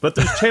happens, but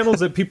there's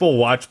channels that people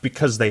watch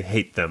because they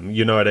hate them.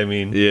 You know what I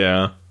mean?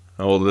 Yeah.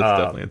 Oh, that's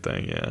definitely a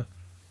thing. Yeah.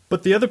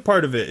 But the other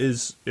part of it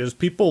is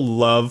people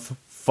love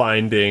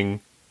finding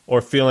or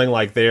feeling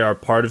like they are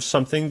part of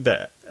something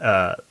that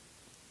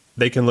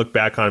they can look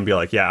back on and be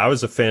like, yeah, I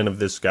was a fan of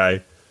this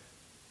guy,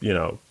 you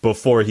know,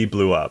 before he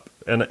blew up.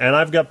 And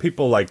I've got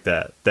people like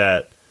that.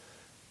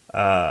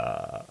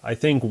 I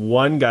think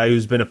one guy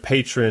who's been a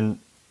patron,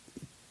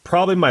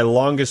 probably my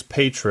longest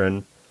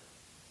patron,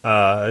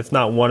 if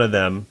not one of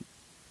them,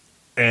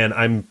 and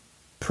I'm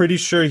pretty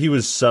sure he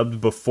was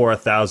subbed before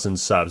 1,000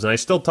 subs, and I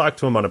still talk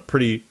to him on a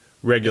pretty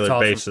regular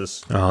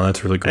basis. Oh,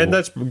 that's really cool. And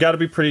that's got to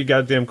be pretty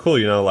goddamn cool,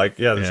 you know, like,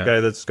 yeah, this guy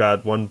that's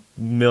got 1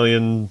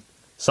 million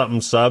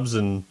something subs,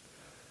 and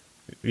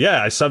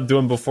yeah, I subbed to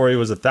him before he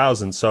was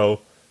 1,000.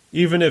 So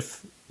even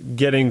if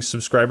getting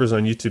subscribers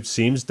on YouTube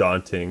seems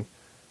daunting,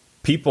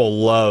 people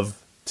love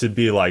to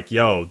be like,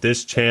 yo,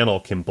 this channel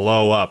can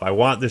blow up. I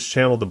want this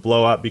channel to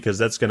blow up because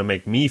that's going to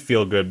make me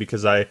feel good,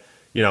 because I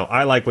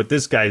like what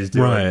this guy's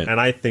doing, right, and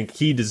I think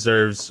he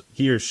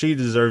or she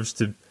deserves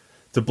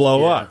to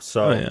blow up.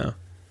 So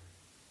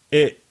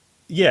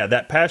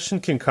that passion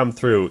can come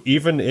through,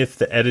 even if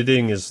the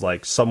editing is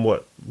like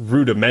somewhat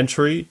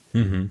rudimentary.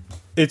 Mm-hmm.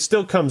 It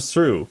still comes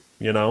through,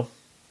 you know.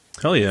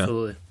 Hell yeah.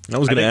 Absolutely. I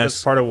was going to ask.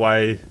 That's part of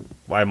why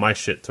my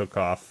shit took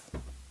off.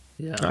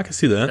 Yeah, I can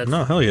see that.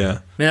 No, hell yeah.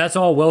 Man, that's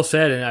all well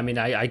said, and I mean,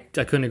 I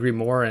couldn't agree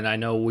more. And I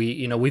know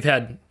we've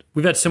had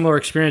similar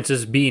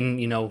experiences being,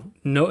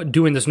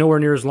 doing this nowhere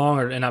near as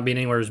long and not being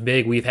anywhere as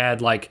big. We've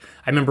had I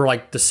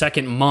remember the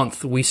second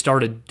month we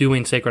started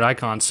doing Sacred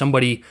Icons,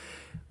 somebody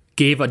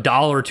gave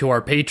 $1 to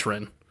our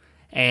patron,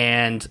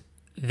 and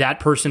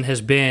that person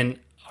has been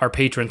our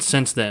patron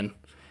since then,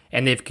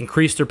 and they've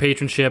increased their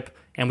patronship.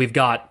 And we've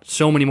got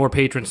so many more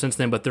patrons since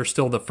then, but they're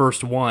still the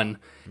first one.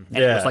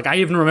 And it was I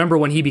even remember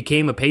when he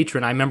became a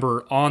patron, I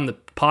remember on the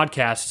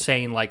podcast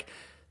saying,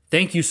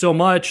 thank you so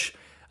much.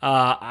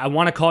 I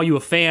want to call you a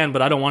fan,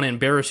 but I don't want to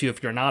embarrass you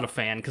if you're not a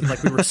fan,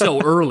 because we were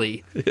so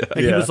early.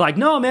 He was like,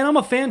 no, man, I'm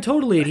a fan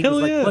totally. And he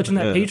was pledging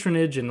that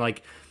patronage, and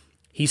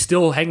he's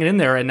still hanging in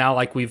there. And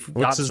now we've got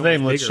What's his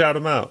name? Let's shout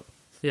him out.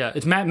 Yeah,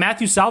 it's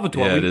Matthew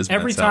Salvatore. Yeah, it is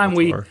every Matt time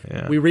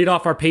Salvatore. we read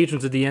off our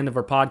patrons at the end of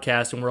our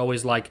podcast, and we're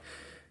always like,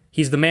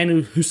 he's the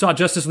man who saw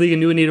Justice League and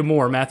knew it needed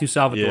more, Matthew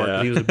Salvatore.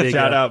 Yeah. He was a big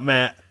shout out,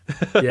 Matt.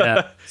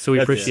 Yeah, so we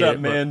appreciate it,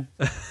 man.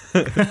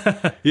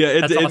 Yeah,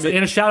 that's awesome.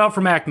 And a shout out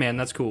for Mac, man.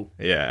 That's cool.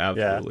 Yeah,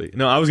 absolutely. Yeah.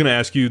 No, I was going to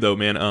ask you though,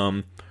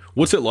 man.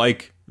 What's it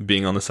like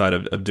being on the side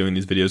of doing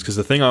these videos? Because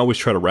the thing I always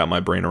try to wrap my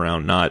brain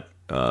around, not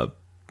kind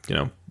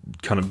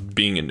of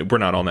being in. We're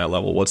not on that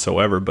level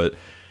whatsoever. But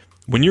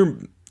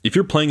if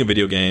you're playing a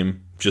video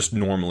game just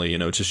normally,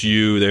 it's just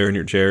you there in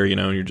your chair,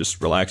 and you're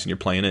just relaxing, you're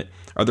playing it.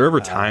 Are there ever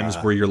times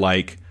where you're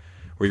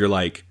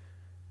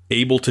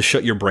able to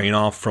shut your brain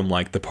off from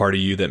the part of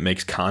you that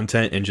makes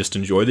content and just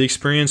enjoy the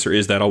experience, or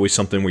is that always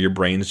something where your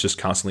brain is just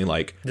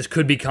constantly this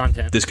could be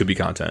content? This could be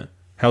content.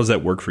 How does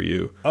that work for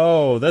you?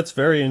 Oh, that's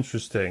very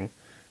interesting,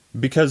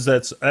 because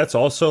that's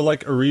also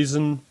a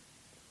reason.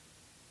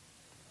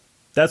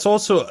 That's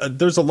also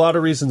there's a lot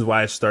of reasons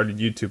why I started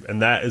YouTube,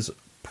 and that is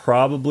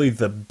probably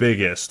the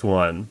biggest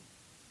one.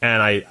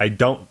 And I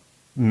don't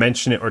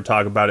mention it or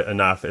talk about it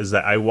enough, is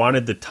that I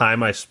wanted the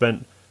time I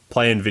spent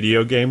playing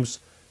video games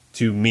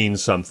to mean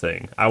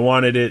something. I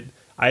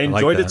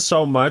enjoyed it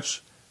so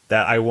much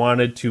that I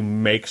wanted to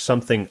make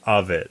something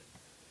of it.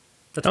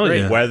 That's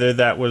great. Yeah. Whether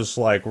that was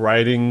like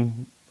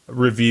writing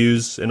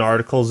reviews and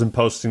articles and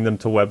posting them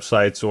to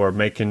websites or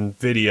making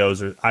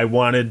videos, or I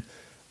wanted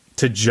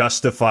to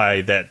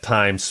justify that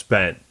time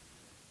spent.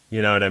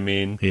 You know what I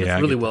mean? Yeah, That's I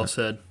really get well that.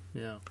 said.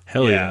 Yeah.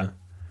 Hell Yeah. yeah.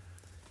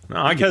 No,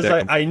 I get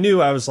Because that. I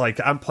knew I was like,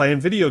 I'm playing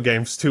video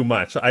games too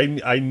much.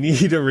 I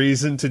need a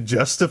reason to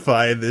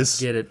justify this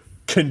Get it.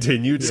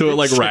 continued. So it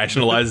like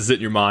addiction. rationalizes it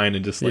in your mind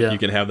and just like Yeah. you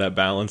can have that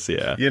balance.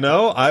 Yeah. You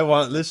know, I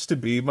want this to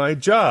be my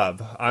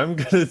job. I'm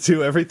going to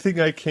do everything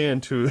I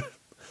can to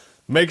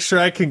make sure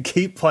I can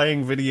keep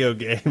playing video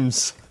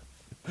games.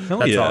 Hell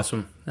That's yeah.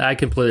 awesome. I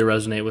completely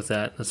resonate with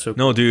that. That's so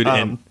cool. No, dude.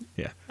 And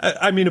yeah.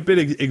 I mean, a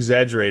bit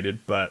exaggerated,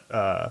 but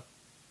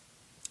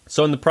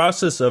so in the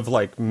process of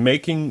like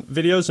making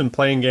videos and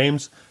playing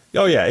games,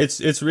 oh yeah,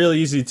 it's really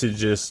easy to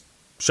just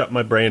shut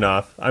my brain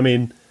off. I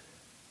mean,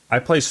 I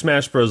play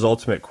Smash Bros.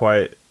 Ultimate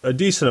quite a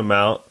decent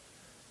amount.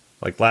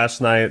 Like last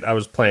night, I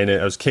was playing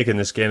it. I was kicking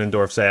this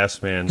Ganondorf's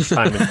ass, man,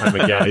 time and time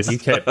again. He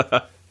kept,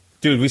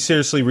 dude, we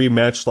seriously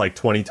rematched like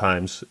 20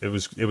 times. It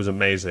was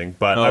amazing.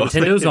 But I was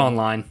Nintendo's thinking,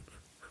 online.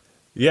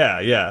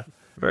 yeah.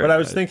 Very But I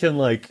was nice. thinking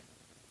like,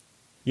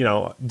 you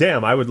know,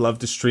 damn, I would love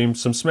to stream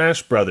some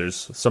Smash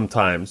Brothers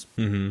sometimes.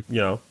 Mm-hmm.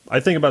 You know, I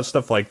think about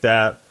stuff like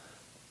that.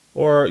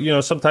 Or, you know,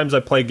 sometimes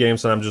I play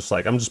games and I'm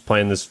just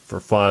playing this for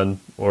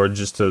fun or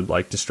just to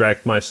like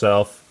distract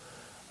myself.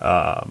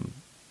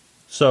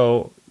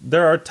 So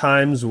there are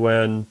times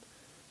when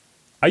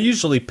I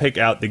usually pick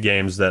out the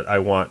games that I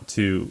want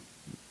to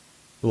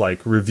like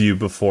review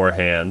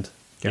beforehand,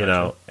 you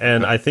know,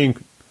 and I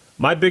think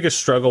my biggest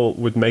struggle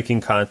with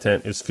making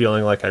content is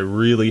feeling like I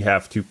really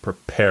have to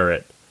prepare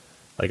it.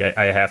 Like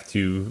I have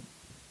to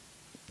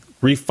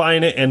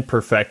refine it and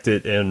perfect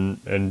it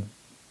and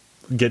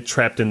get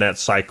trapped in that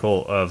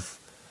cycle of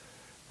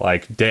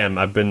like, damn,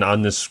 I've been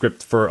on this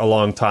script for a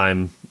long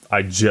time.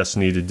 I just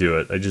need to do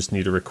it. I just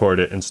need to record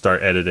it and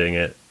start editing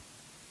it.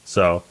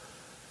 So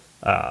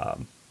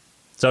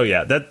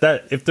yeah,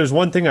 that if there's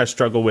one thing I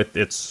struggle with,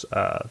 it's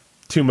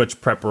too much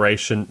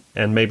preparation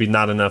and maybe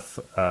not enough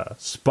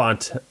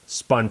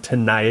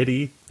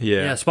spontaneity.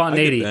 Yeah,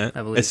 spontaneity, get that.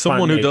 I believe. As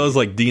someone who Spontaneity. does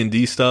like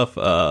D&D stuff,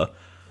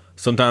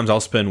 sometimes I'll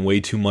spend way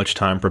too much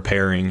time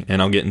preparing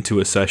and I'll get into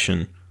a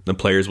session. The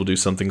players will do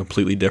something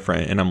completely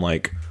different and I'm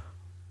like,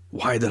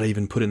 why did I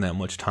even put in that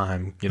much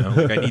time? You know,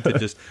 like, I need to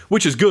just,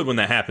 which is good when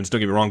that happens, don't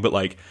get me wrong, but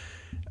like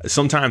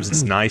sometimes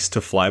it's nice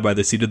to fly by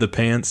the seat of the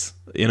pants,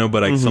 you know,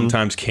 but I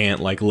sometimes can't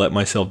like let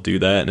myself do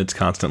that. And it's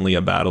constantly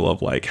a battle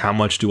of like, how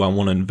much do I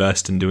want to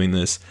invest in doing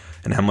this?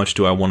 And how much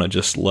do I want to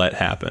just let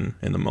happen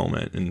in the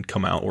moment and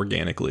come out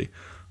organically?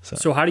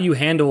 So how do you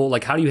handle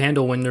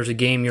when there's a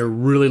game you're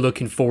really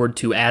looking forward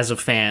to as a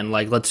fan?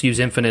 Like, let's use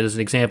Infinite as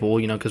an example,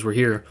 you know, because we're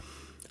here.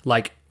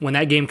 Like, when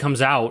that game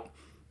comes out,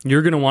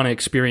 you're going to want to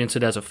experience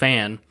it as a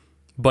fan,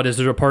 but is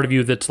there a part of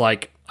you that's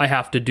like, I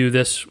have to do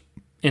this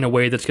in a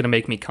way that's going to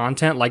make me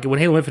content? Like, when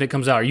Halo Infinite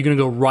comes out, are you going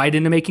to go right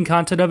into making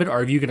content of it, or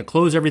are you going to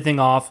close everything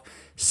off,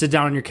 sit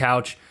down on your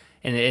couch,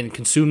 and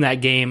consume that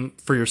game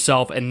for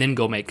yourself, and then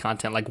go make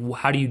content? Like,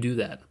 how do you do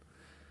that?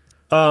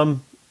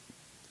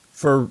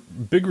 For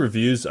big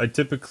reviews, I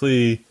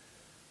typically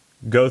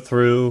go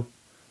through,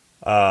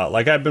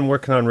 like I've been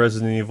working on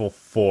Resident Evil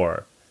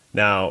 4.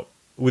 Now,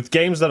 with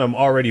games that I'm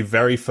already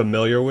very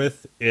familiar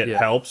with, it Yeah.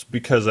 helps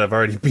because I've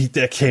already beat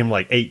that game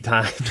like 8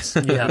 times.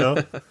 Yeah. You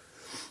know?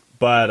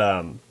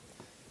 But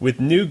with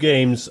new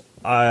games,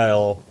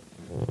 I'll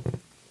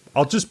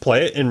just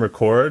play it and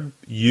record,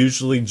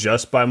 usually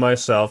just by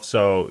myself.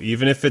 So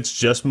even if it's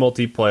just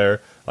multiplayer,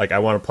 like I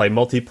want to play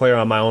multiplayer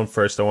on my own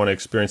first. I want to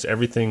experience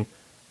everything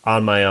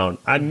on my own.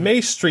 I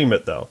may stream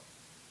it though.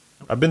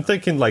 I've been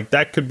thinking like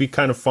that could be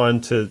kind of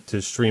fun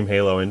to stream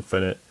Halo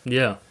Infinite.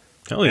 Yeah.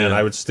 Hell yeah. And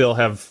I would still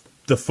have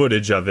the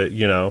footage of it,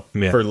 you know,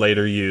 Yeah. for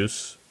later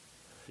use.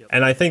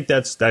 And I think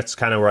that's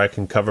kind of where I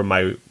can cover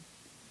my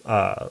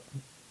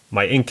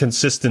my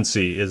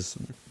inconsistency is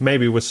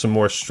maybe with some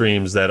more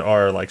streams that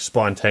are like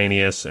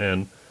spontaneous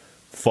and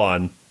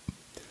fun.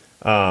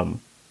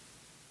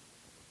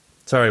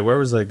 Sorry, where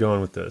was I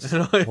going with this?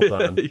 Hold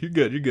on. You're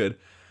good. You're good.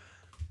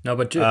 No,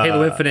 but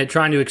Halo Infinite,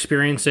 trying to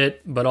experience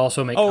it, but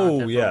also make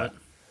content from it.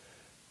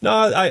 No,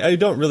 I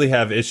don't really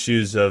have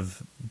issues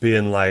of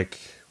being like,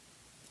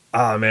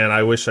 oh man,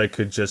 I wish I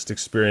could just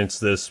experience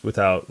this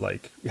without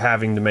like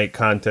having to make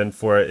content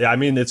for it. I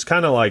mean, it's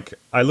kind of like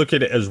I look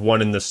at it as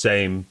one and the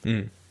same.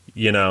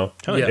 You know,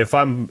 yeah. if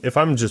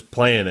I'm just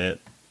playing it,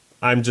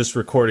 I'm just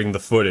recording the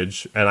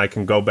footage and I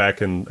can go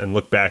back and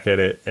look back at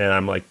it and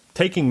I'm like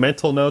taking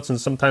mental notes, and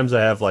sometimes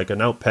I have like a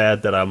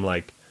notepad that I'm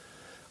like,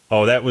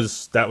 oh, that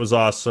was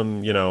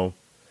awesome, you know,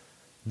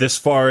 this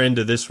far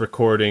into this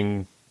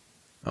recording.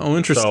 Oh,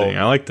 interesting. So-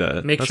 I like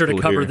that. Make That's sure to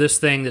cool cover hear. this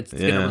thing that's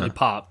going to Yeah. really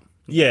pop.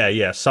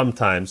 Yeah,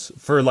 sometimes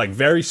for like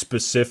very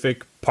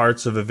specific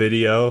parts of a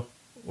video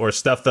or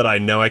stuff that I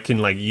know I can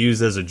like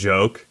use as a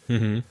joke.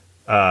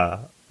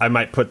 I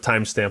might put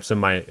timestamps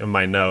in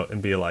my note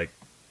and be like,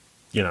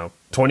 you know,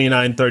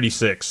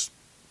 2936,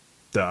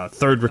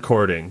 third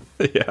recording.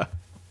 Yeah.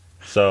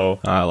 So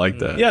I like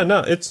that. yeah, no,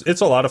 it's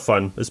a lot of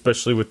fun,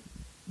 especially with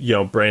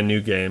brand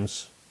new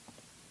games.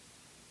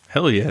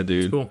 Hell yeah,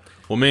 dude. Cool.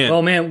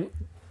 Well, man.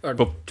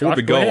 Before Josh,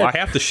 we go, ahead. I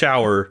have to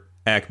shower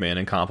Ackman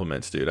in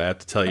compliments, dude. I have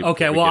to tell you.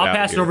 Okay, before we well, get I'll out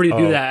pass of it over to here.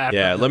 you to do that after.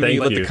 Yeah, let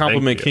Thank the you,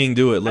 compliment thank you. king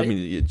do it. Let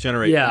me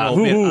generate. Yeah. Oh,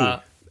 man,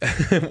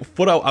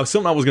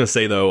 something I was gonna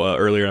say though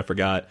earlier, I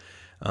forgot.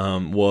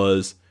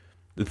 Was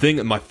the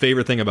thing. My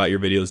favorite thing about your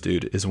videos,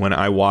 dude, is when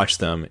I watch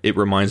them, it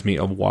reminds me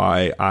of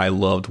why I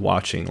loved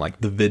watching like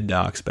the vid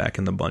docs back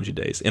in the Bungie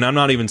days. And I'm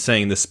not even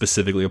saying this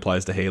specifically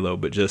applies to Halo,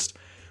 but just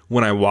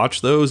when I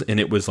watched those, and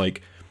it was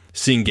like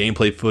seeing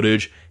gameplay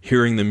footage,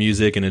 hearing the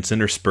music, and it's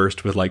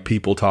interspersed with like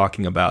people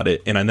talking about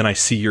it, and then I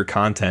see your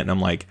content, and I'm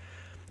like,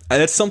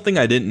 that's something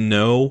I didn't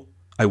know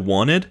I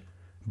wanted,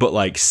 but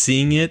like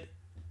seeing it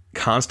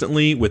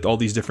constantly with all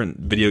these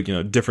different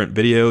different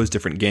videos,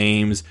 different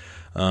games,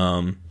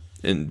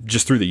 and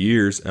just through the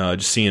years,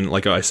 just seeing,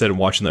 like I said,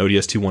 watching the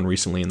ODST one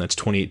recently, and that's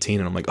 2018,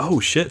 and I'm like, oh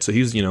shit! So he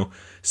was,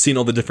 seeing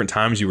all the different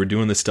times you were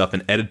doing this stuff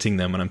and editing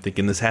them, and I'm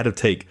thinking this had to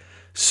take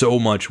so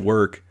much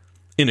work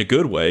in a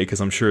good way, because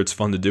I'm sure it's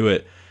fun to do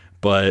it,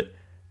 but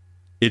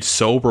it's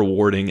so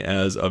rewarding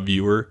as a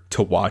viewer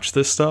to watch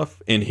this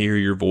stuff and hear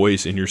your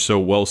voice, and you're so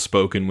well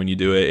spoken when you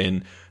do it,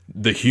 and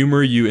the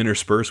humor you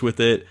intersperse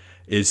with it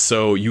is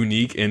so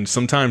unique, and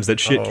sometimes that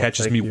shit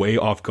catches me way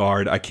off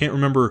guard. I can't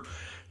remember.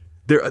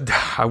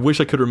 I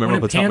wish I could remember.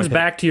 When it pans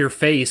back to your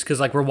face, because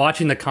like we're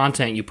watching the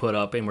content you put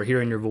up and we're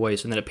hearing your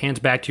voice, and then it pans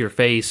back to your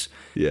face,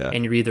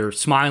 and you're either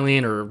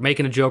smiling or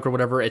making a joke or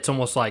whatever. It's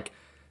almost like,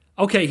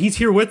 okay, he's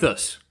here with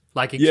us,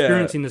 like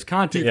experiencing this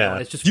content. Yeah.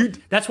 It's just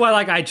that's why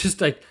like I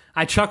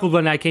chuckled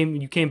when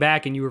you came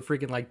back and you were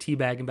freaking like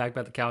teabagging back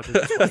by the couch.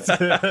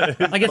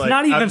 Like it's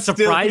not even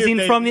surprising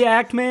from the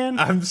act, man.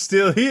 I'm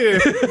still here.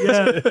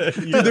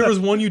 Dude, there was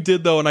one you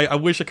did though, and I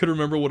wish I could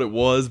remember what it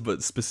was,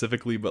 but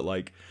specifically, but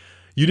like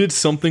you did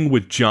something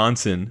with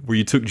Johnson where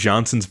you took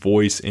Johnson's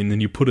voice and then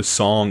you put a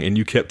song, and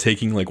you kept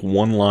taking like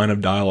one line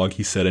of dialogue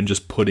he said and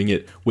just putting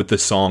it with the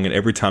song, and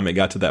every time it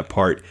got to that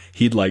part,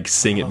 he'd like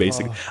sing it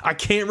basically. I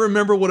can't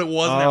remember what it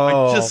was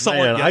now. I just saw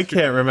it yesterday. I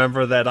can't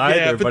remember that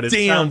either, but it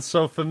sounds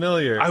so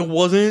familiar. I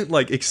wasn't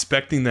like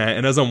expecting that,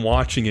 and as I'm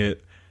watching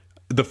it,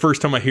 the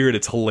first time I hear it,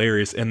 it's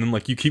hilarious, and then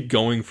like you keep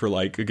going for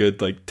like a good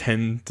like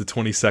 10 to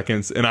 20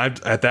 seconds, and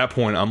at that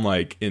point I'm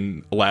like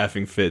in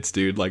laughing fits,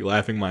 dude, like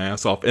laughing my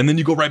ass off, and then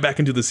you go right back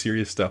into the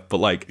serious stuff, but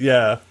like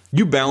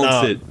you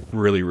balance it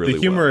really the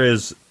humor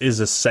well. is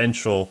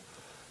essential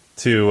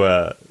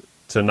to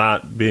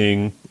not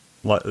being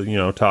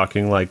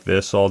talking like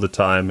this all the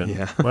time,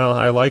 and well,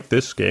 I like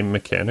this game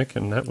mechanic,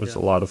 and that was a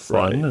lot of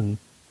fun, and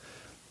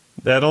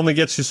that only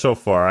gets you so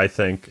far, I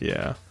think.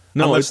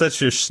 No, unless that's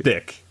your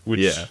stick,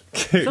 which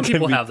some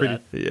people have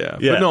that. Yeah.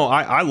 But no,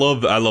 I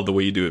love the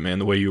way you do it, man.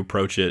 The way you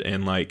approach it,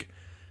 and like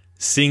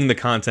seeing the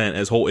content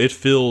as whole. It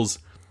feels,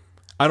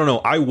 I don't know.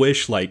 I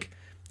wish like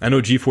I know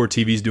G4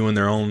 TV's doing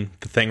their own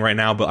thing right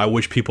now, but I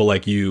wish people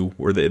like you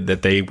were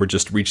that they were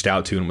just reached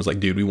out to and was like,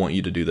 dude, we want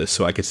you to do this,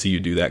 so I could see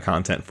you do that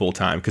content full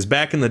time. Because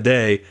back in the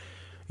day,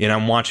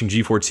 I'm watching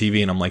G4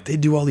 TV and I'm like, they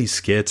do all these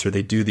skits or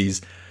they do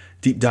these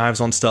deep dives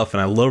on stuff,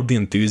 and I love the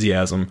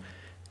enthusiasm.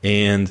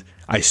 And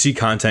I see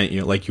content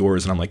like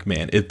yours, and I'm like,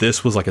 man, if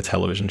this was like a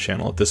television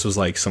channel, if this was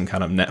like some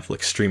kind of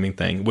Netflix streaming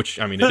thing,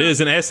 which I mean, it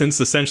is in essence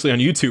essentially on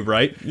YouTube,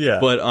 right? Yeah.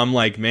 But I'm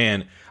like,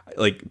 man,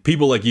 like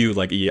people like you,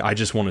 like I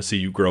just want to see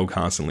you grow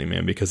constantly,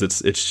 man, because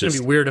it's just gonna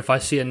be weird if I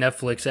see a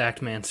Netflix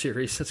Act Man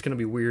series. That's gonna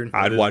be weird.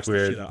 I'd watch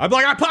weird. I'd be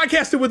like, I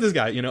podcasted with this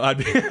guy, I'd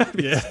be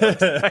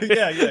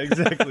yeah,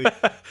 exactly.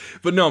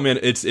 But no, man,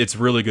 it's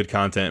really good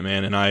content,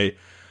 man, and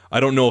I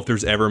don't know if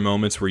there's ever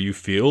moments where you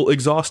feel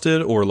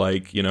exhausted or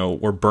like,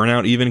 or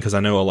burnout even, because I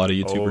know a lot of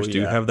YouTubers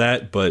do have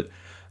that. But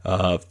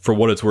for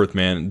what it's worth,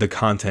 man, the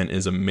content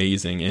is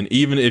amazing. And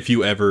even if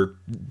you ever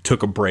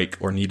took a break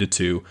or needed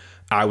to,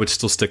 I would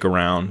still stick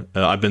around.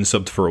 I've been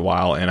subbed for a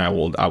while, and I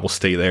will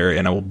stay there,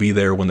 and I will be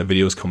there when the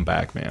videos come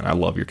back, man. I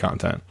love your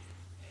content.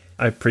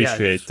 I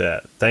appreciate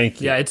that. Thank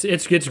you. Yeah,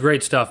 it's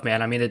great stuff,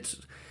 man. I mean, it's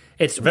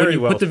very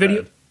when you put the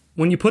video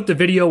when you put the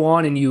video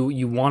on and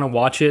you want to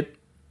watch it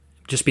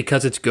just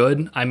because it's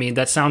good. I mean,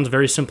 that sounds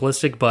very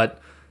simplistic, but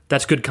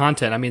that's good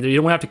content. I mean,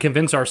 you don't have to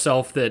convince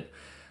ourselves that,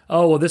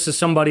 oh, well, this is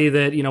somebody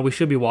that, we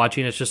should be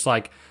watching. It's just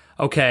like,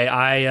 okay,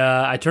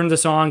 I turned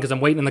this on because I'm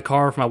waiting in the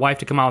car for my wife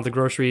to come out with the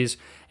groceries,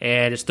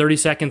 and it's 30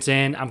 seconds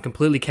in. I'm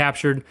completely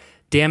captured.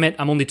 Damn it,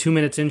 I'm only 2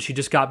 minutes in. She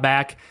just got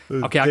back.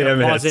 Okay, I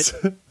gotta pause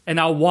it, and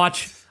I'll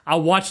watch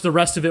the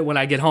rest of it when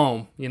I get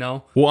home,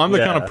 Well, I'm the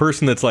kind of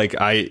person that's like,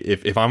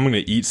 if I'm going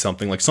to eat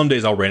something, like some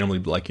days I'll randomly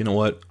be like, you know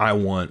what, I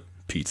want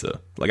pizza.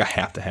 Like I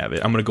have to have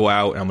it. I'm going to go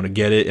out and I'm going to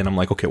get it, and I'm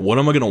like, okay, what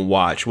am I going to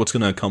watch? What's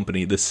going to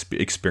accompany this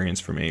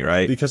experience for me,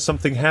 right? Because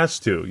something has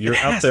to. You're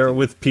out there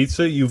with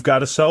pizza, you've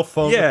got a cell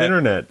phone with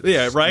internet.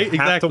 Yeah, right? You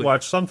have to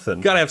watch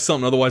something. Got to have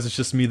something, otherwise it's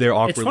just me there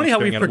awkwardly. It's funny how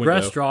we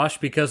progressed, Josh,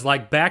 because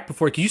like back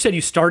before, because you said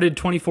you started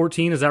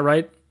 2014, is that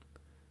right?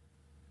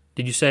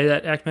 Did you say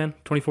that, Ackman?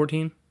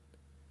 2014?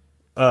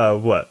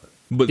 What?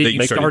 But that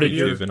you started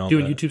your YouTube and all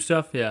doing that. YouTube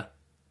stuff. Yeah.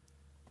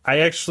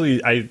 I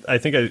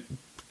think I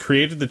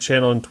created the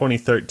channel in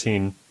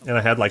 2013, and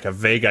I had like a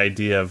vague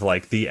idea of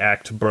like the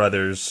Act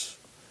Brothers.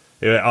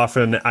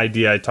 Often an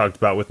idea I talked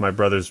about with my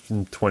brothers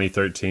in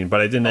 2013,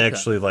 but I didn't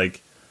actually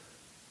like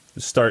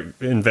start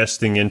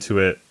investing into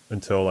it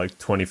until like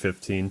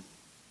 2015.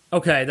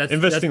 Okay, that's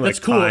Investing that's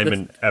like cool. time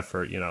and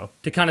effort, you know.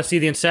 To kind of see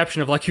the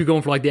inception of like you're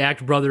going for like the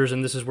Act Brothers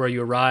and this is where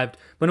you arrived.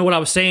 But no, what I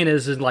was saying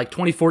is in like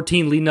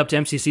 2014, leading up to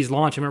MCC's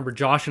launch, I remember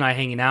Josh and I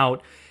hanging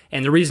out.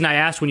 And the reason I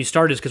asked when you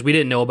started is because we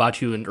didn't know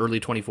about you in early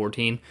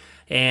 2014.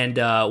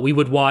 And we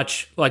would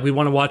watch, like, we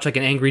want to watch like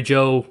an Angry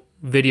Joe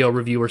video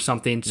review or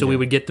something. So we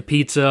would get the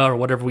pizza or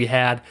whatever we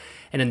had.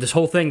 And then this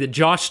whole thing that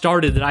Josh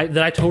started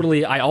that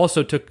I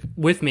also took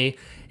with me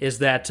is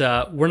that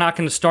we're not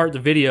going to start the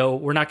video.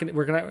 We're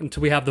gonna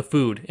until we have the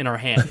food in our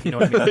hand. You know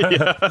what I mean?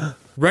 Yeah.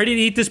 Ready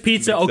to eat this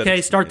pizza?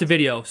 Okay, start the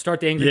video. Start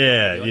the Angry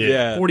Joe video.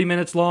 Yeah. 40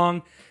 minutes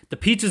long. The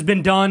pizza's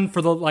been done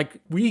for the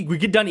we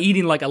get done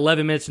eating like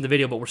 11 minutes in the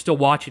video, but we're still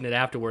watching it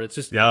afterward. It's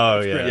just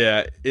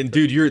Yeah, and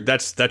dude,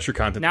 that's your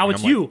content. Now thing.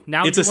 it's I'm you. like,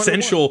 Now it's it's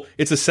essential.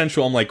 It's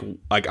essential. I'm like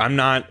I'm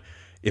not.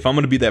 If I'm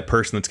going to be that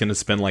person that's going to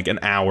spend like an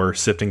hour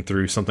sifting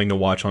through something to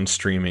watch on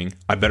streaming,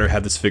 I better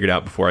have this figured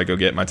out before I go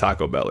get my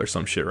Taco Bell or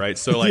some shit, right?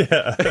 So like,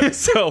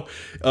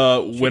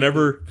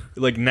 whenever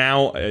like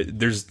now,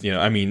 there's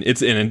I mean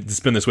it's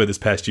been this way this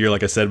past year,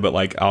 like I said, but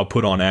like I'll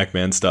put on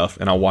Ackman stuff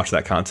and I'll watch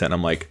that content. And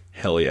I'm like,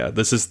 hell yeah,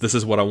 this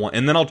is what I want.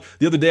 And then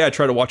the other day I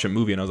tried to watch a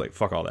movie and I was like,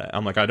 fuck all that.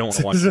 I'm like, I don't want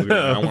to watch a movie.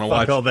 I want to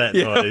watch all that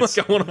noise.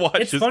 Like, I want to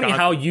watch. It's funny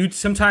how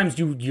sometimes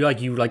you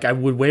I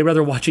would way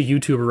rather watch a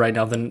YouTuber right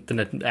now than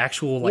an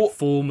actual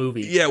full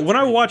movie. Yeah, when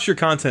I watch your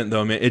content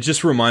though, man, it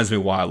just reminds me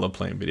why I love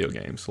playing video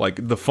games.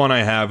 Like the fun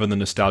I have and the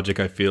nostalgic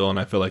I feel, and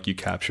I feel like you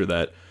capture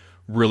that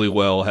really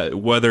well.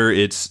 Whether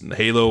it's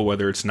Halo,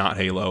 whether it's not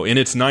Halo, and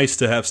it's nice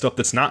to have stuff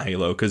that's not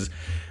Halo because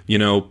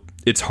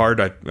it's hard.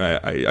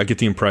 I get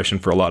the impression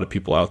for a lot of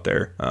people out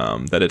there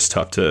that it's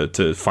tough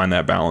to find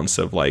that balance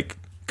of like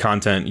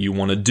content you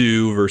want to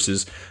do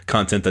versus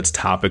content that's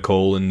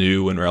topical and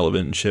new and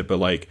relevant and shit. But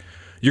like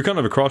you're kind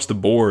of across the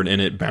board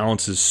and it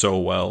balances so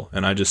well.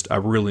 And I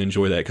really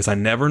enjoy that because I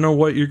never know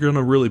what you're going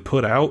to really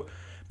put out.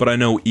 But I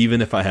know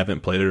even if I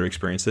haven't played it or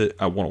experienced it,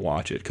 I want to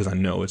watch it because I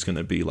know it's going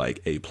to be like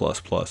A++,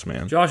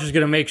 man. Josh is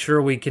going to make sure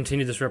we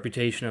continue this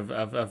reputation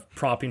of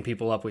propping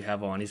people up we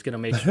have on. He's going to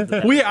make sure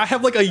that I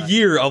have like a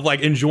year of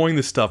like enjoying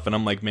this stuff and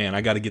I'm like, man,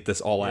 I got to get this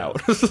all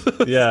out.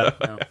 Yeah.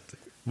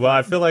 Well,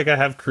 I feel like I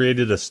have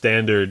created a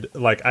standard.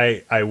 Like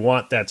I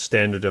want that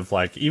standard of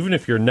like, even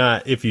if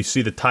you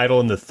see the title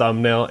and the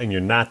thumbnail and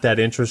you're not that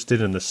interested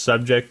in the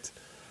subject,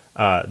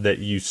 that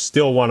you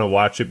still want to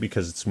watch it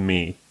because it's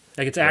me.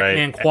 like it's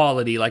Ackman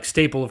quality, like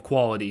staple of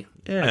quality.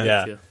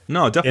 Yeah.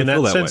 No, definitely. In that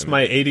feel that sense, way,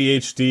 my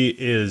ADHD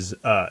is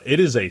it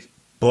is a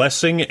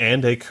blessing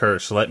and a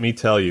curse. Let me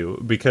tell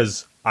you,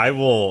 because I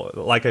will,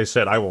 like I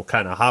said, I will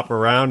kind of hop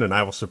around and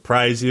I will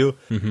surprise you,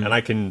 and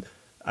I can.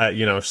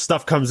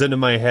 Stuff comes into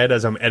my head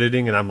as I'm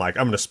editing, and I'm like,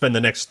 I'm going to spend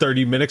the next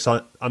 30 minutes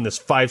on this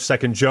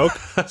 5-second joke.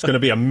 It's going to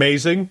be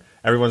amazing.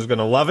 Everyone's going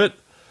to love it.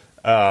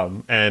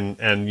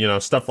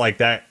 And stuff like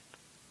that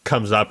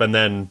comes up. And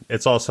then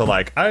it's also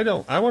like, I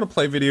want to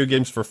play video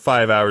games for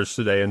 5 hours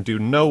today and do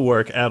no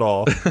work at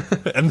all.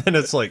 And then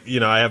it's like,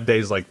 I have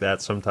days like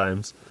that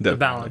sometimes. The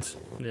balance.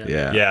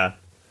 Yeah.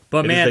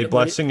 But it is a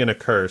blessing and a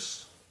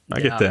curse. I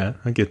get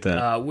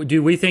that.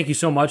 Dude, we thank you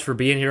so much for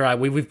being here.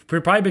 We've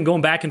probably been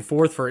going back and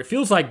forth for, it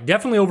feels like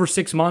definitely over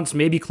 6 months,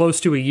 maybe close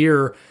to a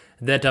year,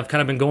 that I've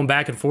kind of been going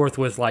back and forth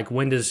with, like,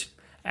 when does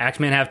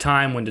Axeman have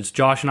time? When does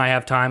Josh and I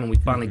have time? And we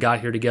finally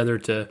got here together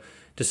to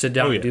sit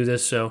down and do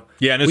this. So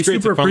yeah, and it's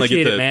great to finally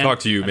get to man. talk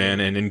to you, man,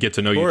 and get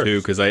to know you too,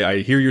 because I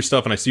hear your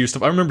stuff and I see your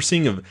stuff. I remember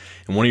seeing in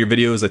one of your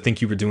videos, I think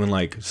you were doing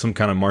like some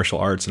kind of martial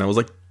arts, and I was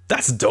like,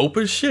 that's dope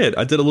as shit.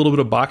 I did a little bit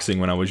of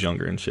boxing when I was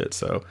younger and shit,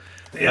 so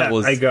yeah,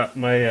 I got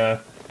my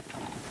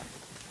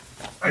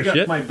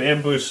my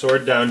bamboo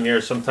sword down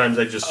here. Sometimes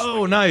I just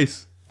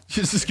nice.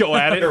 Just go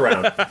at it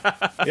around.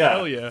 Yeah,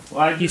 hell yeah.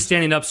 Well, he's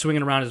standing up,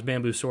 swinging around his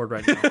bamboo sword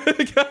right now.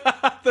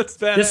 That's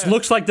badass. This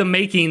looks like the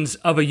makings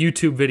of a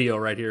YouTube video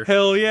right here.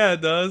 Hell yeah,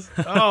 it does.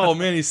 Oh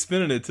man, he's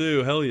spinning it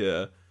too. Hell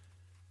yeah.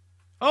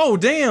 Oh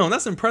damn,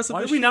 that's impressive.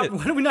 Why do we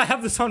not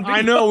have this on video?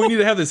 I know we need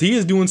to have this. He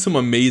is doing some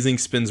amazing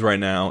spins right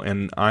now,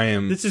 and I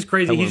am. This is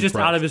crazy. He's just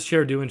out of his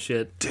chair doing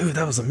shit. Dude,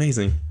 that was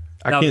amazing.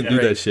 I can't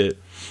do that shit.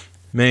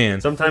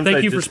 Man, sometimes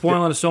thank you for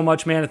spoiling us so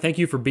much, man, and thank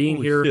you for being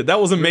here. Shit, that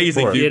was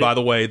amazing, dude. By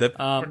the way, that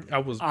I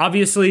was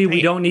obviously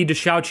we don't need to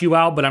shout you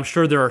out, but I'm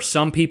sure there are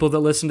some people that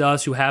listen to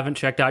us who haven't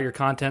checked out your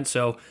content.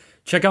 So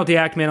check out the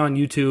Ackman on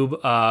YouTube.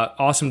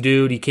 Awesome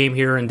dude. He came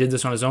here and did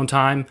this on his own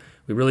time.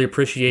 We really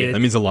appreciate it. That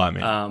means a lot,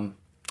 man.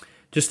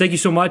 Just thank you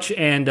so much,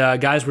 and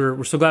guys,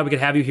 we're so glad we could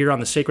have you here on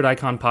the Sacred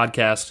Icon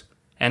podcast.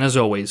 And as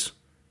always,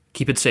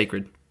 keep it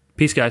sacred.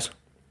 Peace, guys.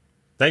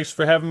 Thanks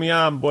for having me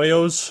on,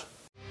 boyos.